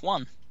week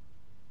 1.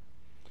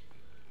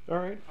 All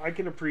right, I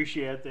can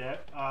appreciate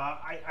that.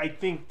 I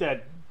think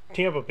that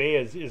Tampa Bay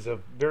is a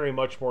very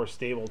much more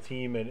stable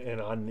team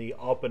and on the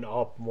up and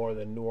up more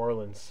than New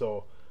Orleans.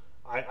 So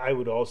I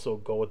would also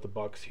go with the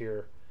Bucks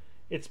here.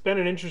 It's been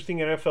an interesting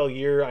NFL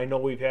year. I know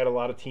we've had a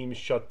lot of teams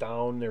shut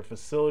down their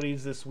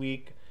facilities this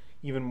week,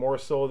 even more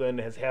so than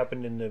has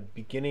happened in the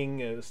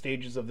beginning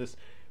stages of this.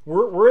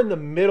 We're in the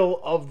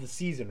middle of the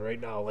season right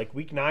now. Like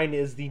week 9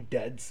 is the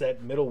dead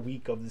set middle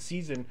week of the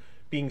season,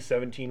 being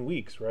 17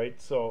 weeks,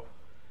 right? So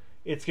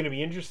it's going to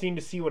be interesting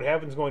to see what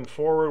happens going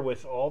forward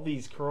with all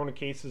these corona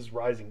cases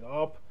rising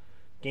up,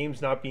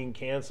 games not being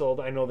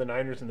canceled. I know the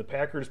Niners and the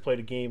Packers played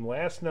a game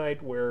last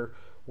night where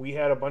we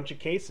had a bunch of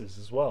cases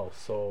as well.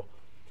 So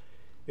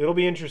it'll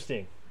be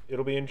interesting.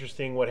 It'll be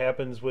interesting what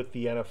happens with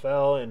the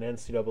NFL and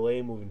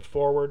NCAA moving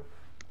forward.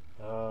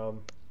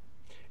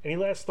 Any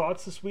last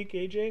thoughts this week,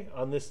 AJ,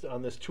 on this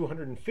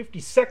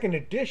 252nd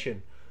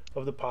edition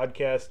of the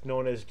podcast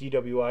known as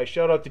DWI?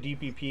 Shout out to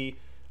DPP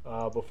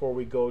before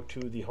we go to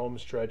the home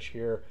stretch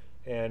here.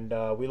 And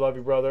we love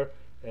you, brother.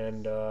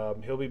 And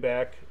he'll be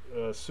back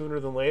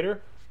sooner than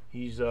later.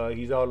 He's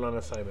out on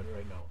assignment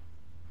right now.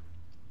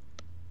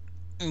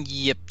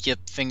 Yep.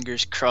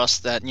 Fingers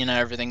crossed that, you know,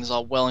 everything's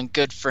all well and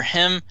good for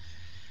him.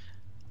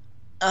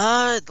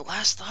 The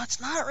last thought's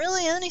not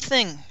really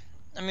anything.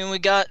 I mean, we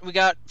got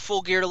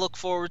Full Gear to look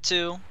forward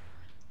to.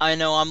 I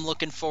know I'm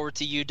looking forward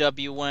to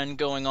UWN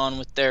going on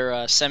with their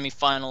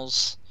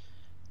semifinals.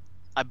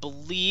 I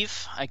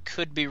believe, I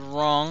could be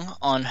wrong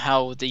on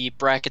how the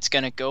bracket's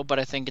going to go, but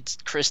I think it's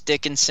Chris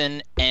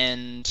Dickinson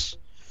and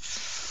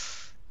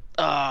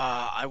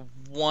I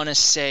want to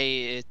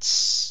say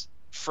it's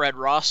Fred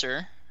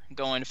Rosser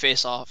going to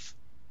face off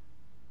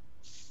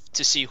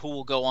to see who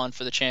will go on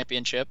for the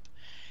championship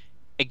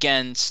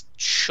against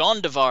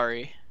Sean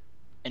Davari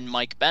and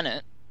Mike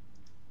Bennett.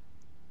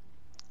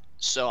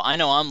 So I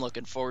know I'm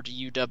looking forward to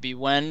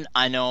UWN.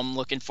 I know I'm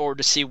looking forward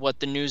to see what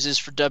the news is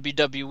for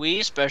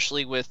WWE,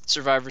 especially with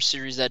Survivor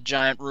Series, that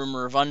giant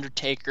rumor of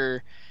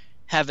Undertaker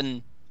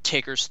having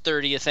Taker's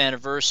 30th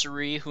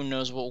anniversary. Who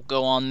knows what will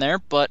go on there.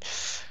 But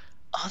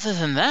other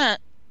than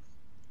that,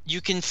 you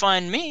can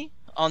find me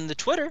on the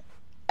Twitter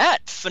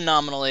at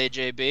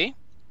PhenomenalAJB,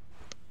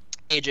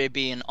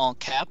 AJB in all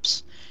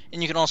caps.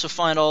 And you can also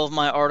find all of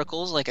my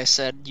articles, like I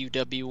said,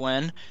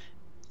 UWN.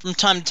 From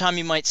time to time,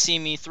 you might see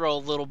me throw a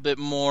little bit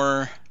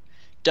more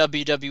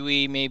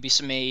WWE, maybe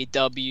some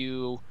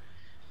AEW.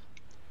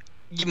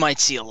 You might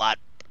see a lot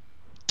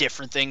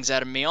different things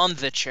out of me on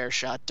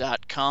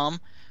thechairshot.com.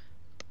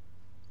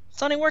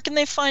 Sonny, where can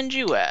they find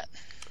you at?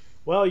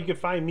 Well, you can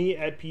find me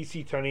at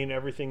PC Tunney and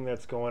everything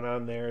that's going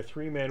on there.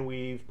 3-Man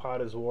Weave, Pod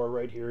is War,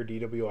 right here,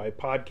 DWI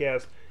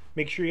Podcast.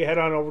 Make sure you head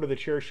on over to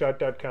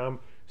thechairshot.com.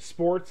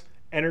 Sports,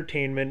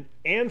 entertainment,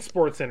 and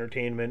sports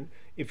entertainment.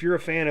 If you're a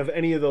fan of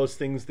any of those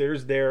things,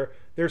 there's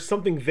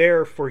something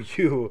there for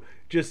you.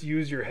 Just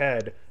use your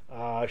head.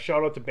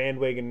 Shout out to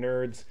Bandwagon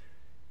Nerds.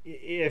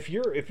 If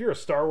you're a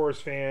Star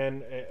Wars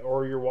fan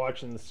or you're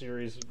watching the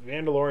series,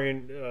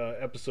 Mandalorian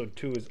episode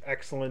 2 is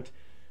excellent.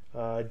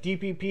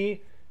 DPP,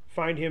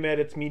 find him at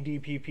It's Me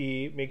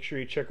DPP. Make sure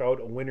you check out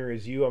A Winner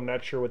Is You. I'm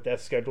not sure what that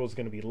schedule is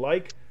going to be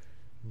like,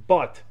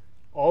 but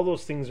all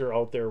those things are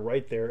out there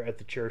right there at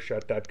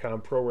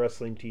thechairshot.com,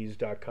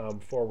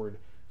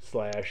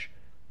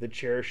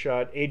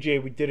 prowrestlingtees.com/thechairshot.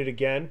 AJ, we did it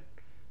again.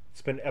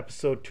 It's been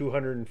episode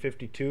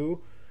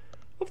 252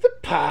 of the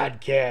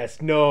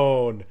podcast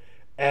known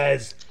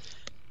as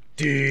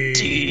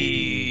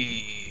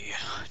DWI.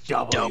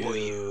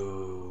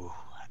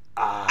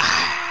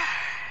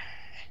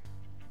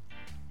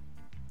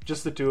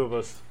 Just the two of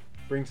us.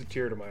 Brings a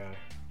tear to my eye.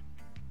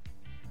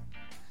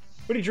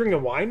 What, are you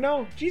drinking wine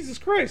now? Jesus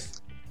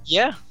Christ.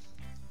 Yeah.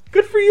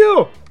 Good for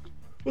you.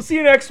 We'll see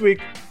you next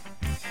week.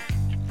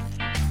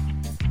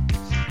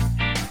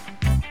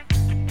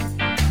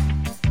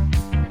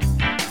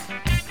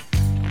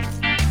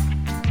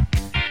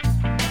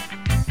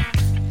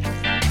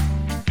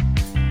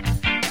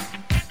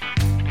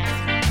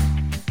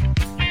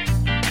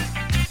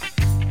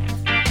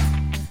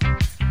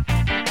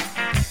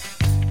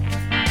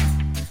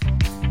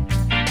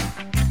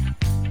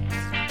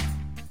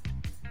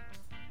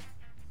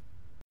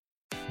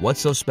 What's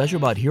so special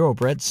about Hero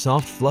Bread's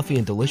soft, fluffy,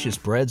 and delicious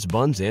breads,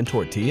 buns, and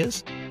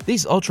tortillas?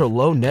 These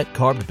ultra-low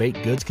net-carb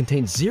baked goods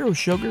contain zero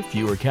sugar,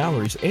 fewer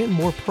calories, and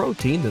more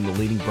protein than the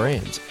leading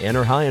brands, and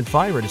are high in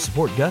fiber to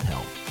support gut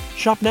health.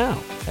 Shop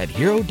now at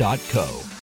Hero.co.